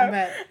foundation.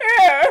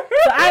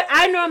 So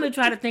I normally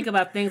try to think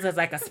about things as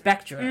like a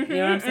spectrum. You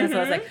know what I'm saying?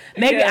 So it's like,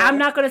 maybe I'm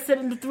not going to sit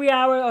in the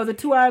 3-hour or the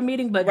 2-hour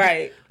meeting, but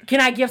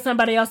can I give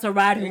somebody else a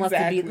ride who wants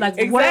to be like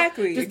just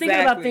thinking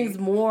about things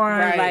more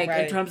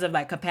in terms of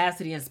like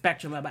capacity and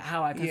spectrum about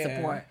how I can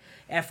support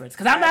efforts,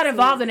 because I'm not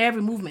involved in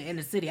every movement in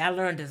the city. I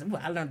learned to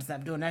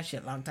stop doing that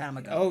shit a long time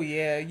ago. Oh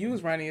yeah, you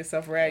was running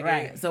yourself ragged.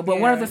 Right. So, but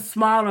what are the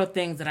smaller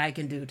things that I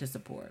can do to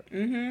support?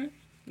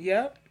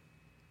 Yep.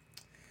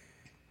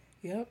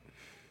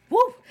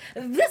 Woo!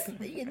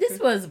 This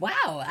was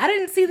wow. I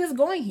didn't see this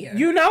going here.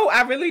 You know,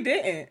 I really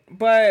didn't.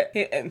 But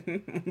there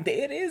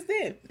it is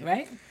then.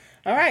 Right.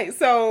 All right.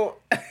 So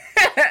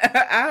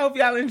I hope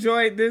y'all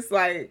enjoyed this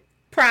like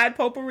Pride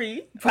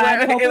potpourri. It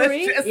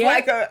was just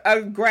like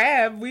a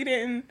grab. We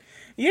didn't.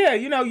 Yeah,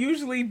 you know,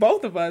 usually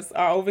both of us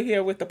are over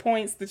here with the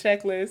points, the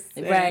checklist.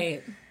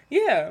 Right.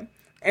 Yeah.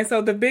 And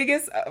so the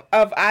biggest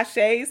of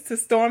ashes to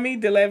Stormy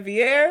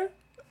DeLaviere.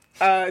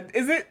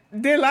 Is it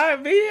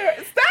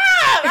DeLaviere?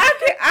 Stop!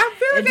 I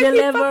feel like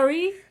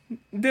Delivery.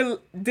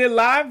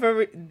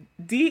 DeLaverie.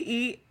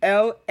 DeLaverie.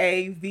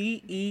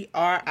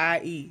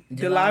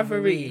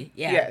 DeLaverie.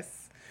 Yeah.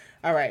 Yes.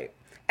 All right.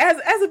 As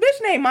a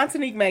bitch named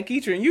Montanique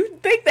McEachern, you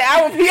think that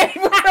I would be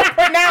able to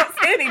pronounce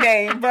any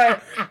name,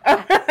 but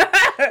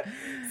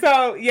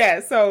so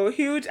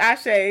huge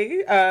ashe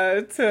to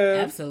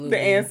Absolutely. the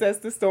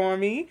ancestor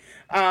Stormy,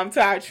 to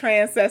our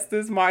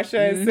transcestors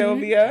Marsha and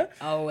Sylvia.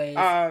 Always.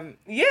 And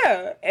we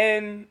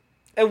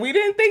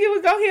didn't think it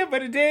would go here,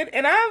 but it did,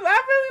 and I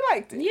really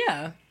liked it.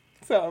 Yeah.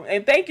 So,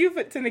 and thank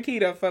you to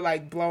Nikita for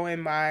like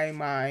blowing my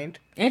mind.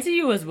 And to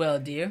you as well,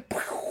 dear.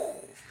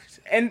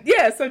 And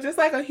yeah, so just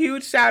like a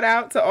huge shout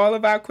out to all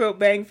of our Quilt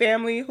Bang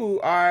family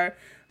who are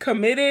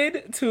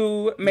committed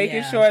to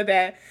making sure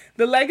that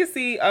the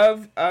legacy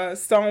of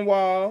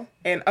Stonewall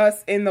and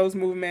us in those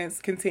movements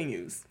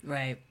continues.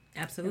 Right.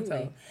 Absolutely.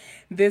 So,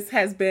 this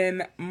has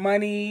been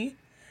Money,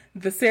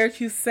 the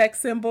Syracuse sex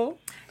symbol.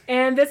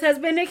 And this has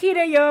been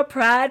Nikita, your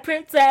Pride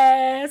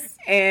Princess.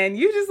 And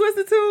you just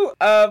listened to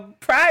a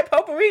Pride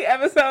Potpourri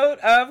episode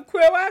of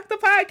Queer Walk the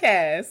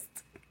Podcast.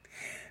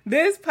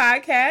 This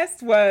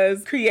podcast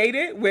was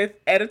created with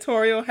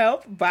editorial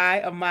help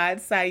by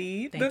Ahmad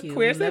Saeed, Thank the you.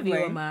 queer We love you,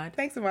 sibling. Ahmad.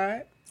 Thanks,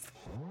 Ahmad.